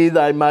 the year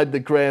they made the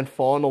grand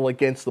final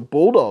against the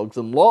Bulldogs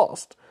and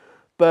lost.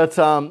 But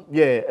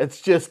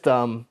it's just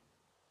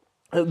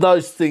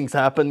those things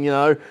happen,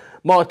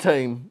 My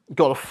team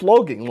got a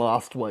flogging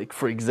last week,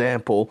 for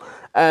example.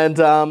 And,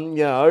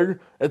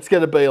 it's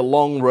going to be a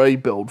long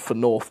rebuild for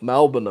North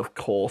Melbourne, of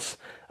course.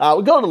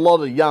 We've got a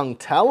lot of young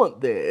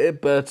talent there,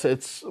 but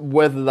it's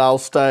whether they'll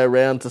stay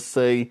around to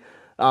see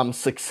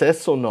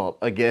success or not,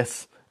 I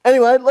guess.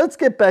 Anyway, let's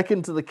get back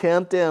into the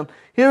countdown.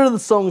 Here are the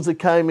songs that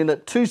came in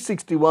at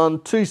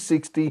 261,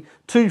 260,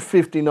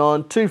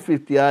 259,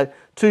 258,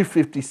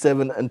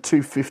 257 and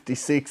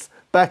 256.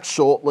 Back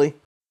shortly.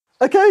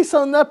 Okay,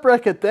 so in that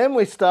bracket then,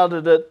 we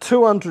started at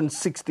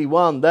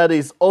 261. That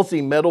is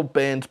Aussie metal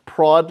band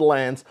Pride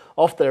Lands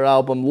off their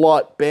album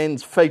Light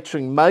Bends,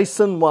 featuring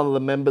Mason, one of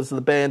the members of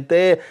the band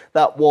there.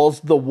 That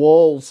was The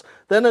Walls.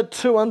 Then at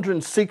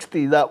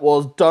 260, that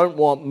was Don't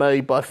Want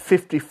Me by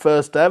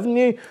 51st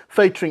Avenue,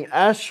 featuring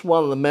Ash,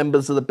 one of the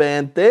members of the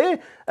band there.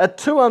 At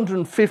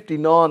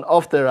 259,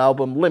 off their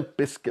album Limp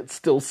Bizkit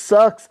Still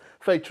Sucks,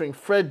 featuring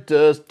Fred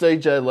Durst,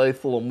 DJ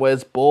Lethal and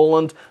Wes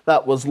Borland.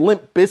 That was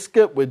Limp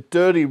Bizkit with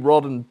Dirty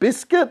Rotten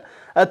Biscuit.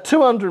 At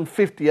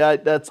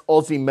 258, that's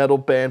Aussie metal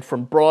band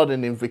from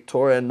Brighton in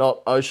Victoria,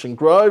 not Ocean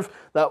Grove.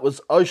 That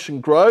was Ocean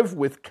Grove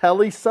with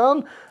Cali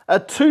Sun.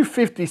 At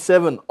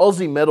 257,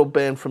 Aussie metal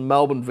band from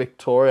Melbourne,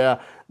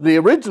 Victoria. The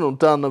original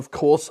done, of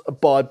course,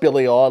 by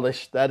Billie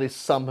Eilish. That is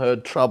Some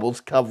Heard Trouble's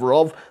cover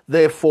of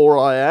Therefore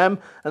I Am.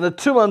 And at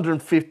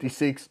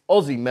 256,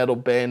 Aussie metal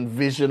band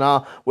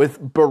Visioner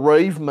with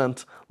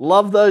Bereavement.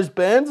 Love those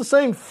bands. I've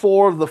seen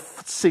 4 of the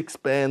 6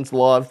 bands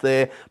live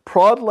there.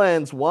 Pride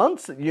Lands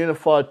once at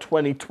Unified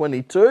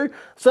 2022. I've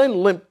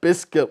seen Limp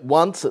Bizkit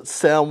once at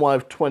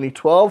Soundwave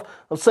 2012.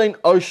 I've seen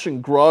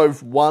Ocean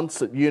Grove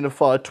once at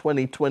Unified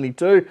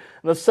 2022.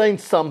 And I've seen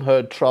Some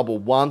Heard Trouble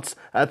once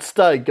at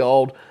Stay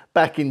Gold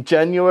back in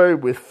January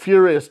with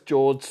Furious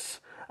George,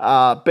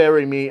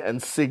 Bury Me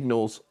and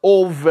Signals.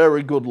 All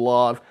very good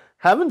live.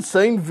 Haven't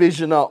seen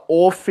Visioner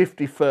or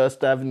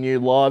 51st Avenue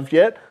live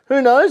yet.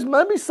 Who knows,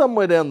 maybe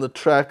somewhere down the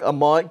track I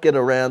might get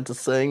around to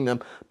seeing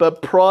them.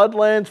 But Pride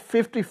Lands,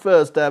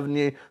 51st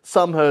Avenue,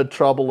 Some Heard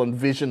Trouble and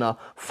Visioner.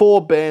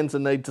 4 bands I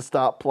need to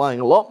start playing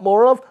a lot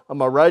more of on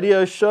my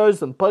radio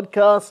shows and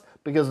podcasts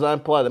because I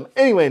don't play them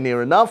anywhere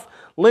near enough.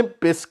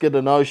 Limp Bizkit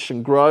and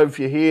Ocean Grove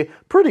you hear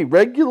pretty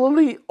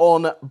regularly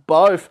on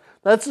both.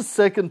 That's the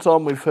second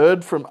time we've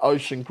heard from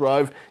Ocean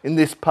Grove in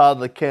this part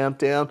of the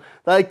countdown.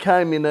 They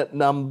came in at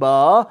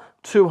number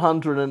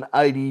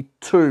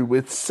 282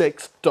 with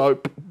Sex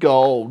Dope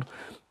Gold.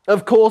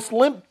 Of course,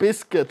 Limp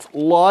Bizkit,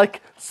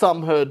 like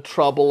Some Heard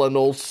Trouble and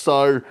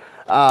also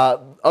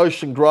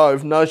Ocean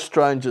Grove, no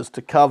strangers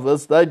to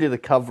covers. They did a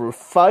cover of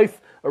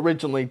Faith,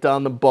 originally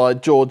done by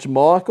George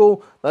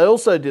Michael. They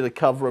also did a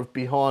cover of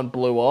Behind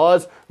Blue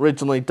Eyes,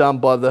 originally done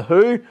by The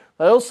Who.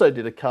 They also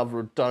did a cover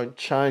of Don't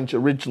Change,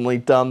 originally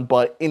done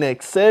by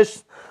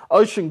INXS.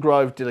 Ocean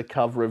Grove did a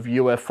cover of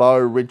UFO,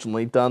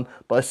 originally done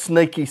by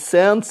Sneaky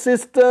Sound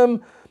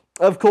System.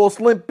 Of course,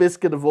 Limp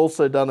Bizkit have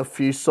also done a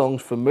few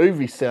songs for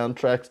movie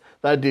soundtracks.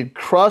 They did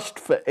Crushed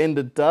for End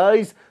of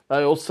Days.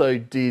 They also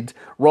did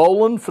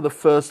Roland for the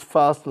first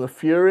Fast and the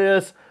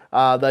Furious.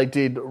 They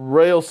did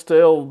Real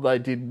Steel, they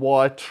did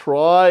Why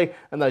Try,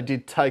 and they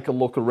did Take a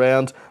Look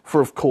Around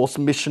for, of course,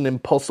 Mission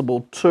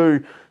Impossible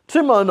 2.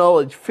 To my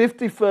knowledge,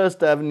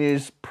 51st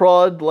Avenues,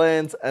 Pride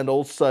Lands, and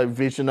also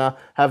Visioner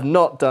have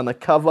not done a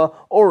cover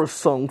or a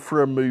song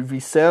for a movie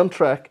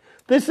soundtrack.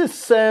 This is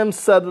Sam's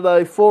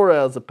Saturday 4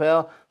 Hours of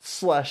Power /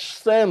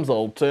 Sam's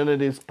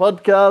Alternatives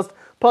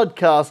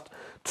podcast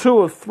 2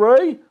 of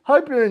 3.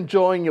 Hope you're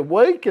enjoying your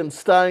week and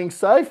staying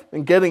safe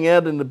and getting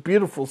out in the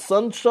beautiful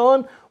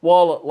sunshine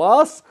while it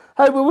lasts.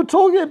 Hey, we were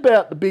talking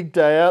about the big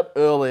day out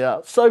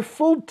earlier. So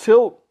Full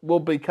Tilt will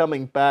be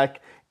coming back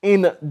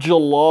in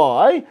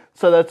July.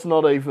 So that's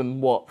not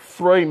even,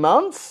 3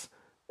 months?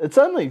 It's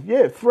only,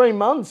 3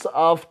 months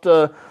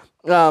after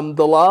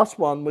the last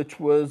one, which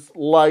was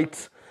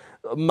late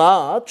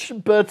March.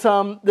 But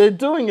they're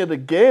doing it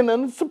again,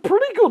 and it's a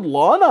pretty good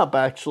lineup,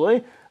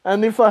 actually.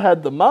 And if I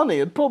had the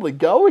money, I'd probably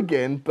go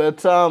again.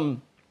 But,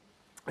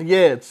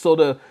 it's sort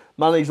of,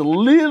 money's a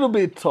little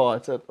bit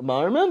tight at the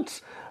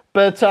moment.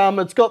 But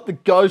it's got The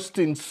Ghost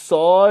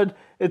Inside.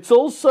 It's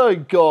also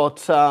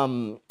got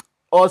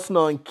Ice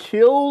Nine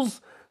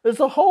Kills. There's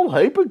a whole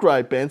heap of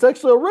great bands.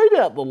 Actually, I'll read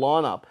out the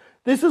lineup.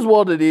 This is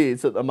what it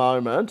is at the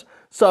moment.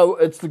 So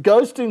it's The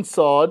Ghost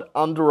Inside,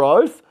 Under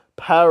Oath,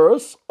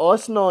 Paris,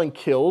 Ice Nine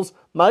Kills,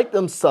 Make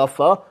Them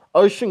Suffer,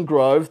 Ocean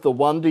Grove, The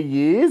Wonder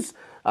Years,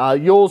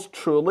 Yours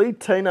Truly,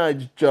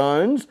 Teenage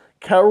Jones,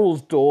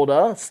 Carol's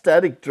Daughter,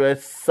 Static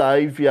Dress,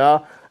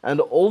 Saviour, and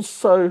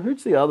also,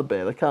 who's the other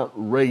band? I can't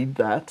read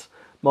that.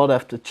 Might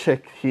have to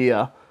check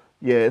here.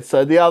 Yeah,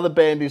 so the other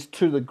band is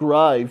To the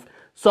Grave.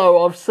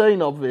 So I've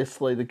seen,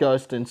 obviously, The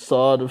Ghost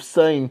Inside. I've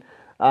seen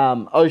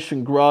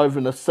Ocean Grove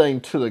and I've seen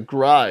To the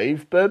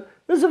Grave. But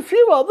there's a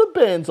few other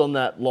bands on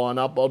that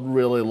lineup I'd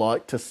really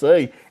like to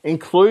see,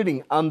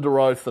 including Under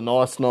Oath and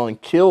Ice Nine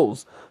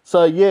Kills.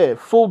 So, yeah,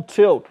 Full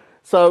Tilt.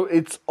 So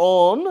it's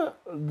on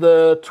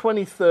the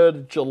 23rd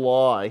of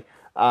July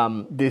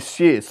this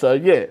year. So,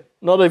 yeah,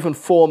 not even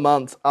 4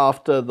 months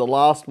after the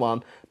last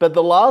one. But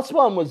the last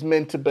one was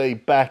meant to be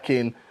back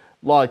in,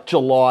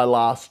 July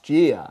last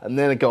year. And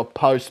then it got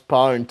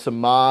postponed to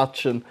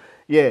March. And,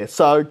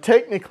 so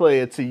technically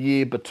it's a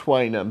year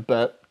between them.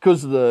 But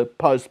because of the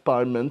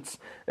postponements,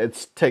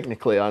 it's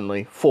technically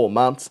only 4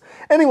 months.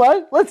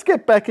 Anyway, let's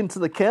get back into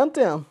the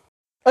countdown.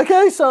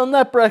 Okay, so in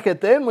that bracket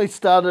then, we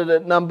started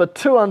at number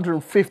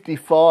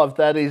 255,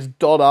 that is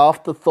Dot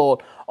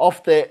Afterthought,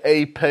 off their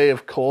EP,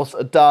 of course,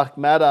 A Dark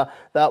Matter,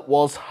 that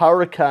was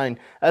Hurricane.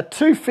 At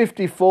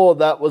 254,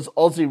 that was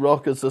Aussie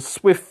Rockers, A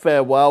Swift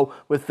Farewell,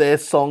 with their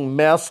song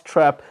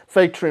Mousetrap,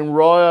 featuring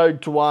Ryo,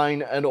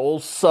 Dwayne, and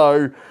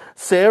also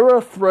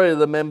Sarah, 3 of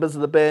the members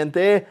of the band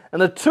there.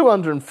 And at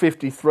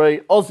 253,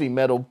 Aussie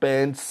metal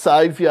band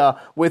Saviour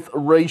with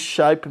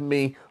Reshape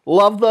Me.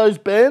 Love those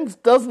bands.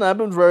 Doesn't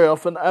happen very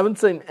often. I haven't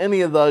seen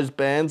any of those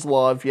bands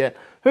live yet.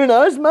 Who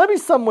knows? Maybe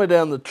somewhere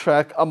down the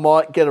track I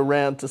might get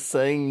around to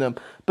seeing them.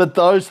 But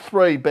those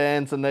 3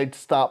 bands I need to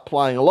start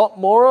playing a lot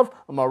more of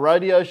on my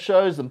radio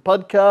shows and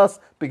podcasts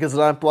because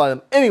I don't play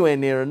them anywhere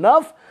near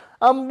enough.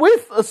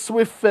 With A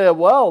Swift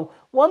Farewell,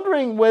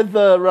 wondering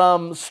whether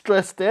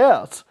Stressed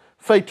Out,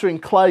 featuring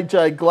Clay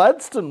J.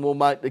 Gladstone, will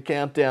make the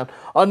countdown.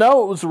 I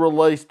know it was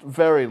released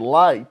very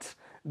late,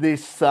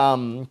 this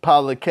part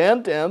of the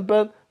countdown,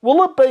 but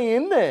will it be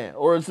in there,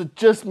 or is it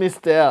just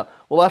missed out?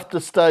 We'll have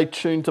to stay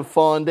tuned to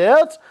find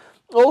out.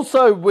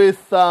 Also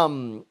with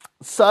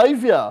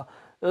Saviour,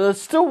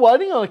 still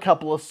waiting on a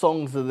couple of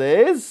songs of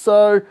theirs.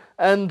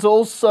 And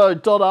also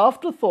Dot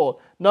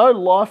Afterthought, No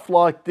Life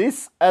Like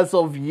This as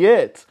of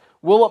yet.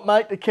 Will it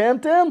make the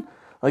countdown?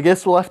 I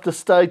guess we'll have to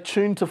stay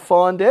tuned to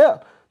find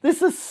out.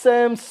 This is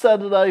Sam's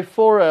Saturday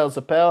 4 Hours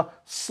of Power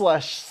 /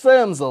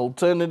 Sam's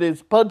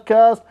Alternatives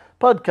podcast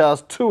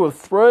 2 of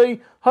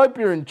 3. Hope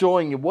you're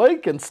enjoying your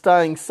week and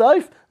staying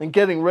safe and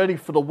getting ready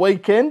for the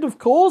weekend, of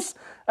course.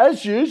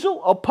 As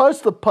usual, I'll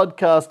post the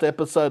podcast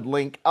episode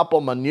link up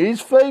on my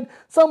newsfeed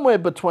somewhere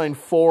between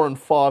 4 and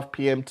 5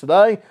 p.m.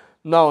 today.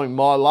 Knowing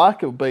my luck,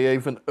 it'll be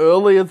even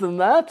earlier than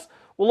that.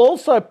 We'll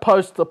also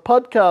post the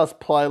podcast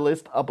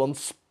playlist up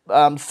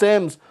on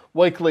Sam's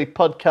Weekly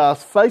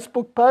Podcast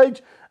Facebook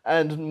page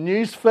and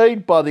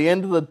newsfeed by the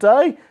end of the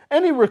day.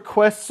 Any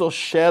requests or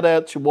shout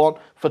outs you want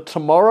for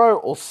tomorrow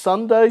or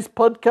Sunday's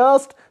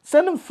podcast,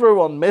 send them through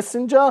on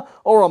Messenger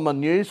or on my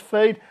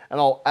newsfeed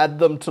and I'll add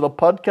them to the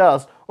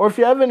podcast. Or if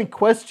you have any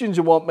questions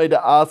you want me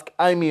to ask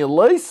Amy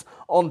Elise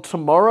on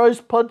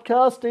tomorrow's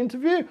podcast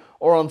interview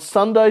or on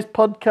Sunday's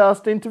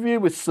podcast interview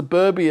with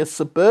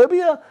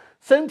Suburbia,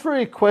 send through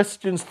your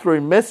questions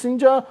through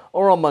Messenger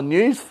or on my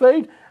news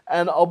feed,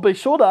 and I'll be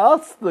sure to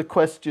ask the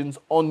questions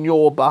on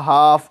your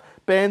behalf.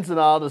 Bands and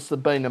artists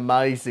have been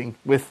amazing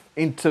with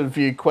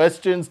interview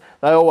questions.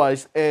 They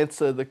always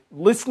answer the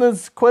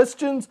listeners'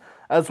 questions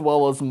as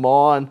well as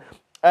mine.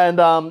 And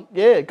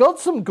got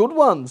some good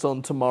ones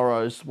on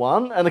tomorrow's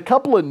one and a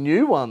couple of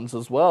new ones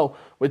as well,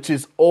 which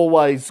is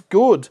always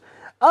good.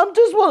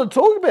 Just want to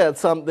talk about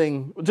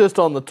something just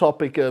on the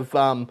topic of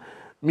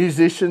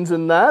musicians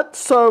and that.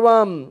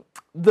 So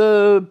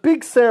the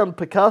Big Sound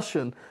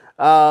Percussion,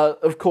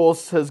 of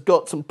course, has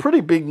got some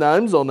pretty big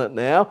names on it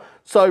now.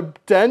 So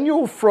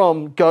Daniel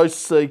from Ghost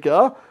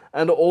Seeker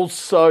and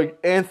also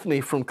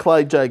Anthony from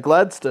Clay J.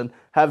 Gladstone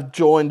have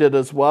joined it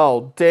as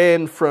well.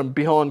 Dan from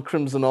Behind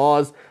Crimson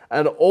Eyes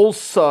and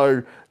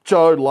also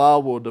Joe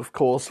Larwood, of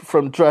course,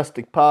 from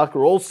Jurassic Park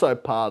are also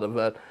part of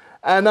it.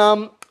 And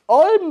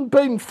I've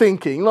been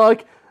thinking,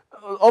 like,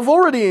 I've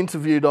already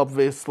interviewed,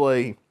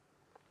 obviously,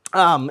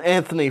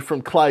 Anthony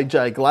from Clay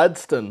J.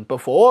 Gladstone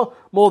before.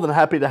 More than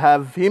happy to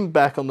have him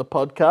back on the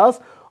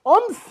podcast.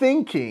 I'm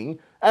thinking,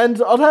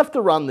 and I'd have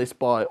to run this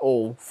by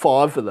all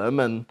 5 of them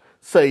and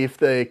see if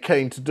they're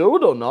keen to do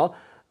it or not.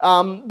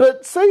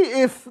 But see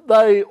if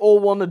they all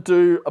want to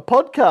do a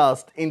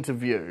podcast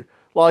interview.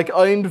 Like,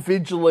 I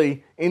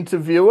individually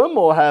interview them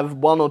or have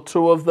 1 or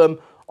 2 of them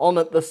on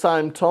at the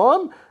same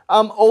time.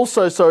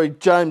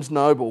 James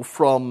Noble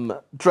from,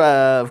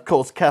 of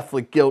course,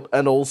 Catholic Guilt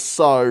and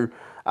also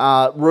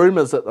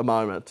Rumours at the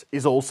moment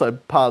is also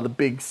part of the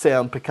Big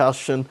Sound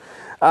Percussion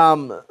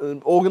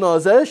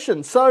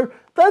organisation. So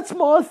that's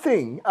my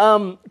thing.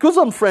 Because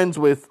I'm friends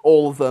with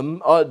all of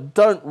them, I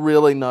don't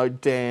really know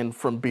Dan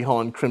from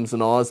Behind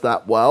Crimson Eyes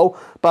that well,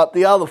 but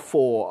the other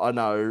 4 I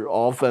know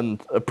of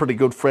and are pretty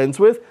good friends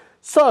with.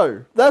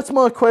 So that's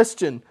my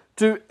question.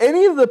 Do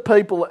any of the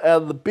people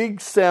out of the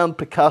Big Sound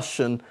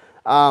Percussion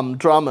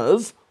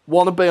drummers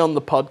want to be on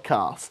the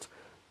podcast?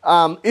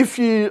 If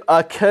you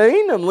are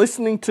keen and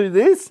listening to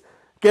this,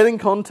 get in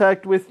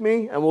contact with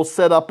me and we'll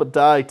set up a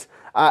date.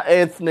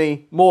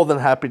 Anthony, more than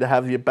happy to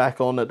have you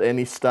back on at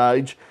any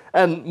stage,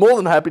 and more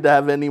than happy to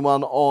have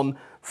anyone on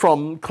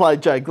from Clay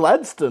J.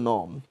 Gladstone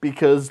on,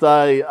 because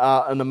they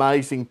are an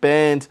amazing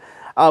band.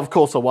 Of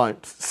course, I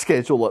won't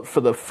schedule it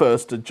for the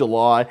 1st of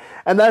July,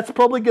 and that's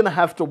probably going to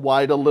have to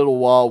wait a little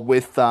while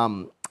with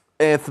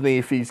Anthony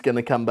if he's going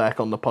to come back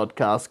on the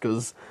podcast,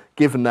 because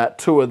given that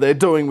tour they're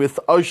doing with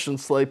Ocean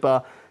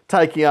Sleeper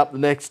taking up the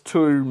next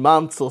 2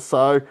 months or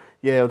so,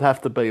 yeah, it would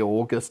have to be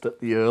August at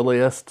the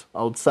earliest,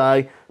 I would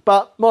say.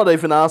 But might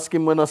even ask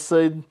him when I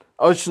see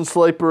Ocean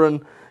Sleeper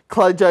and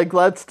Clay J.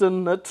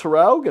 Gladstone at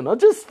Traralgon. I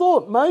just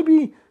thought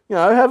maybe,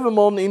 have them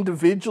on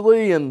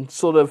individually and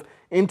sort of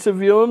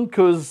interview them,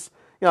 because,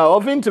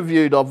 I've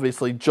interviewed,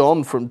 obviously,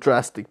 John from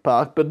Jurassic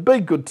Park, but it'd be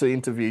good to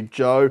interview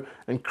Joe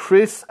and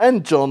Chris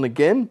and John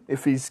again,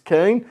 if he's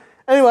keen.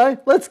 Anyway,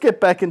 let's get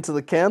back into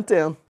the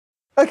countdown.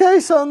 Okay,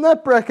 so in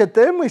that bracket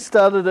then, we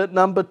started at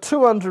number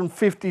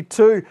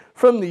 252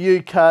 from the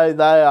UK.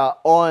 They are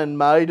Iron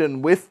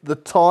Maiden with The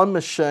Time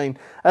Machine.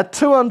 At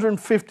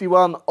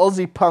 251,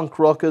 Aussie punk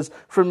rockers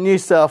from New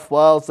South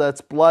Wales. That's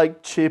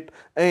Blake, Chip,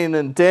 Ian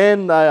and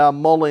Dan. They are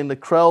Molly and the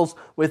Krells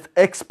with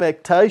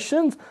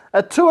Expectations.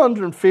 At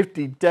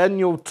 250,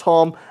 Daniel,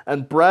 Tom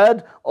and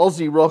Brad,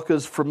 Aussie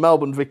rockers from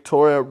Melbourne,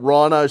 Victoria,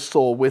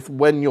 Rhinosaur with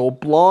When You're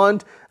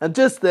Blind. And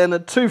just then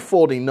at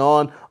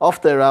 249,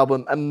 off their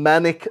album A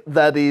Manic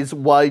That Is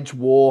Wage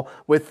War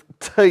with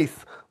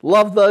Teeth.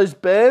 Love those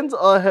bands.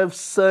 I have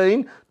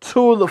seen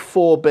 2 of the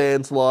 4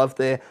 bands live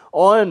there.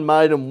 Iron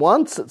Maiden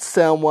once at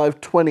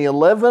Soundwave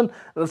 2011,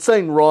 and I've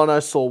seen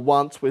Rhinosaur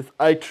once with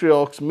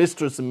Atriox,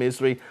 Mistress of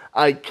Misery,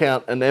 8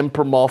 Count and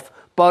Emperor Moth.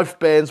 Both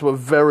bands were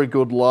very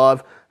good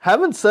live.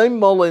 Haven't seen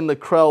Molly and the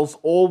Krells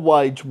or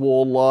Wage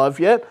War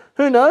live yet.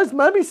 Who knows,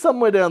 maybe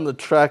somewhere down the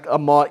track I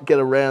might get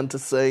around to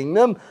seeing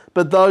them.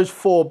 But those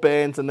 4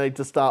 bands I need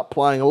to start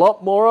playing a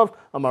lot more of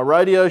on my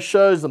radio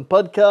shows and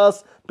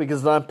podcasts,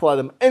 because I don't play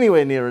them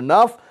anywhere near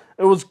enough.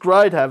 It was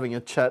great having a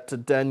chat to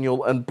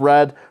Daniel and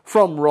Brad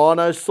from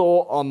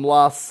Rhinosaur on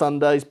last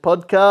Sunday's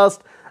podcast.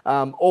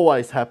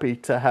 Always happy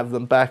to have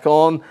them back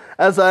on,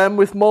 as I am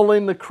with Molly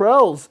and the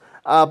Krells.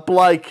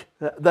 Blake,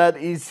 that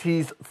is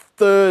his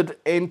 3rd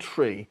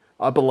entry,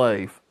 I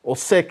believe, or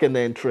 2nd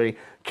entry.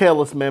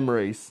 Careless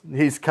Memories,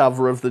 his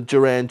cover of the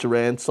Duran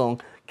Duran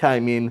song,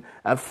 came in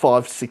at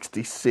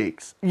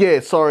 566.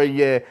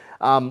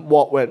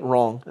 What Went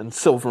Wrong and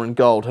Silver and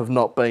Gold have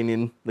not been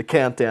in the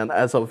countdown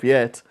as of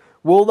yet.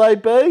 Will they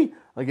be?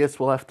 I guess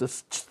we'll have to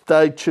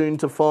stay tuned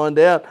to find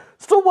out.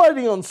 Still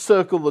waiting on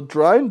Circle the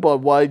Drain by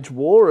Wage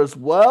War as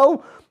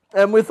well.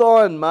 And with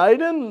Iron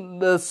Maiden,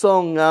 the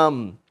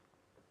song,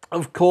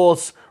 of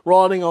course,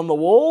 Writing on the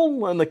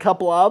Wall and a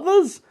couple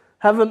others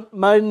haven't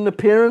made an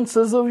appearance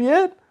as of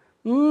yet.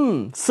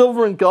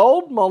 Silver and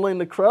Gold, Molly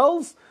and the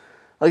Krells.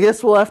 I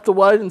guess we'll have to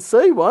wait and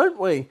see, won't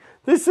we?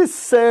 This is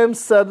Sam's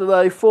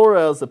Saturday 4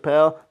 Hours of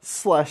Power /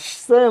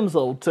 Sam's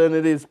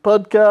Alternatives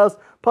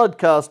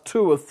podcast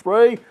 2 of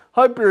 3.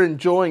 Hope you're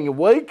enjoying your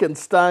week and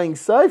staying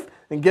safe.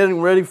 and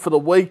getting ready for the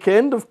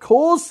weekend, of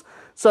course.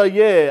 So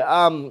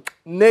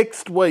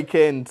next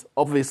weekend,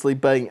 obviously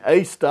being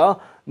Easter,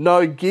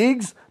 no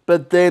gigs,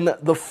 but then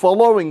the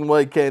following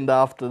weekend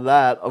after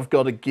that, I've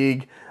got a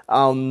gig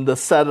on the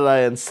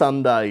Saturday and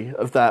Sunday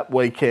of that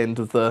weekend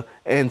of the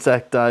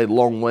Anzac Day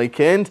long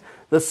weekend.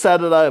 The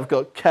Saturday I've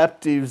got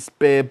Captives,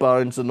 Bare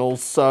Bones, and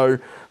also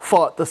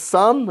Fight the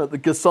Sun at the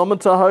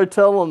Gasometer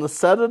Hotel on the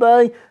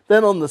Saturday.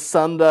 Then on the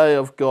Sunday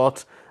I've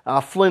got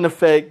Flynn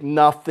Effect,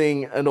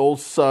 Nothing, and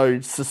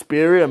also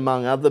Suspiria,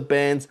 among other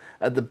bands,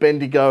 at the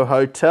Bendigo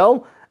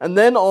Hotel. And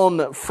then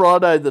on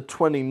Friday the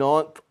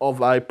 29th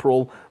of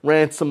April,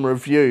 Ransom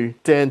Review,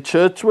 Dan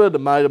Churchwood, a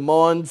mate of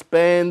mine's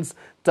band's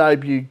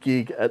debut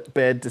gig at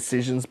Bad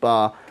Decisions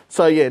Bar.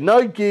 So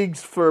no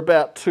gigs for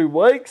about 2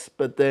 weeks,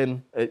 but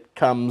then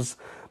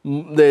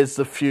there's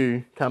a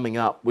few coming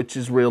up, which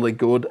is really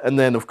good. And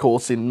then, of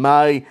course, in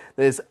May,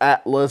 there's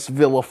Atlas,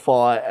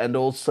 Vilify, and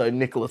also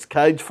Nicolas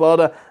Cage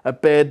Fighter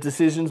at Bad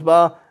Decisions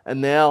Bar. And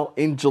now,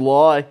 in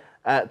July,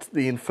 at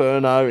the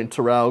Inferno in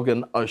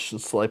Traralgon, Ocean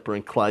Sleeper,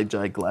 and Clay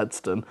J.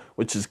 Gladstone,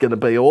 which is going to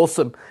be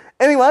awesome.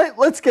 Anyway,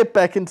 let's get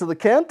back into the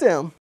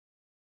countdown.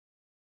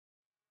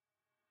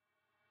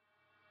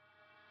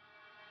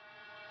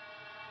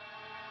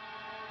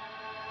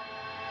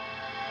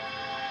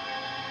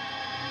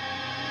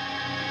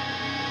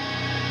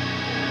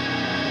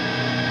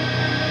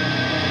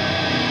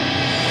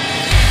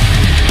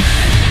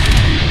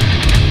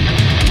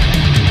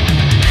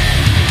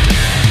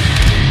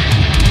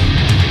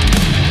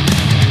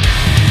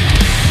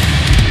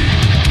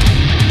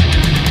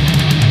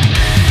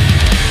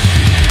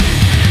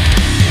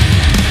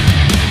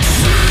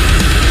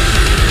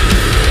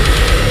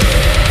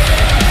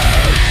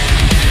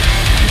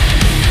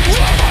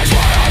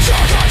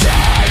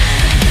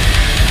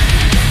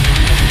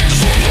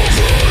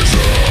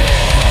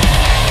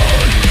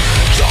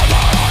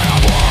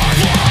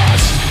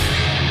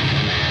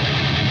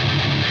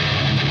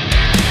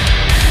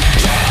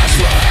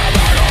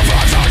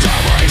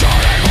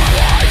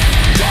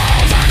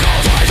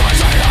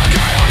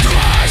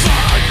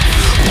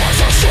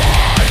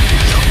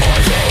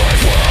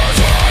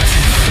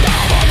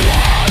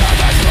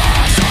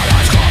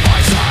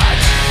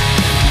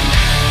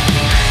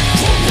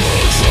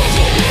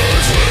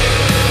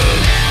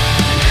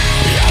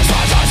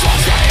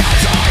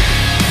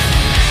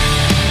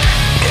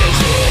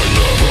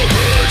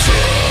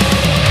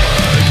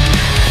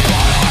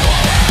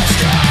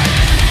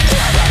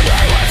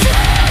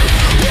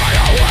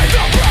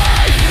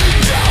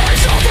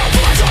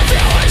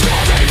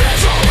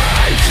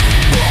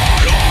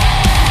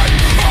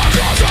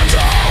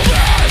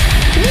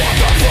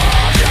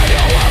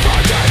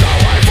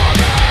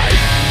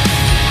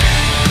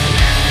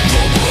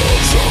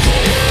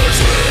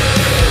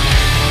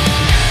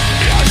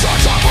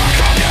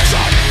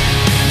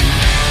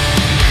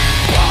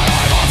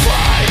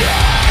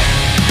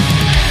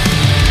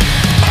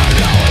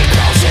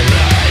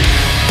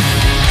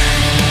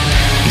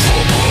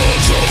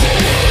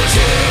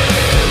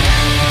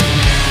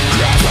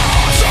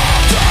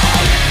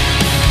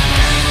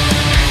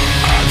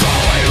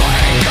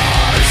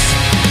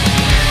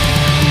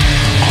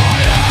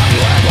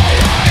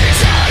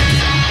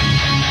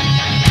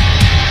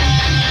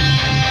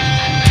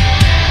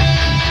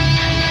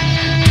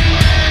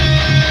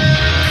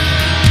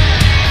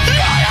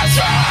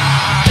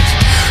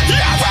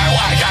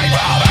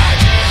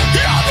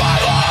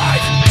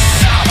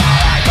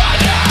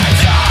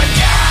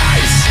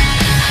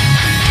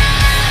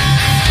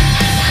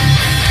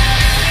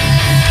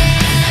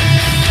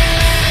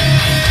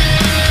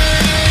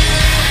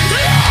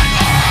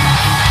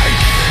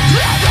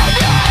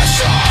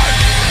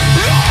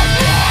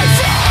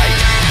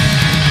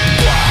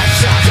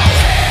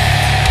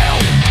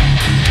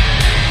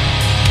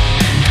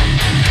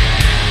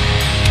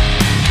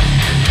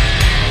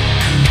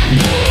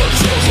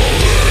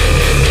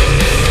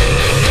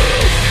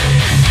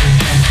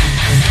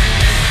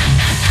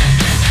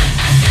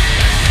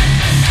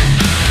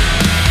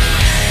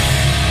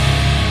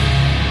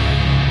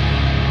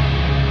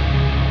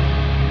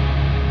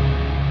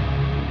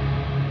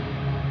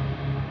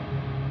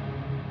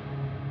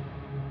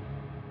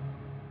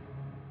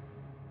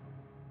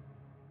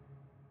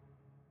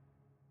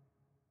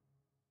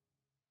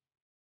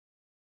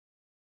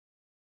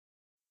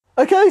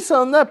 Okay,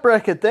 so in that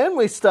bracket then,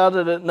 we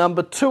started at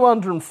number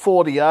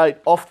 248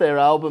 off their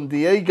album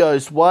The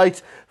Ego's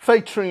Weight,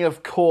 featuring,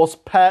 of course,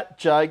 Pat,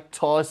 Jake,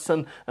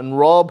 Tyson and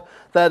Rob.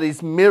 That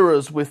is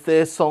Mirrors with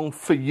their song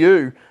For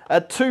You.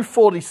 At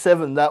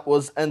 247, that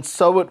was And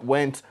So It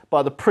Went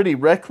by The Pretty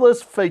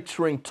Reckless,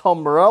 featuring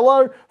Tom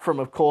Morello from,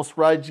 of course,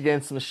 Rage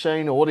Against the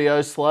Machine,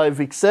 Audio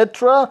Slave,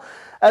 etc.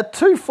 At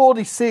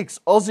 2:46,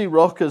 Aussie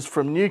rockers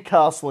from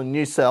Newcastle in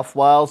New South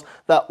Wales,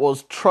 that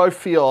was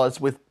Trophy Eyes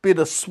with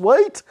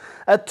Bittersweet.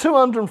 At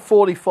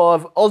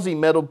 2:45, Aussie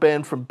metal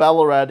band from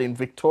Ballarat in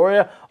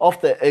Victoria,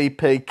 off their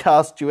EP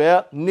Cast You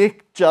Out,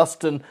 Nick,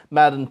 Justin,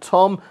 Matt and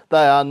Tom.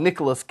 They are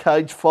Nicolas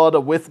Cage Fighter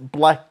with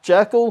Black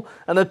Jackal.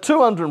 And at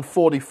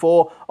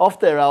 2:44, off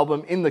their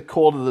album In the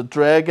Court of the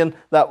Dragon,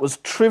 that was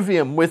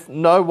Trivium with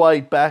No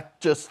Way Back,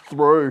 Just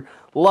Through.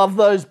 Love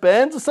those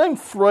bands. I've seen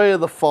 3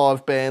 of the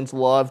 5 bands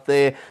live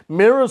there.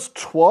 Mirrors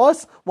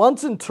twice,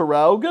 once in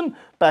Traralgon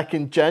back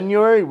in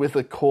January with,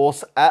 of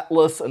course,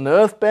 Atlas and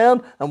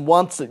Earthbound, and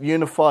once at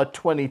Unify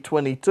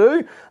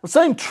 2022. I've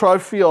seen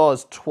Trophy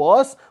Eyes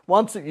twice,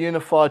 once at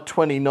Unify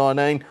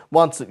 2019,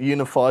 once at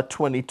Unify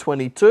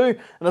 2022,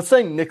 and I've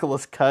seen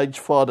Nicolas Cage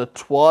Fighter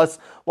twice,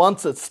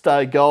 once at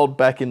Stay Gold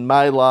back in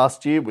May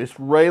last year with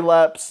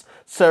Relapse,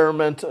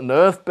 Cerement and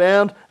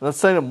Earthbound, and I've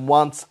seen them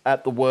once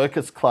at the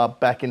Workers Club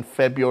back in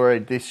February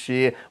this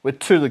year with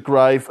To the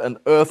Grave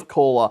and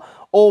Earthcaller.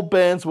 All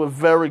bands were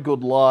very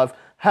good live.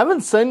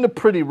 Haven't seen the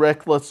Pretty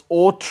Reckless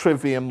or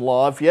Trivium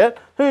live yet.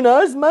 Who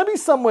knows, maybe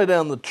somewhere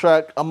down the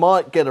track I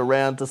might get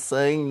around to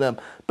seeing them.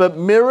 But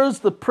Mirrors,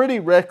 the Pretty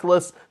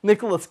Reckless,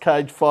 Nicolas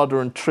Cage Fighter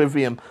and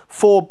Trivium,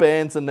 4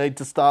 bands I need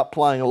to start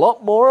playing a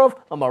lot more of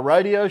on my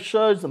radio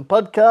shows and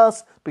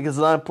podcasts because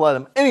I don't play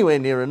them anywhere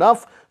near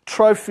enough.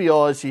 Trophy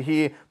Eyes you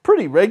hear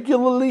pretty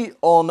regularly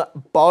on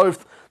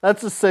both.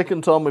 That's the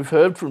second time we've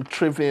heard from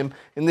Trivium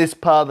in this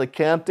part of the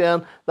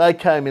countdown. They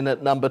came in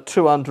at number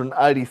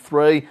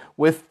 283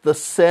 with The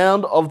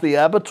Sound of the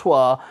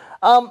Abattoir.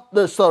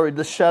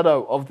 The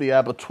Shadow of the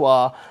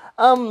Abattoir.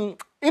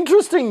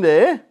 Interesting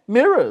there,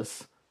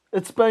 Mirrors.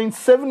 It's been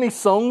 70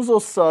 songs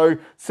or so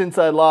since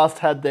they last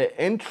had their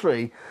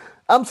entry.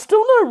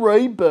 Still no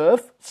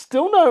Rebirth,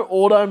 still no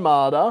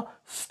Automata,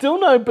 still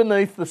no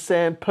Beneath the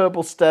Sand,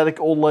 Purple Static,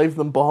 or Leave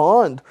Them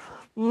Behind.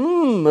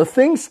 The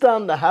thing's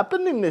starting to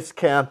happen in this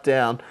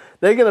countdown.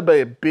 They're going to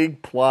be a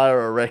big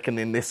player, I reckon,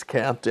 in this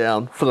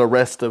countdown for the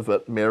rest of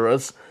it,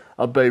 Mirrors.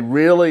 I'd be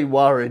really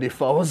worried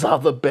if I was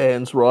other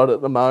bands right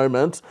at the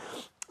moment.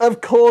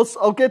 Of course,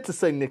 I'll get to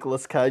see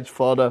Nicolas Cage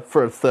Fighter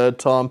for a third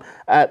time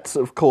at,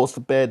 of course, the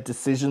Bad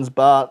Decisions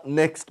Bar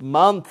next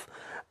month.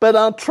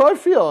 But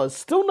Trophy Eyes,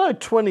 still no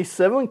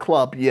 27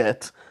 Club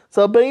yet.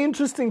 So it'll be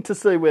interesting to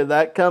see where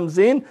that comes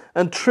in.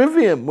 And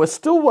Trivium, we're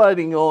still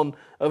waiting on,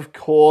 of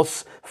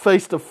course,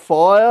 Feast of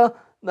Fire.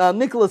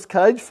 Nicolas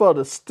Cage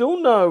Fighter, still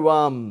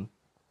no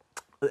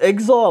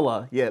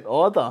Exiler yet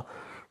either.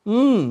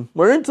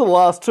 We're into the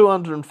last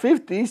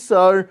 250,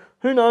 so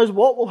who knows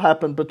what will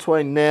happen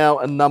between now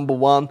and number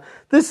 1.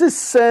 This is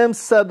Sam's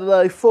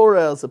Saturday 4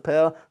 Hours of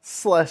Power /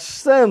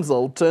 Sam's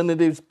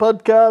Alternatives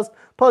podcast.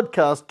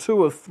 Podcast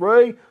 2 of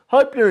 3.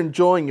 Hope you're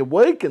enjoying your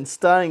week and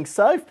staying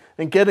safe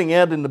and getting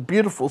out in the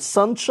beautiful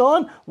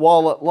sunshine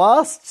while it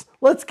lasts.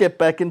 Let's get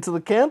back into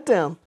the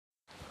countdown.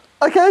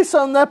 Okay,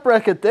 so in that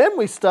bracket then,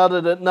 we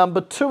started at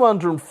number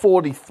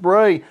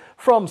 243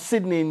 from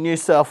Sydney, New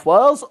South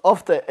Wales,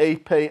 off their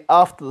EP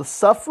After the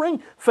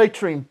Suffering,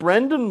 featuring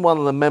Brendan, one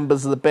of the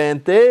members of the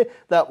band there.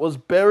 That was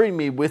Bury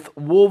Me with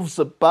Wolves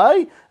at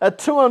Bay. At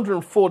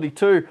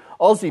 242,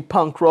 Aussie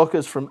punk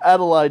rockers from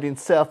Adelaide in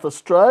South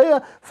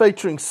Australia,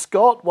 featuring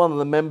Scott, one of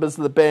the members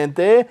of the band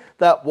there.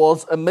 That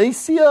was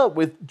Amicia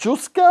with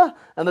Juska.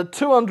 And at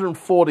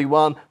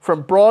 241,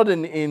 from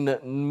Brighton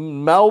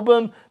in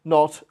Melbourne,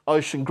 not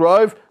Ocean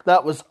Grove,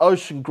 that was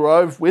Ocean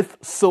Grove with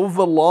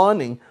Silver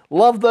Lining.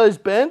 Love those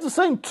bands. I've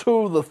seen 2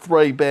 of the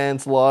 3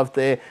 bands live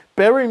there.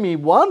 Bury Me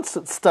once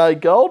at Stay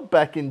Gold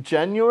back in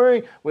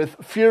January with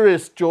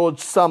Furious George,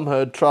 Some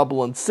Heard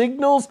Trouble and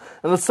Signals.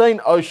 And I've seen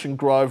Ocean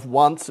Grove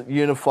once at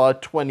Unify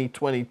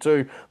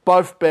 2022.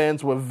 Both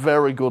bands were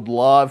very good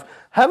live.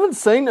 Haven't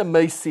seen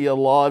Amicia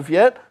live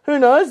yet. Who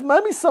knows?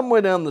 Maybe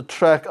somewhere down the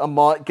track I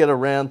might get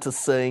around to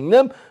seeing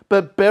them.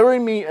 But Bury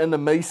Me and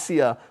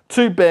Amicia,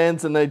 2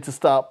 bands I need to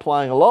start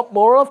playing a lot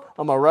more of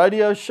on my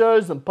radio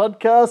shows and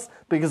podcasts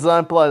because I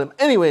don't play them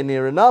anywhere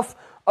near enough.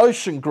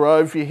 Ocean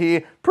Grove you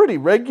hear pretty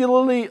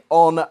regularly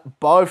on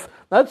both.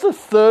 That's the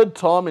 3rd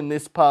time in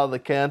this part of the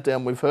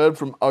countdown we've heard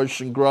from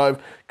Ocean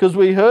Grove because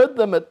we heard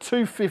them at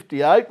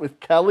 258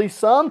 with Cali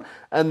Sun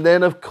and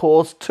then of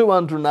course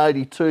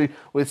 282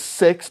 with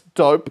Sex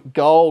Dope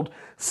Gold.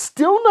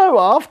 Still no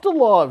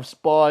Afterlives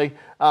by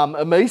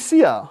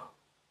Amicia.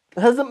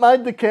 Hasn't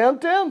made the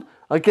countdown?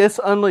 I guess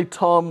only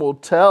time will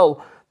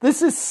tell.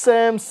 This is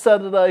Sam's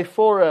Saturday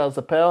 4 Hours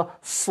of Power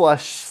 /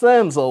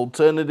 Sam's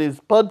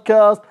Alternatives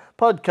podcast.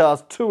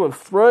 Podcast 2 of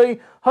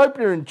 3. Hope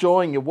you're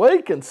enjoying your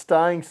week and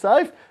staying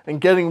safe and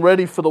getting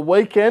ready for the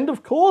weekend,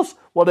 of course.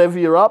 Whatever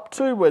you're up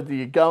to, whether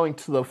you're going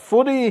to the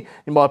footy,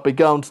 you might be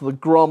going to the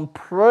Grand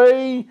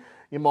Prix,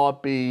 you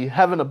might be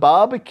having a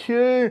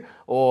barbecue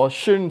or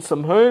shooting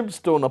some hoops,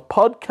 doing a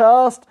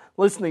podcast,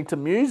 listening to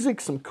music,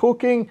 some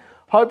cooking.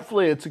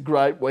 Hopefully it's a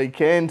great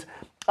weekend.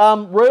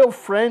 Real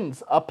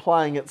Friends are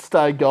playing at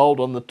Stay Gold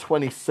on the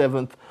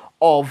 27th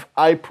of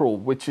April,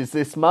 which is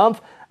this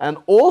month, and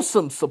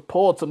awesome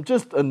supports. I'm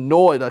just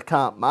annoyed I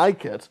can't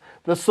make it.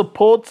 The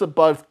supports are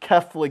both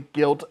Catholic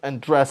Guilt and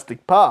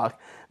Drastic Park.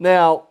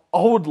 Now,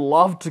 I would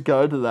love to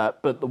go to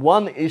that, but the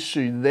one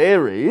issue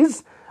there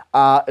is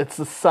it's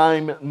the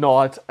same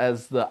night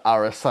as the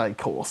RSA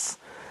course.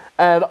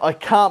 And I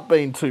can't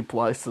be in two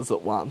places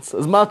at once.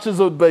 As much as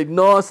it would be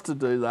nice to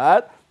do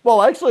that,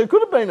 well, actually, I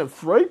could have been in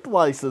three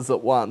places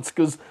at once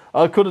because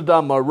I could have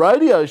done my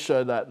radio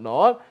show that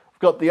night. I've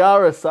got the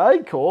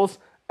RSA course,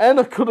 and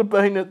I could have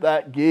been at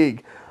that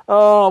gig.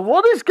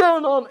 What is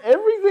going on?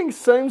 Everything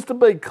seems to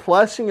be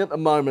clashing at the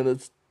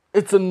moment.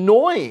 It's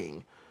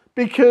annoying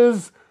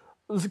because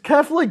the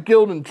Catholic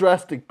Guild and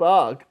Drastic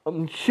Park,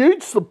 I'm a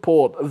huge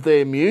support of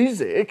their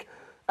music,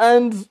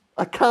 and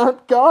I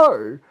can't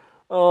go.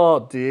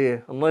 Oh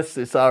dear, unless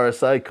this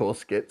RSA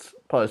course gets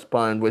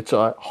postponed, which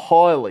I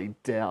highly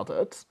doubt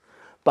it.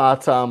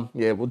 But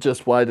yeah, we'll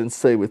just wait and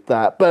see with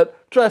that.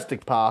 But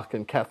Drastic Park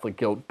and Catholic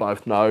Guild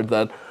both know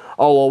that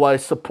I'll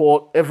always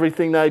support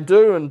everything they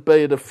do and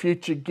be at a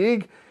future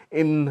gig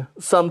in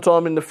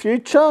sometime in the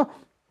future.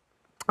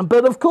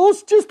 But of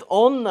course, just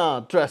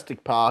on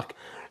Drastic Park,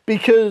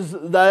 because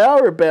they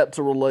are about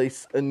to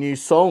release a new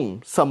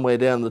song somewhere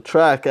down the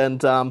track,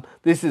 and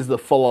this is the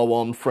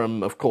follow-on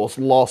from, of course,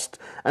 Lost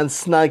and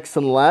Snakes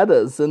and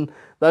Ladders, and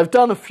they've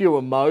done a few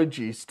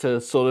emojis to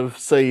sort of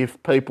see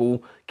if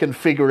people can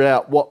figure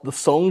out what the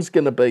song's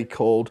going to be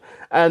called,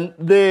 and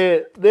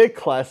they're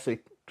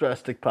classic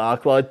Drastic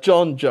Park, like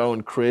John, Joe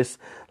and Chris,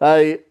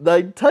 they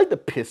take the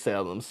piss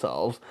out of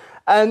themselves.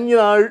 And, you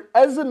know,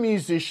 as a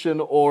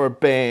musician or a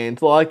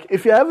band, like,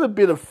 if you have a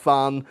bit of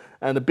fun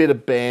and a bit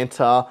of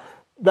banter,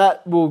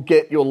 that will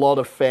get you a lot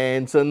of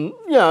fans. And,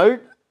 you know,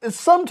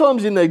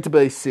 sometimes you need to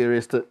be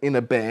serious in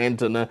a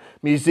band and a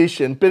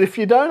musician. But if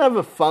you don't have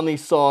a funny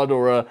side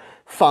or a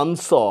fun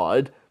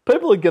side,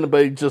 people are going to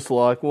be just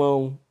like,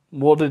 well,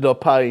 what did I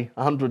pay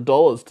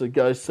 $100 to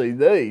go see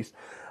these?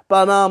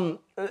 But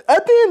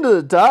at the end of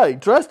the day,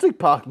 Drastic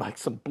Park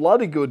makes some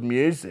bloody good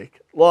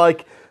music.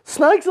 Like,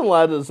 Snakes and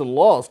Ladders and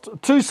Lost,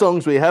 two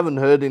songs we haven't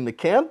heard in the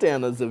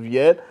countdown as of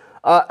yet,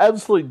 are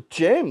absolute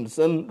gems.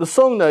 And the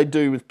song they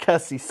do with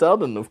Cassie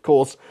Sudden, of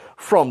course,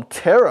 from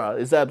Terror,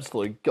 is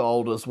absolute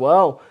gold as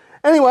well.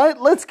 Anyway,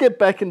 let's get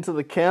back into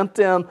the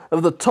countdown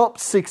of the top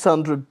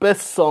 600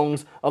 best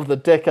songs of the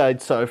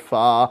decade so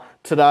far.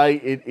 Today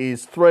it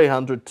is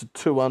 300 to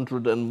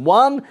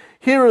 201.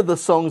 Here are the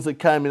songs that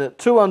came in at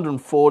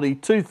 240,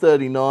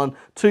 239,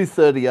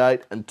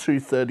 238 and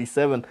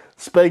 237.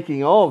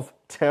 Speaking of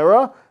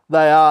Terror,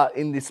 they are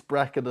in this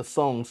bracket of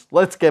songs.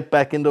 Let's get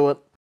back into it.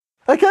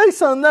 Okay,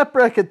 so in that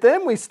bracket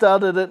then, we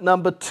started at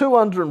number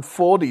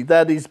 240.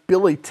 That is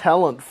Billy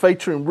Talent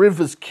featuring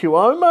Rivers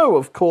Cuomo,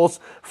 of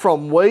course,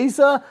 from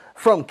Weezer.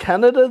 From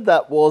Canada,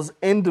 that was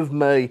End of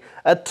Me.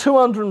 At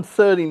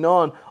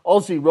 239,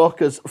 Aussie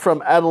rockers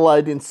from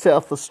Adelaide in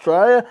South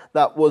Australia,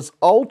 that was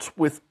Alt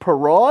with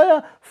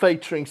Pariah,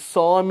 featuring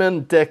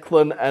Simon,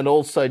 Declan and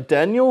also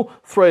Daniel,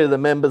 three of the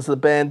members of the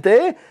band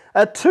there.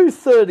 At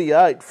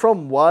 238,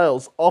 from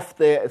Wales, off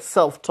their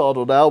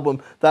self-titled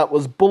album, that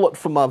was Bullet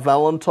for My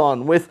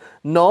Valentine with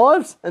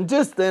Knives. And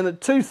just then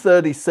at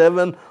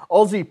 237,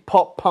 Aussie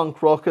pop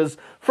punk rockers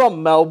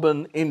from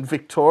Melbourne in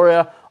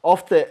Victoria,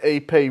 off their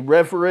EP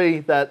Reverie,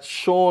 that's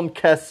Sean,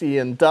 Cassie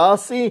and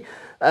Darcy.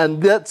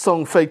 And that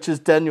song features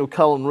Daniel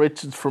Cullen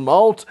Richards from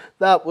Alt.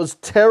 That was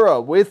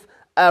Terror with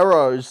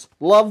Arrows.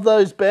 Love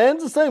those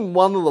bands. I've seen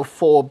one of the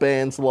four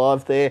bands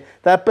live there.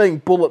 That being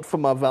Bullet for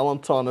My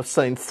Valentine, I've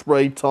seen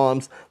 3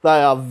 times.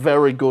 They are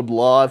very good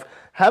live.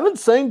 Haven't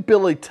seen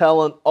Billy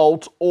Talent,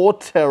 Alt or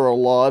Terror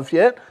live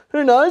yet.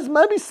 Who knows,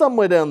 maybe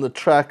somewhere down the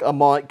track I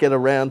might get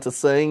around to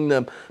seeing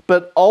them.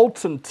 But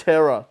Alt and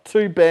Terror,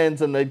 2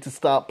 bands I need to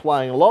start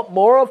playing a lot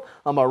more of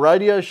on my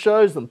radio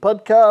shows and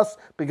podcasts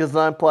because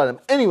I don't play them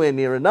anywhere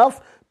near enough.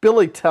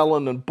 Billy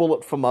Talent and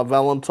Bullet for My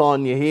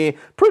Valentine you hear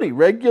pretty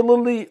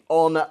regularly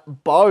on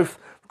both.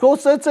 Of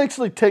course, that's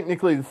actually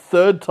technically the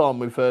 3rd time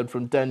we've heard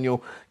from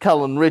Daniel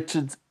Cullen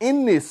Richards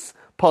in this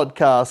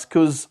podcast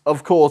because,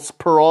 of course,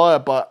 Pariah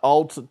by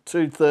Alt at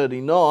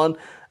 239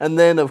 and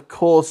then, of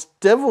course,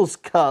 Devil's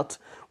Cut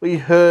we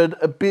heard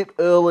a bit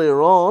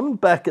earlier on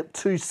back at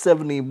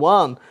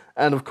 271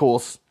 and, of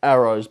course,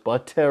 Arrows by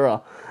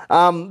Terror.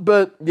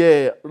 But,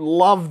 yeah,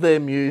 love their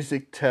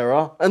music,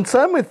 Terror. And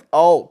same with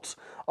Alt.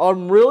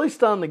 I'm really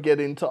starting to get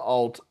into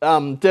Alt.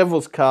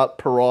 Devil's Cut,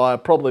 Pariah,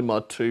 probably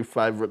my 2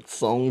 favourite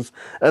songs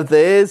of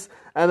theirs.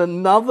 And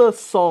another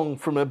song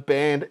from a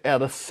band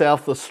out of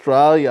South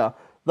Australia.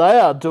 They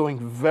are doing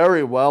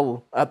very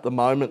well at the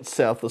moment,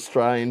 South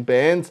Australian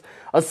bands.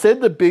 I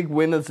said the big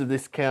winners of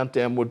this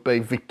countdown would be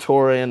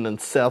Victorian and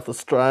South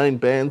Australian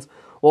bands.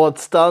 Well,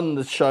 it's starting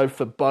to show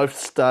for both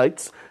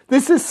states.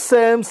 This is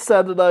Sam's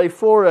Saturday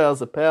 4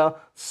 Hours of Power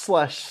 /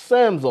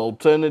 Sam's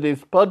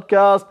Alternatives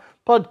podcast.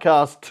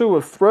 Podcast 2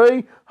 of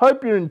 3.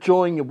 Hope you're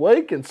enjoying your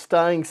week and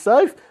staying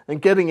safe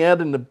and getting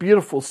out in the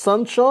beautiful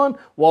sunshine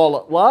while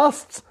it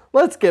lasts.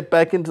 let's get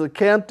back into the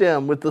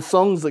countdown with the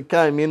songs that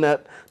came in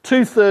at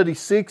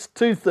 236,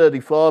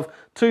 235,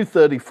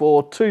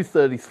 234,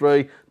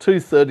 233,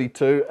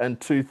 232 and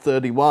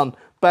 231.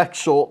 Back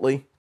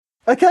shortly.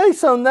 Okay,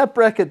 so in that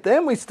bracket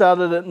then, we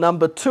started at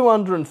number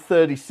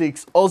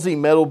 236, Aussie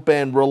metal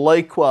band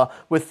Reliqua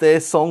with their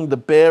song The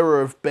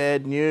Bearer of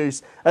Bad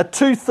News. At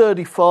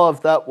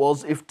 235, that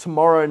was If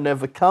Tomorrow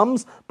Never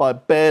Comes by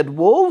Bad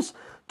Wolves.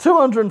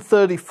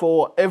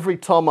 234, Every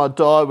Time I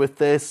Die with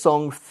their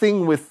song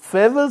Thing with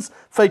Feathers,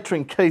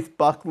 featuring Keith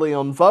Buckley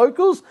on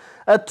vocals.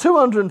 At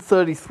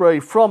 233,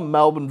 from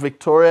Melbourne,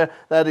 Victoria,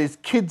 that is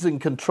Kids in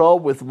Control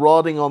with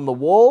Writing on the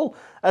Wall.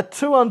 At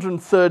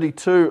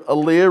 232,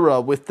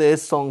 Alira with their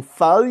song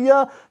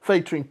Failure,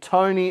 featuring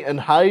Tony and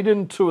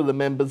Hayden, two of the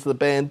members of the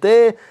band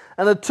there.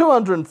 And at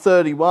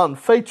 231,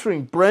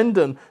 featuring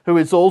Brendan, who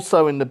is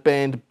also in the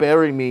band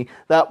Bury Me,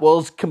 that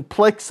was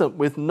Complexant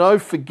with No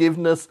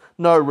Forgiveness,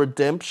 No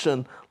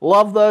Redemption.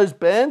 Love those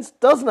bands.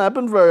 Doesn't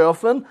happen very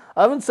often.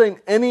 I haven't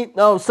seen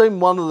I've seen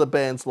one of the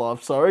bands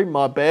live, sorry,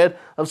 my bad.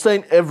 I've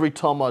seen Every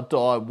Time I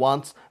Die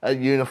once at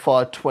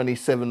Unify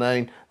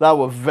 2017. They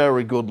were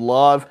very good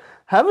live.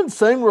 Haven't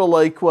seen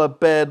Reliqua,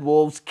 Bad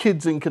Wolves,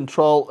 Kids in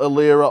Control,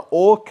 Alira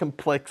or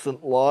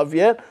Complexant live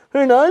yet.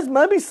 Who knows,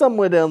 maybe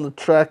somewhere down the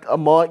track I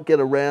might get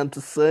around to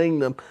seeing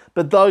them.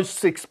 But those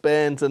 6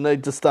 bands I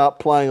need to start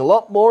playing a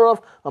lot more of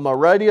on my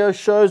radio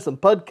shows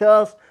and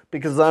podcasts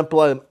because I don't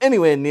play them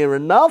anywhere near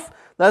enough.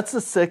 That's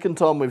the second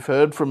time we've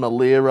heard from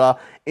Alira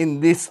in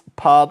this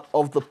part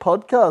of the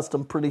podcast,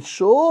 I'm pretty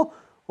sure.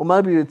 Or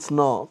maybe it's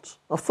not.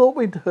 I thought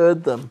we'd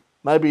heard them.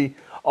 Maybe...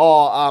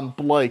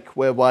 Blake,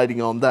 we're waiting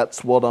on.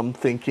 That's what I'm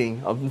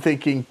thinking. I'm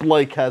thinking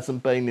Blake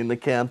hasn't been in the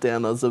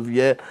countdown as of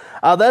yet.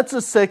 That's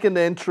a second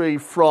entry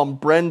from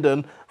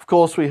Brendan. Of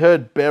course, we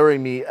heard Bury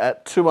Me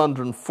at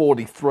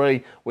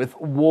 243 with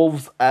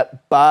Wolves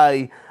at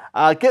Bay.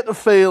 Get the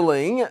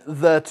feeling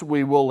that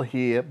we will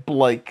hear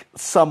Blake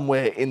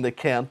somewhere in the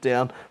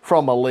countdown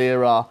from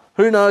Alira.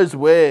 Who knows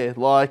where?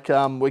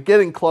 We're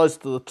getting close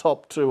to the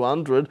top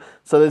 200,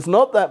 so there's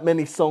not that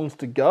many songs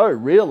to go,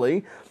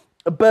 really.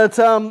 But,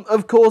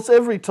 of course,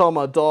 Every Time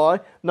I Die,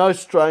 no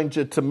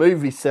stranger to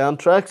movie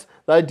soundtracks.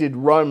 They did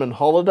Roman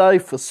Holiday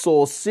for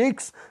Saw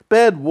 6.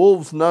 Bad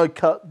Wolves, no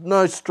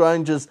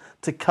strangers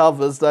to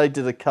covers. They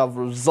did a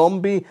cover of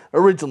Zombie,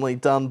 originally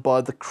done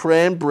by the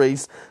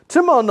Cranberries.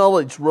 To my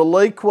knowledge,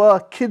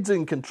 Reliqua, Kids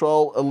in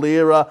Control,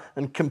 Alira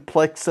and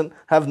Complexant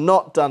have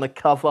not done a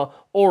cover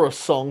or a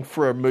song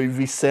for a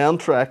movie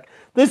soundtrack.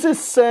 This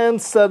is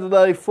Sam's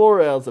Saturday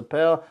 4 Hours of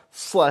Power /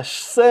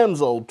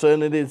 Sam's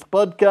Alternatives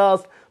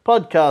podcast.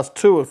 Podcast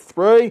 2 of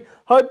 3.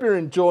 Hope you're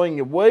enjoying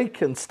your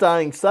week and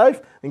staying safe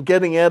and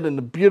getting out in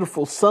the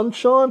beautiful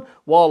sunshine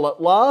while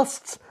it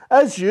lasts.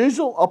 As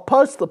usual, I'll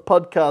post the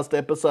podcast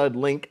episode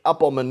link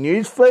up on my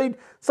newsfeed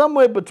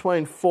somewhere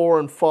between 4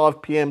 and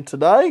 5 p.m.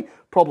 today,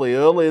 probably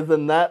earlier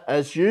than that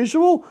as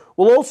usual.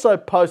 We'll also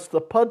post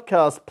the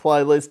podcast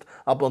playlist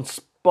up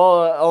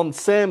on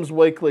Sam's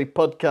Weekly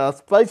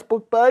Podcast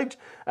Facebook page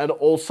and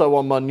also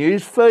on my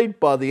newsfeed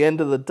by the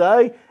end of the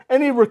day.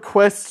 Any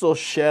requests or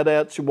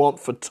shout-outs you want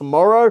for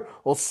tomorrow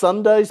or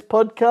Sunday's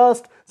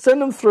podcast,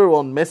 send them through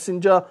on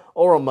Messenger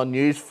or on my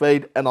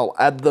newsfeed and I'll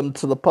add them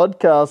to the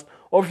podcast.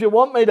 Or if you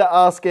want me to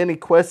ask any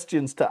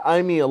questions to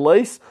Amy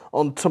Elise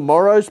on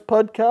tomorrow's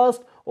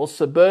podcast or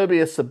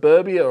Suburbia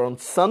on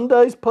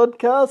Sunday's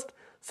podcast,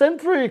 send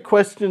through your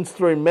questions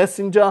through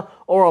Messenger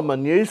or on my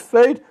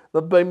newsfeed.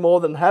 They'll be more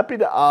than happy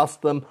to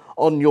ask them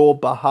on your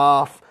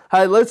behalf.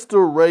 Hey, let's do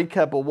a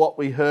recap of what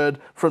we heard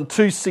from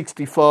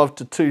 265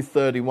 to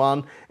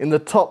 231 in the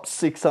top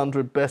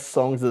 600 best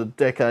songs of the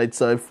decade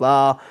so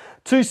far.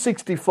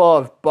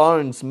 265,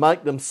 Bones,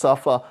 Make Them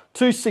Suffer.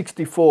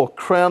 264,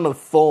 Crown of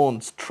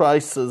Thorns,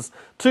 Traces.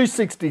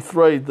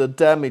 263, The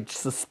Damage,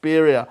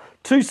 Suspiria.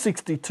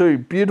 262,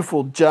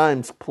 Beautiful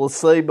James,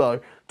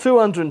 Placebo.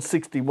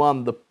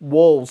 261, The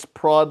Walls,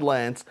 Pride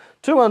Lands.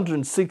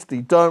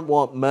 260, Don't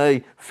Want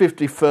Me,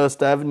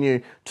 51st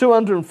Avenue.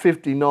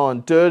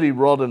 259, Dirty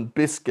Rotten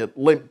Biscuit,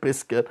 Limp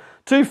Bizkit.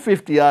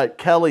 258,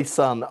 Cali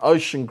Sun,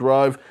 Ocean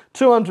Grove.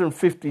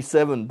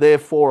 257,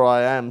 Therefore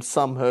I Am,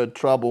 Some Heard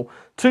Trouble.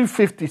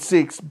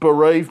 256,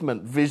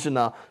 Bereavement,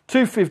 Visioner.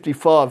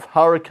 255,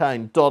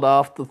 Hurricane,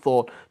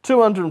 Afterthought.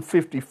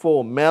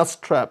 254,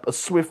 Mousetrap, A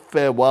Swift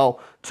Farewell.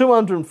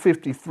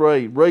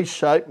 253,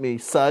 Reshape Me,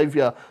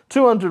 Saviour.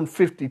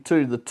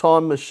 252, The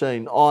Time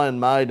Machine, Iron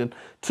Maiden.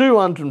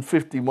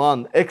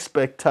 251,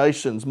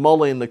 Expectations,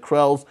 Molly and the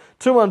Krells.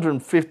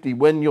 250,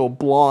 When You're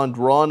Blind,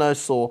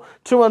 Rhinosaur.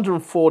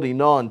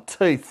 249,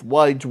 Teeth,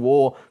 Wage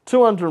War.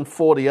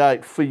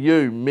 248, For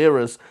You,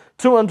 Mirrors.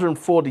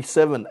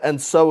 247,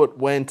 And So It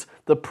Went,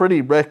 The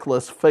Pretty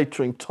Reckless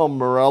featuring Tom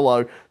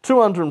Morello.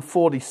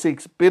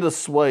 246,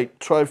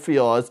 Bittersweet, Trophy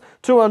Eyes.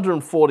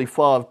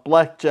 245,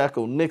 Black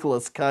Jackal,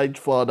 Nicolas Cage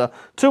Fighter.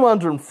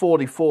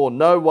 244,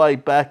 No Way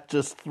Back,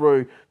 Just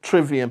Through,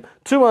 Trivium.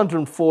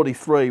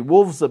 243,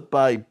 Wolves at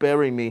Bay,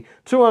 Bury Me.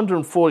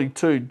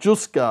 242,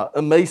 Juska,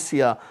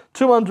 Amicia.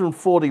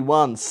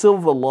 241,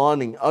 Silver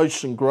Lining,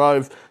 Ocean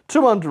Grove.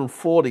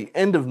 240,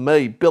 End of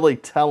Me, Billy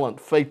Talent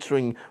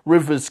featuring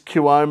Rivers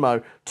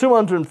Cuomo.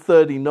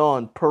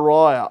 239,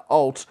 Pariah,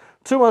 Alt.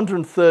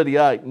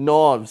 238,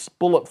 Knives,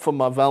 Bullet for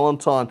My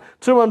Valentine.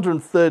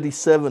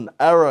 237,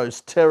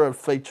 Arrows, Terror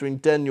featuring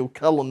Daniel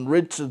Cullen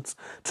Richards.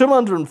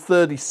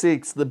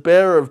 236, The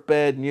Bearer of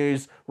Bad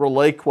News,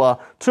 Reliqua.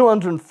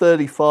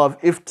 235,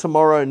 If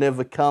Tomorrow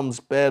Never Comes,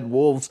 Bad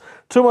Wolves.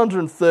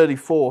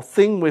 234,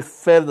 Thing with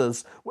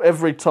Feathers,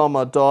 Every Time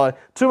I Die.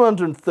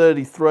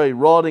 233,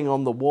 Writing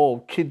on the Wall,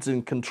 Kids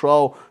in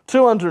Control.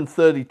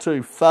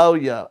 232,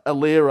 Failure,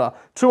 Alira.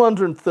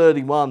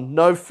 231,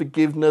 No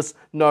Forgiveness,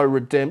 No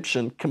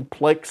Redemption,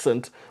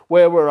 Complexant,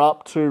 where we're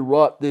up to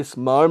right this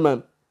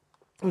moment.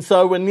 And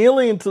so we're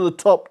nearly into the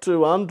top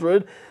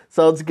 200,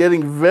 so it's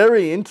getting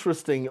very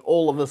interesting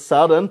all of a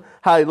sudden.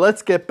 Hey,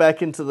 let's get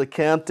back into the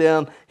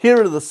countdown.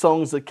 Here are the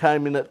songs that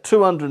came in at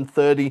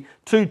 230,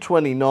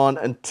 229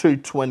 and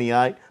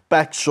 228.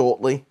 Back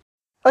shortly.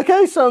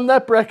 Okay, so in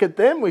that bracket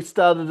then, we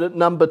started at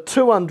number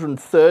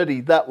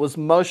 230. That was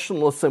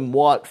Motionless in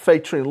White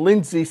featuring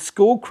Lindsay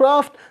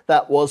Schoolcraft.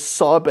 That was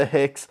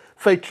Cyberhex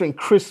featuring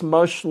Chris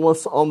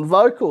Motionless on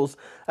vocals.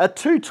 At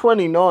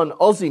 229,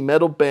 Aussie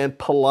metal band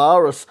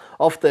Polaris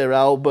off their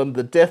album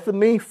The Death of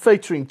Me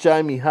featuring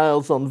Jamie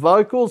Hales on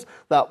vocals.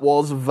 That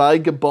was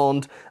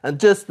Vagabond. And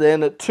just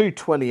then at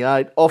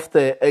 228, off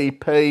their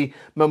EP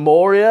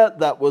Memoria,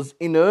 that was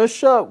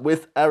Inertia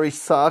with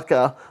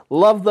Arisaka.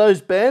 Love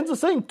those bands. I've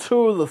seen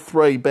two of the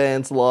three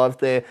bands live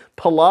there.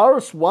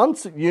 Polaris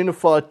once at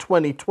Unify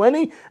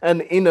 2020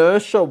 and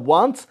Inertia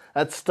once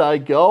at Stay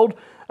Gold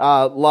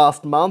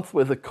last month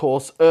with, of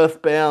course,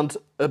 Earthbound,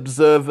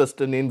 Observist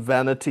and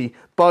Invanity.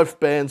 Both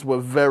bands were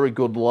very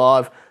good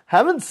live.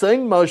 Haven't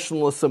seen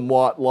Motionless in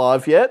White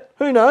live yet.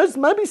 Who knows?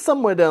 Maybe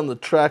somewhere down the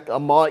track I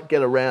might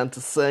get around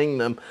to seeing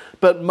them.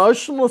 But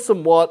Motionless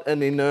in White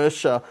and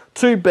Inertia,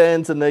 two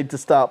bands I need to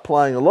start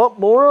playing a lot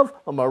more of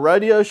on my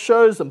radio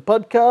shows and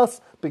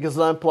podcasts because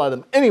I don't play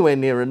them anywhere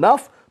near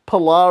enough.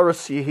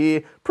 Polaris you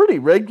hear pretty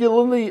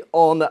regularly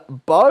on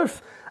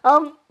both.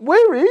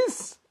 Where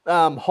is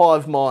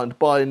Hive Mind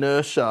by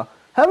Inertia?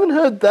 Haven't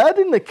heard that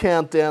in the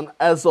countdown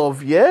as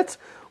of yet.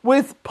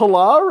 With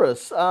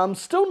Polaris,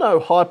 still no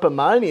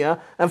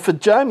Hypermania, and for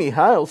Jamie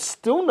Hale,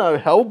 still no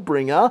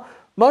Hellbringer.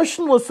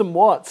 Motionless in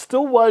White,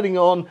 still waiting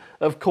on,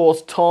 of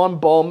course, Time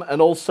Bomb and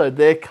also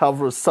their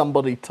cover of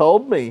Somebody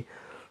Told Me.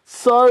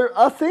 So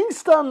are things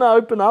starting to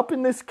open up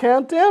in this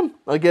countdown?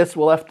 I guess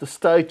we'll have to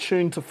stay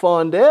tuned to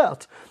find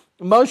out.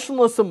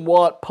 Motionless in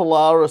White,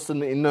 Polaris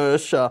and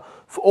Inertia,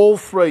 all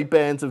three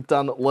bands have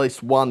done at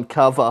least one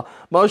cover.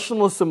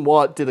 Motionless in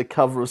White did a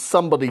cover of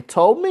Somebody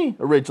Told Me,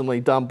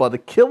 originally done by The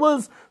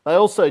Killers. They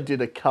also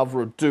did a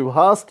cover of Du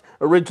Hast,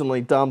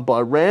 originally done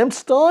by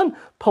Rammstein.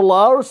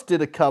 Polaris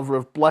did a cover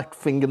of Black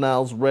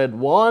Fingernails Red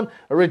Wine,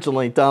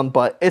 originally done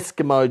by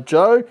Eskimo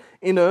Joe.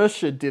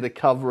 Inertia did a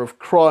cover of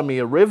Cry Me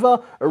a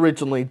River,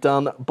 originally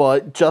done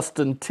by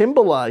Justin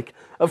Timberlake.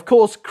 Of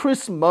course,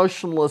 Chris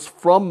Motionless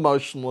from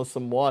Motionless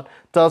in White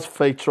does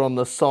feature on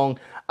the song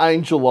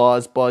Angel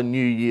Eyes by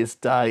New Year's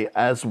Day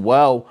as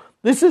well.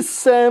 This is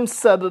Sam's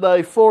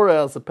Saturday 4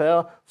 Hours of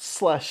Power /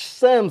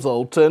 Sam's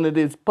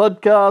Alternatives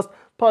podcast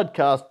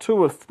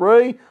 2 of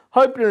 3.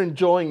 Hope you're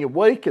enjoying your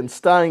week and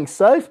staying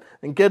safe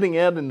and getting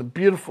out in the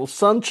beautiful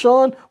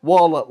sunshine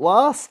while it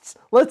lasts.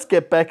 Let's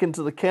get back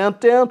into the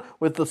countdown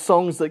with the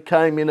songs that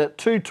came in at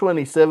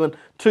 227,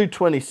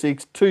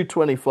 226,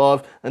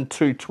 225 and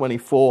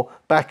 224.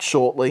 Back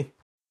shortly.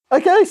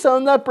 Okay, so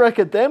in that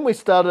bracket then, we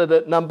started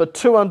at number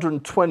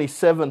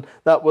 227.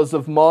 That was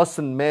of Mice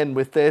and Men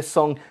with their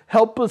song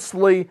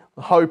Helplessly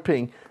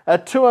Hoping.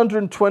 At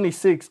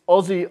 226,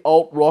 Aussie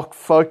alt-rock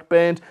folk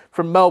band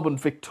from Melbourne,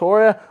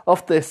 Victoria,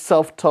 off their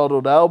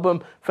self-titled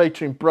album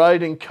featuring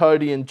Braden,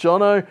 Cody and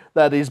Jono.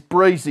 That is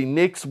Breezy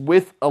Nicks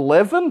with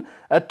 11.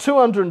 At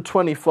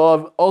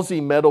 225,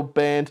 Aussie metal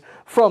band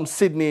from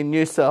Sydney and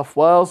New South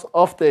Wales,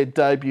 off their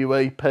debut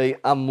EP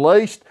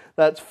Unleashed.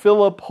 That's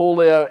Philip,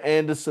 Julio,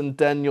 Anderson,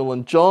 Daniel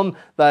and John.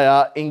 They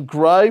are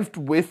Engraved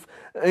with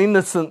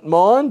Innocent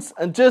Minds.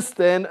 And just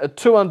then, at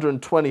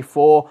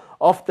 224,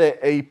 off their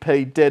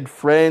EP Dead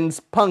Friends,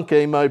 punk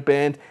emo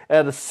band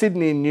out of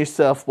Sydney and New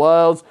South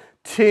Wales.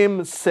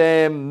 Tim,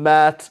 Sam,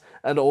 Matt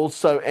and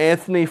also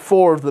Anthony,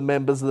 4 of the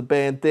members of the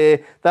band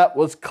there. That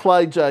was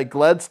Clay J.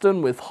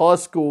 Gladstone with High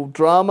School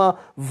Drama,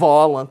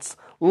 Violence.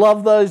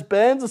 Love those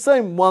bands. I've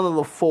seen one of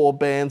the 4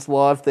 bands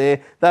live there,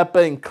 that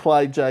being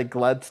Clay J.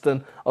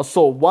 Gladstone. I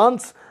saw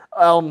once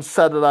on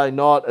Saturday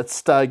night at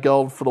Stay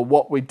Gold for the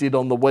What We Did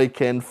on the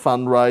Weekend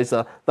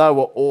fundraiser. They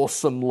were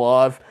awesome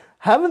live.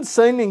 Haven't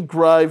seen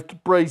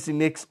Engraved, Breezy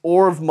Nicks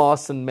or of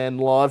Mice and Men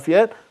live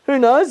yet. Who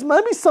knows,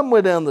 maybe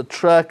somewhere down the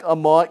track I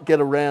might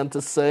get around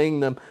to seeing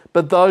them.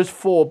 But those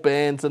 4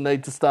 bands I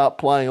need to start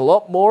playing a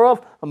lot more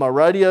of on my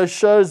radio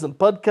shows and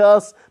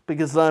podcasts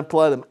because I don't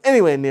play them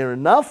anywhere near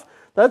enough.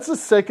 That's the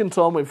second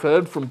time we've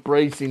heard from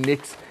Breezy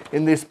Nicks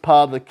in this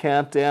part of the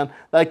countdown.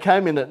 They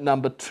came in at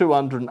number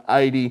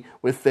 280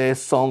 with their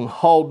song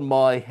Hold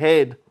My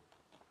Head.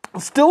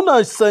 Still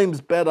no Seems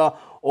Better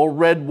or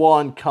Red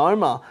Wine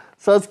Coma.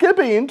 So it's going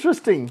to be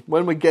interesting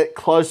when we get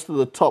close to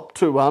the top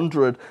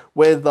 200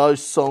 where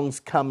those songs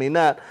come in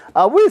at.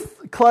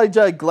 With Clay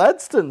J.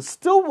 Gladstone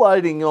still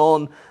waiting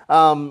on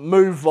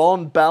Move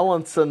On,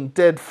 Balance and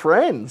Dead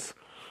Friends.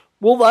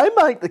 Will they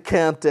make the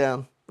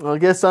countdown? I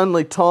guess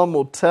only time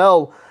will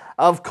tell.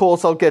 Of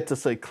course, I'll get to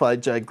see Clay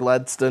J.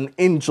 Gladstone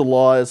in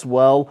July as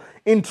well,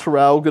 in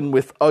Traralgon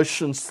with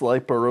Ocean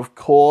Sleeper, of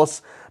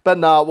course. But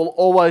no, we'll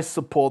always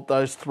support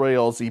those three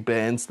Aussie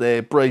bands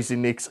there, Breezy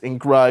Nicks,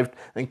 Engraved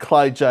and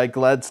Clay J.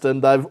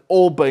 Gladstone. They've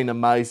all been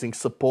amazing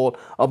support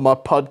of my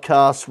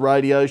podcast,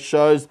 radio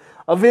shows.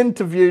 I've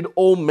interviewed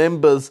all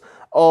members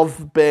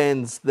of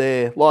bands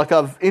there. Like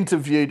I've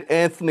interviewed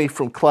Anthony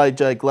from Clay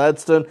J.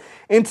 Gladstone,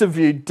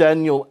 interviewed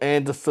Daniel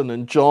Anderson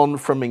and John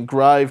from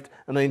Engraved,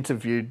 and I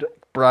interviewed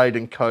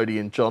Braden, Cody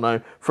and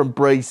Jono from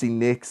Breezy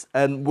Nicks,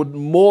 and would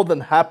more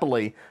than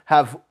happily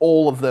have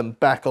all of them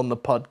back on the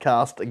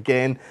podcast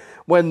again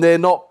when they're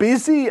not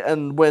busy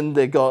and when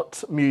they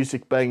got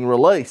music being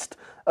released.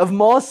 Of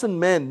Mice and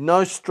Men,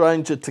 no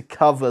stranger to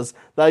covers.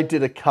 They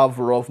did a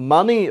cover of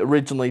Money,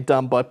 originally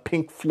done by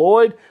Pink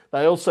Floyd.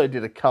 They also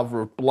did a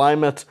cover of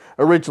Blame It,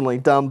 originally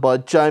done by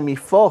Jamie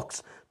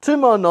Foxx. To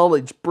my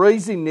knowledge,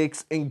 Breezy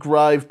Nicks,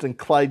 Engraved and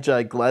Clay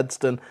J.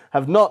 Gladstone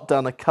have not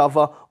done a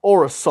cover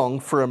or a song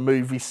for a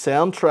movie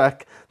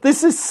soundtrack.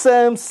 This is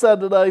Sam's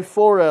Saturday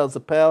 4 Hours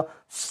of Power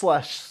 /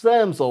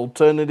 Sam's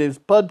Alternatives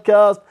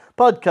podcast,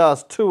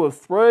 podcast 2 of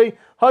 3.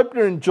 Hope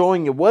you're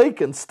enjoying your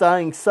week and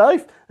staying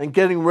safe and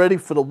getting ready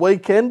for the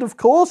weekend, of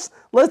course.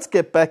 Let's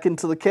get back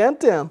into the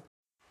countdown.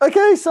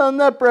 Okay, so in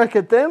that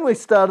bracket then, we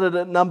started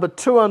at number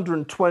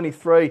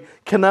 223,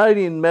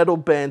 Canadian metal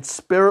band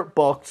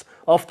Spiritbox,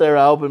 off their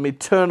album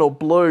Eternal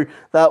Blue.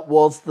 That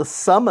was The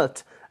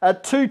Summit.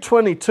 At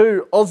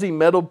 222, Aussie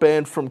metal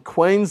band from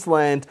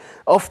Queensland,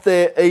 off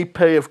their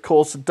EP, of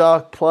course,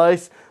 Dark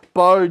Place,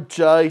 Bo,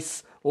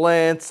 Jace,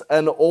 Lance,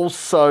 and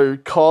also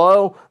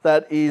Kyle.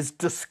 That is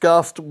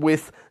Disgust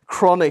with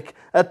Chronic.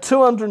 At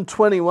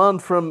 221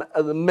 from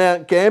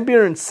Mount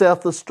Gambier in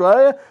South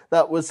Australia,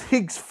 that was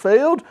Higgs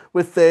Field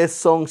with their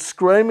song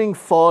Screaming,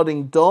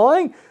 Fighting,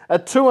 Dying.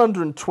 At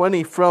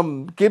 220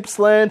 from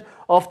Gippsland,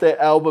 off their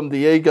album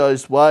The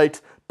Ego's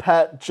Weight,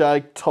 Pat,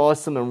 Jake,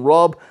 Tyson and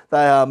Rob.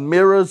 They are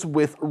Mirrors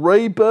with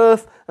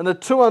Rebirth. And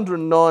at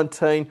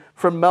 219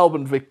 from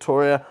Melbourne,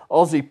 Victoria,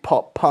 Aussie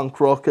pop punk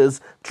rockers,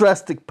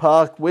 Drastic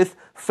Park with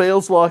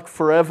Feels Like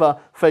Forever,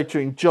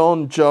 featuring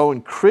John, Joe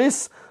and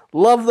Chris.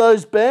 Love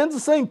those bands.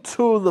 I've seen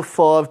 2 of the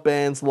 5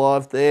 bands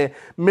live there.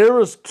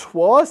 Mirrors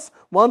twice,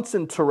 once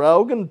in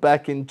Traralgon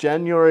back in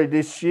January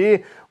this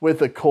year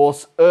with, of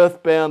course,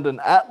 Earthbound and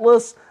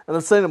Atlas. And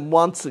I've seen them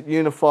once at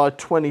Unify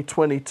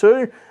 2022.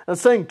 And I've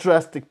seen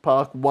Drastic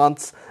Park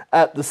once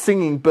at the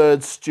Singing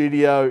Birds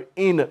studio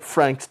in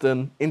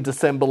Frankston in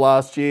December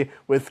last year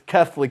with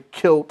Catholic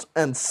Kilt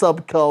and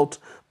Subcult.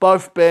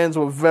 Both bands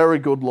were very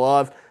good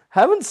live.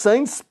 Haven't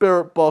seen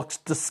Spiritbox,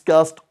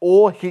 Disgust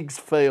or Higgs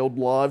Field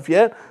live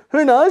yet.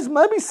 Who knows,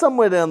 maybe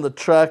somewhere down the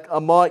track I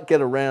might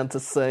get around to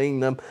seeing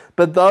them.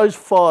 But those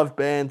 5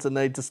 bands I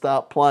need to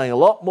start playing a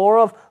lot more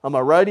of on my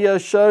radio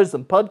shows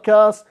and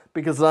podcasts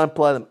because I don't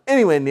play them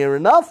anywhere near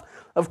enough.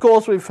 Of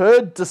course, we've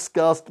heard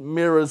Disgust,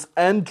 Mirrors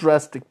and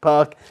Drastic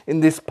Park in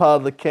this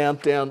part of the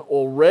countdown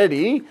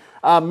already.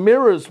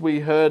 Mirrors we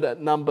heard at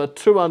number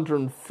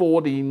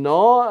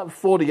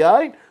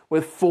 248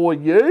 with For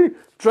You.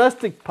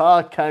 Drastic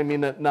Park came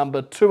in at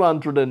number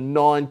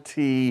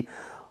 292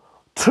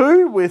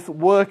 with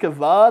Work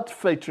of Art,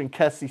 featuring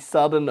Cassie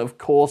Sutton, of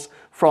course,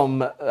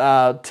 from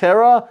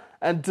Terror.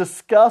 And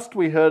Disgust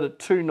we heard at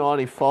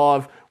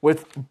 295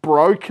 with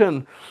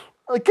Broken.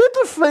 I get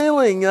the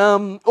feeling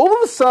all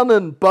of a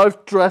sudden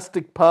both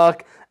Drastic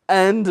Park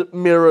and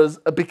Mirrors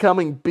are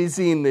becoming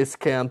busy in this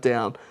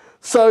countdown.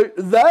 So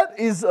that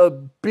is a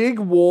big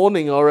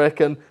warning, I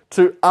reckon,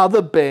 to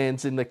other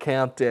bands in the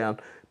countdown,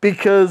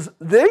 because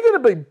they're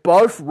going to be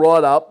both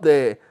right up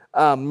there,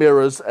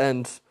 Mirrors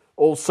and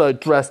also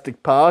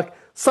Drastic Park.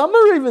 Some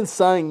are even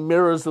saying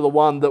Mirrors are the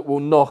one that will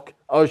knock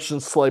Ocean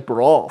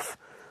Sleeper off,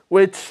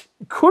 which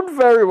could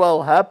very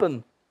well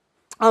happen.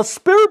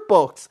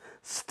 Spiritbox,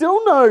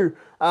 still know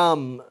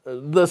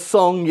the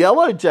song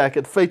Yellow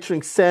Jacket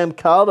featuring Sam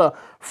Carter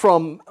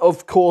from,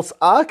 of course,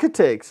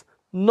 Architects.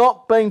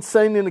 Not been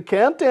seen in a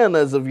countdown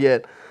as of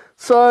yet.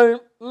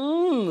 So,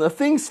 the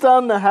thing's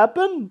starting to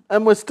happen,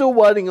 and we're still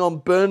waiting on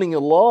Burning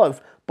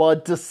Alive by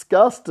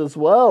Disgust as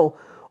well.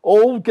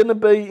 All going to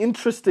be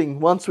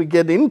interesting once we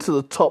get into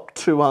the top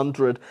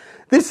 200.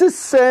 This is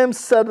Sam's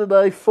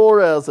Saturday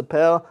 4 Hours of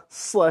Power /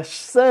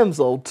 Sam's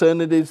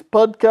Alternatives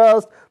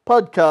podcast,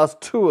 podcast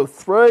 2 of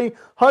 3.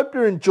 Hope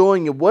you're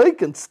enjoying your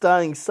week and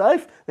staying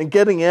safe and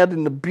getting out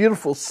in the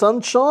beautiful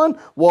sunshine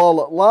while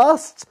it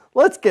lasts.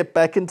 Let's get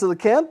back into the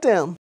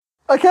countdown.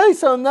 Okay,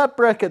 so in that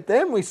bracket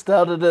then, we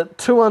started at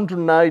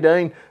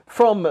 218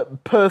 From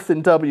Perth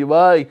in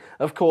WA,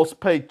 of course,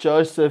 Pete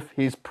Joseph,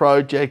 his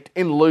project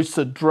In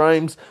Lucid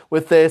Dreams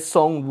with their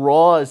song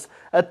Rise.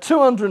 At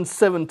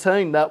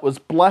 217, that was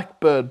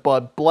Blackbird by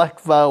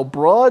Black Veil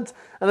Brides.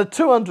 And at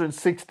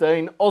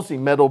 216, Aussie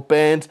metal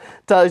band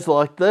Days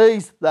Like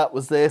These, that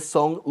was their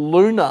song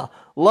Luna.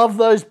 Love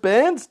those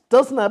bands.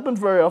 Doesn't happen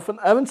very often.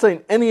 I haven't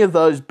seen any of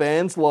those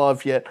bands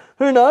live yet.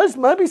 Who knows?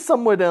 Maybe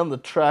somewhere down the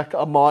track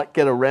I might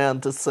get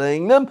around to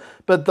seeing them.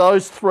 But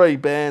those three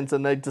bands I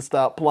need to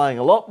start playing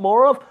a lot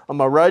more of on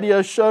my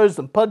radio shows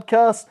and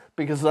podcasts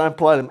because I don't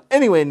play them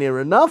anywhere near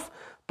enough.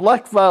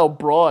 Black Veil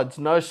Brides,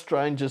 no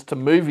strangers to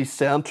movie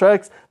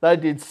soundtracks. They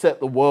did set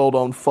the world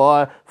on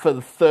fire for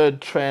the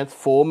third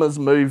Transformers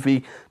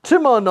movie. To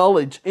my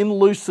knowledge, In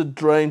Lucid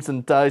Dreams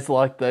and Days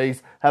Like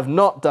These have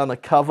not done a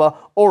cover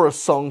or a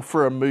song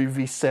for a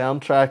movie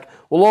soundtrack.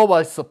 We'll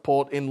always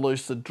support In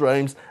Lucid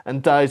Dreams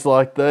and Days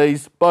Like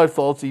These, both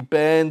Aussie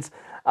bands.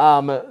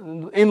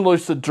 In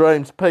Lucid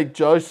Dreams, Pete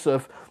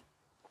Joseph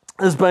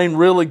has been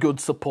really good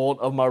support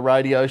of my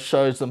radio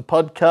shows and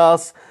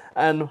podcasts,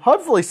 and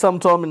hopefully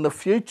sometime in the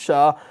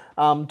future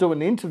do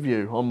an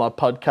interview on my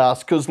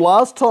podcast, because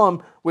last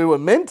time we were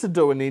meant to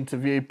do an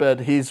interview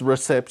but his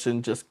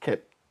reception just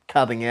kept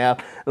cutting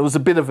out. It was a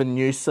bit of a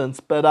nuisance,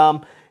 but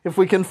if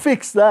we can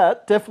fix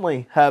that,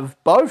 definitely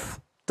have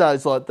both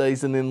Days Like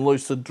These and In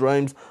Lucid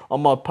Dreams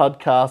on my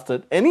podcast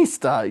at any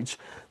stage.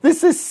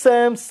 This is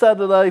Sam's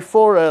Saturday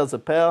 4 Hours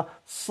of Power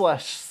 /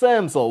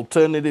 Sam's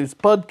Alternatives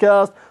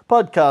podcast,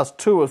 podcast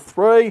 2 of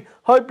 3.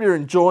 Hope you're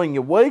enjoying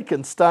your week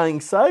and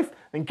staying safe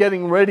and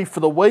getting ready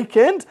for the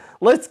weekend.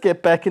 Let's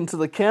get back into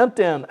the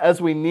countdown as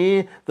we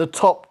near the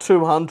top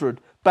 200.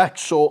 Back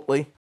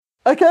shortly.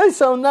 Okay,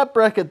 so in that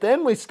bracket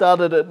then, we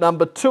started at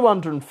number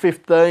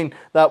 215.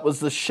 That was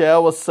The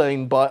Shower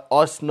Scene by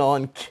Ice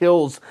Nine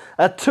Kills.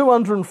 At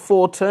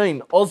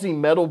 214, Aussie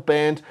metal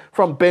band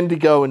from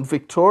Bendigo in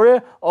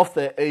Victoria, off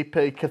their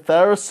EP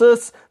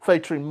Catharsis,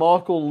 featuring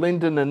Michael,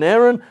 Lyndon and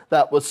Aaron.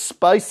 That was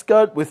Space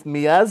Goat with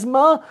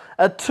Miasma.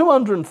 At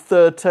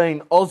 213,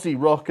 Aussie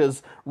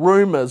rockers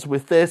Rumours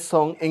with their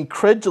song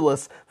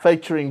Incredulous,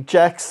 featuring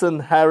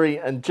Jackson, Harry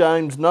and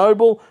James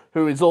Noble,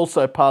 who is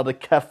also part of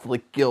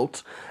Catholic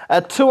Guilt.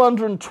 At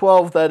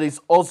 212, that is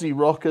Aussie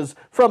rockers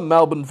from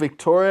Melbourne,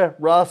 Victoria,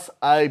 Russ,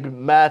 Abe,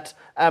 Matt,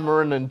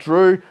 Amarin and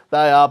Drew.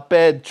 They are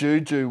Bad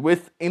Juju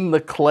with In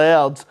the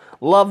Clouds.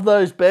 Love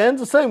those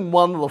bands. I've seen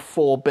one of the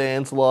 4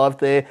 bands live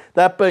there,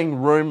 that being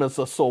Rumours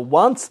I saw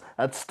once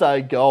at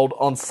Stay Gold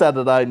on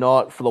Saturday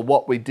night for the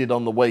What We Did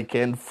on the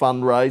Weekend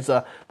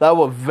fundraiser. They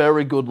were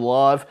very good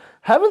live.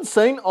 Haven't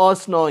seen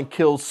Ice Nine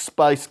Kills,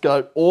 Space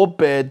Goat or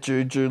Bad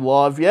Juju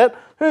live yet.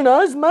 Who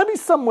knows, maybe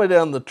somewhere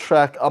down the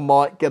track I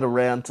might get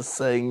around to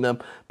seeing them.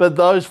 But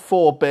those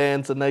 4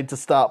 bands I need to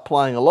start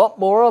playing a lot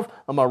more of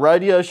on my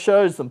radio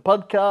shows and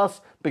podcasts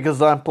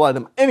because I don't play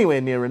them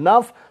anywhere near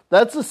enough.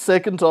 That's the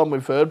second time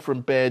we've heard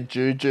from Bad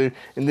Juju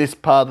in this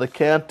part of the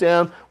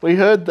countdown. We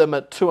heard them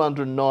at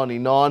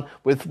 299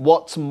 with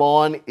What's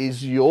Mine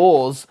Is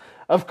Yours.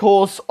 Of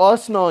course,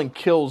 Ice Nine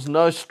Kills,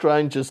 no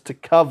strangers to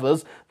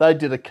covers. They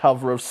did a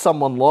cover of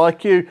Someone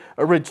Like You,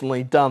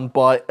 originally done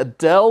by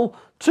Adele.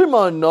 To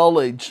my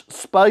knowledge,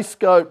 Space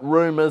Goat,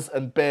 Rumours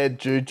and Bad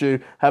Juju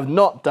have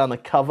not done a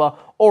cover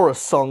or a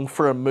song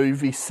for a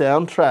movie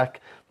soundtrack.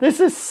 This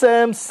is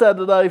Sam's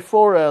Saturday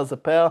 4 Hours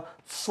of Power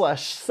 /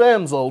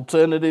 Sam's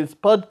Alternatives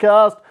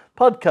podcast,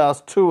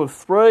 podcast 2 of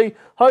 3.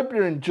 Hope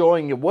you're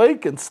enjoying your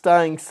week and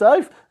staying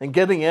safe and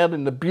getting out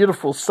in the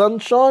beautiful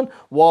sunshine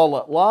while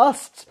it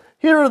lasts.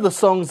 Here are the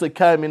songs that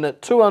came in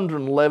at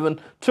 211,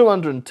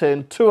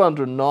 210,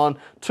 209,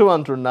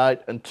 208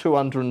 and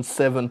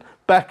 207.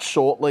 Back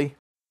shortly.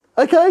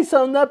 Okay,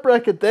 so in that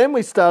bracket then,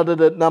 we started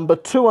at number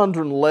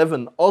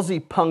 211,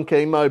 Aussie punk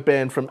emo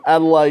band from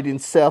Adelaide in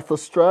South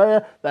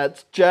Australia.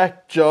 That's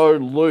Jack, Joe,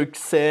 Luke,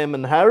 Sam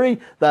and Harry.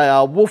 They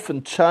are Wolf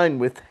and Chain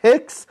with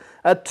Hex.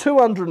 At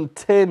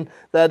 210,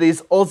 that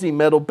is Aussie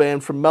metal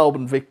band from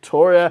Melbourne,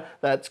 Victoria.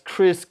 That's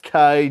Chris,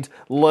 Cade,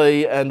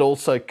 Lee and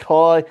also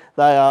Kai.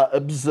 They are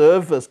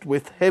Observist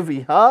with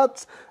Heavy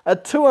Hearts.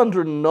 At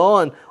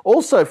 209,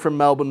 also from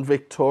Melbourne,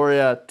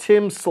 Victoria,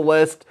 Tim,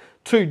 Celeste,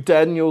 2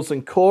 Daniels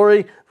and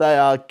Corey. They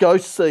are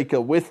Ghost Seeker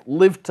with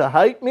Live to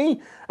Hate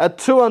Me. At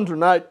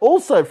 208,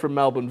 also from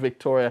Melbourne,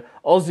 Victoria,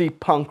 Aussie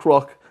punk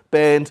rock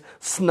band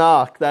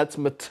Snark. That's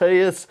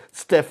Matthias,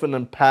 Stefan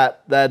and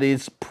Pat. That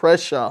is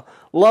Pressure.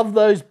 Love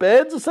those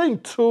bands. I've seen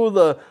 2 of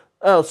the...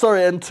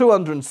 and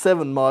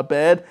 207, my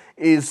bad,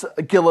 is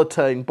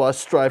Guillotine by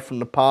Stray from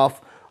the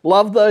Path.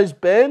 Love those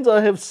bands.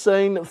 I have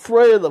seen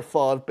 3 of the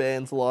 5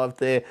 bands live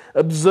there.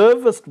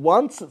 Observist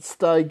once at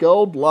Stay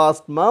Gold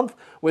last month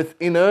with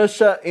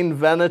Inertia,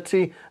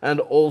 Invanity and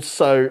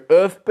also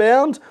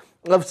Earthbound.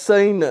 I've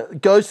seen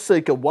Ghost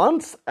Seeker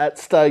once at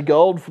Stay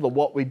Gold for the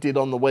What We Did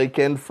on the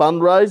Weekend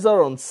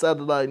fundraiser on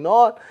Saturday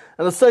night.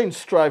 And I've seen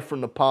Stray from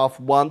the Path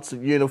once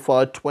at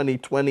Unify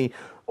 2020.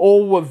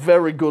 All were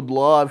very good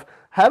live.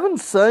 Haven't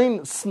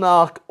seen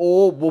Snark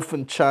or Wolf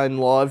and Chain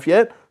live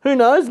yet. Who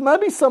knows,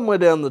 maybe somewhere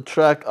down the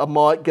track I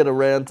might get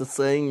around to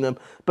seeing them.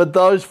 But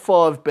those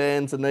 5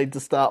 bands I need to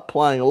start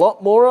playing a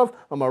lot more of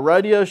on my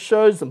radio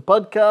shows and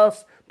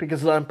podcasts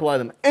because I don't play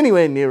them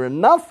anywhere near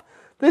enough.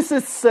 This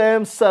is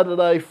Sam's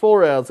Saturday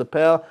 4 Hours of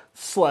Power /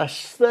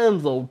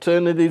 Sam's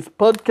Alternatives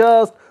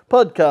podcast,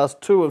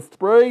 podcast 2 of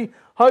 3.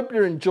 Hope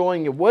you're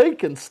enjoying your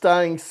week and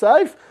staying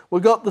safe.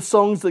 We got the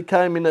songs that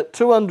came in at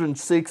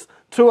 206,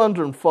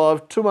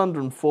 205,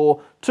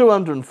 204,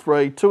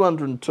 203,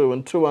 202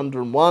 and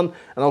 201, and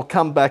I'll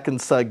come back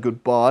and say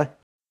goodbye.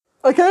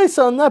 Okay,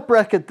 so in that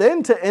bracket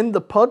then, to end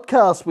the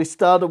podcast, we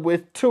started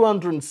with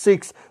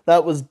 206.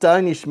 That was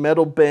Danish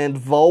metal band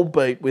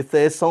Volbeat with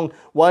their song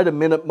Wait a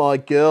Minute My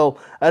Girl.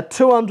 At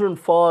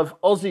 205,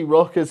 Aussie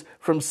rockers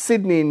from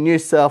Sydney and New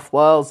South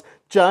Wales,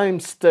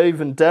 James,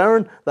 Steve and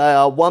Darren. They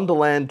are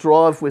Wonderland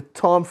Drive with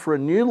Time for a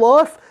New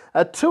Life.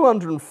 At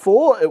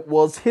 204, it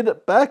was Hit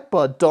It Back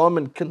by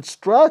Diamond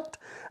Construct.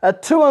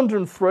 At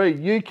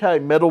 203, UK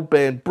metal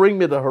band Bring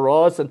Me the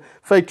Horizon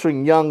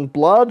featuring Young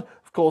Blood.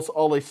 Of course,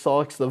 Ollie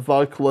Sykes, the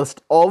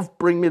vocalist of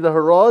Bring Me the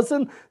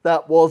Horizon.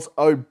 That was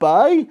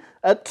Obey.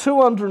 At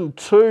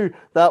 202,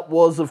 that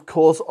was, of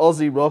course,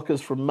 Aussie rockers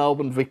from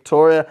Melbourne,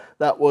 Victoria.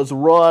 That was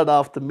Riot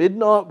After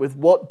Midnight with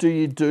What Do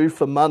You Do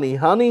for Money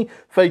Honey,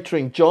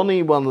 featuring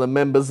Johnny, one of the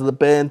members of the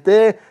band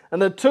there.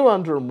 And at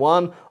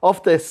 201,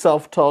 off their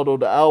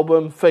self-titled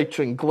album,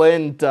 featuring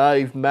Glenn,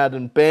 Dave, Matt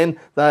and Ben,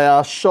 they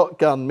are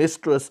Shotgun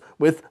Mistress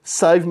with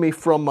Save Me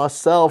From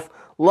Myself.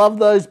 Love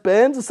those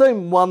bands. I've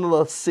seen one of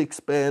the 6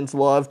 bands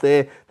live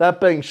there, that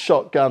being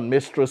Shotgun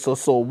Mistress I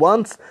saw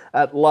once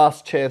at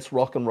Last Chance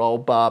Rock and Roll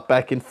Bar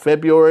back in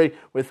February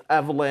with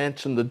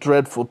Avalanche and the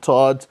Dreadful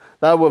Tides.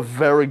 They were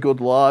very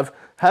good live.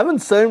 Haven't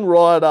seen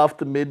Riot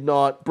After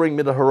Midnight, Bring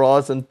Me the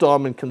Horizon,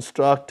 Diamond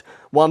Construct,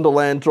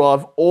 Wonderland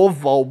Drive or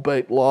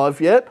Volbeat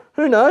live yet.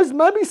 Who knows,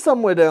 maybe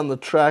somewhere down the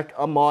track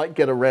I might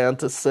get around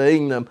to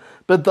seeing them.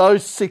 But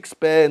those 6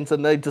 bands I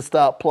need to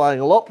start playing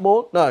a lot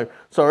more.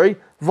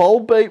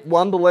 Volbeat,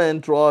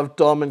 Wonderland Drive,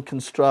 Diamond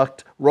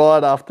Construct,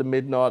 Riot After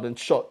Midnight and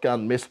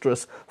Shotgun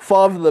Mistress.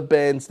 5 of the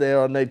bands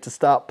there I need to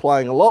start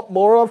playing a lot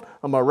more of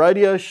on my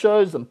radio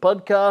shows and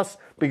podcasts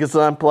because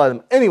I don't play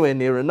them anywhere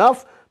near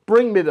enough.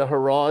 Bring Me the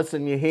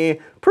Horizon you hear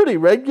pretty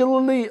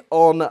regularly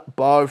on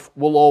both.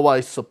 We'll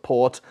always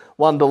support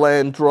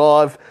Wonderland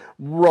Drive,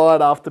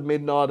 Riot After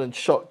Midnight and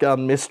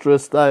Shotgun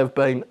Mistress. They have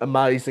been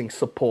amazing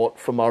support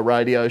for my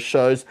radio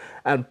shows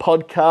and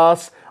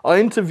podcasts. I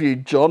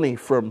interviewed Johnny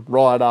from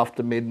Riot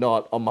After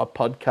Midnight on my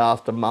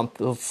podcast a month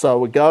or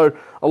so ago,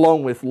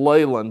 along with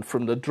Leland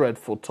from the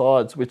Dreadful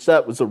Tides, which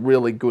that was a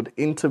really good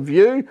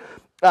interview.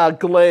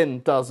 Glenn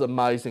does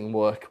amazing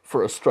work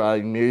for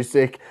Australian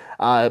music.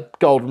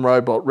 Golden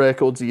Robot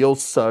Records, he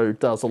also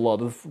does a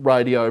lot of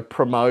radio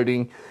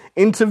promoting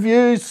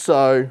interviews,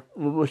 so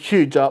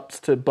huge ups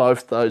to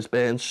both those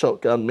bands,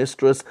 Shotgun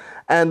Mistress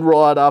and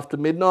Riot After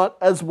Midnight,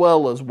 as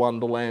well as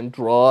Wonderland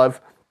Drive.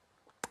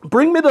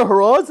 Bring Me the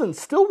Horizon,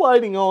 still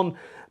waiting on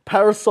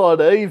Parasite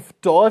Eve,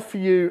 Die For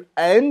You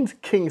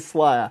and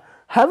Kingslayer.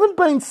 Haven't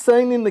been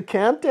seen in the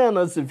countdown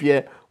as of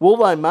yet. Will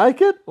they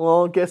make it?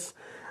 Well, I guess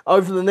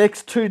over the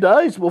next 2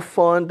 days we'll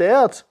find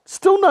out.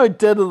 Still no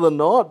Dead of the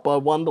Night by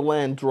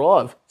Wonderland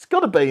Drive. It's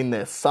got to be in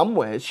there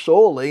somewhere,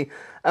 surely.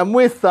 And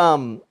with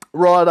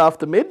Riot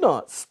After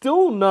Midnight,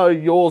 still no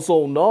Yours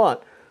All Night.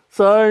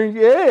 So,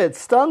 yeah,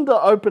 it's starting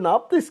to open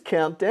up this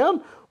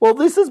countdown. Well,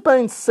 this has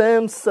been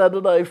Sam's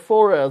Saturday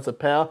 4 Hours of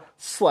Power /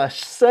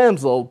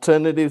 Sam's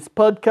Alternatives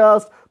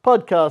podcast,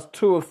 podcast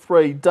 2 of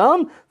 3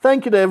 done.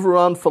 Thank you to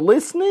everyone for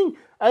listening.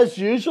 As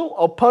usual,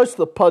 I'll post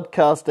the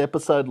podcast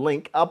episode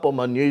link up on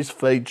my news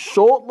feed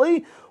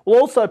shortly. We'll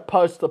also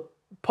post the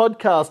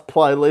podcast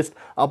playlist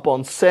up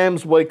on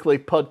Sam's Weekly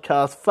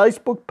Podcast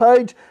Facebook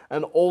page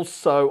and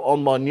also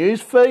on my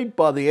news feed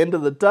by the end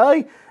of the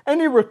day.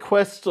 Any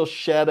requests or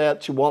shout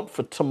outs you want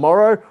for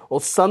tomorrow or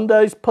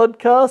Sunday's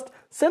podcast,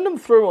 send them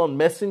through on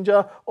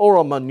Messenger or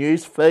on my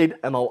news feed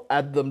and I'll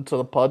add them to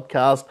the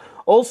podcast.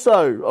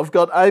 Also, I've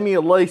got Amy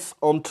Elise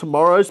on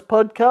tomorrow's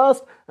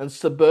podcast and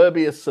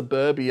Suburbia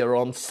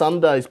on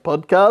Sunday's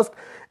podcast.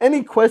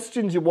 Any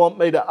questions you want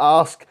me to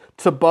ask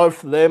to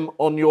both of them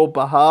on your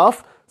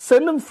behalf,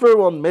 send them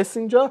through on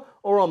Messenger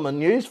or on my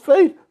news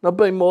feed, and I'll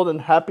be more than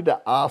happy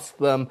to ask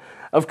them.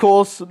 Of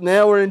course,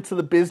 now we're into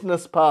the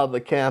business part of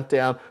the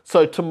countdown.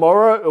 So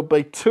tomorrow it'll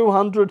be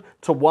 200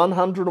 to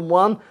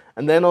 101,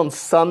 and then on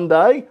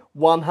Sunday,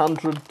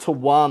 100 to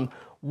 1.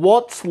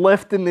 What's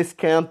left in this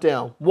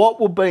countdown? What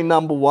will be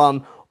number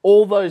 1?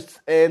 All those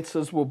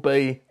questions will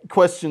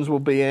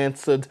be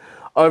answered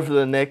over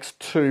the next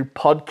 2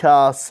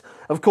 podcasts.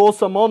 Of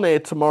course, I'm on air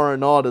tomorrow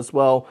night as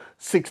well,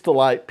 6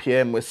 to 8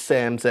 p.m. with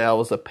Sam's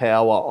Hours of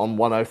Power on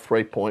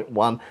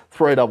 103.1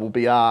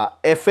 3BBR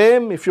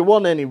FM. If you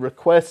want any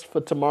requests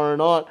for tomorrow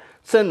night,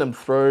 send them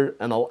through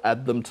and I'll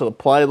add them to the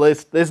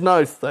playlist. There's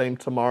no theme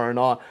tomorrow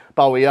night,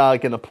 but we are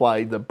going to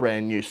play the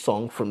brand new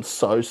song from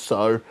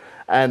So.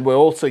 And we're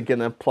also going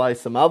to play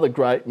some other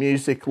great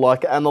music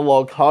like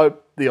Analog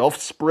Hope, The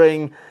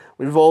Offspring.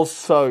 We've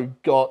also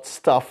got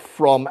stuff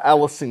from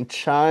Alice in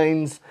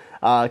Chains,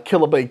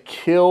 Killer Be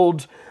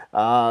Killed,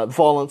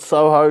 Violent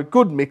Soho,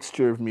 good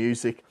mixture of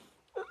music.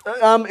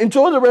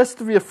 Enjoy the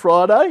rest of your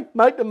Friday.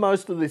 Make the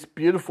most of this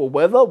beautiful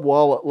weather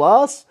while it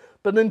lasts.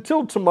 But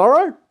until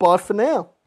tomorrow, bye for now.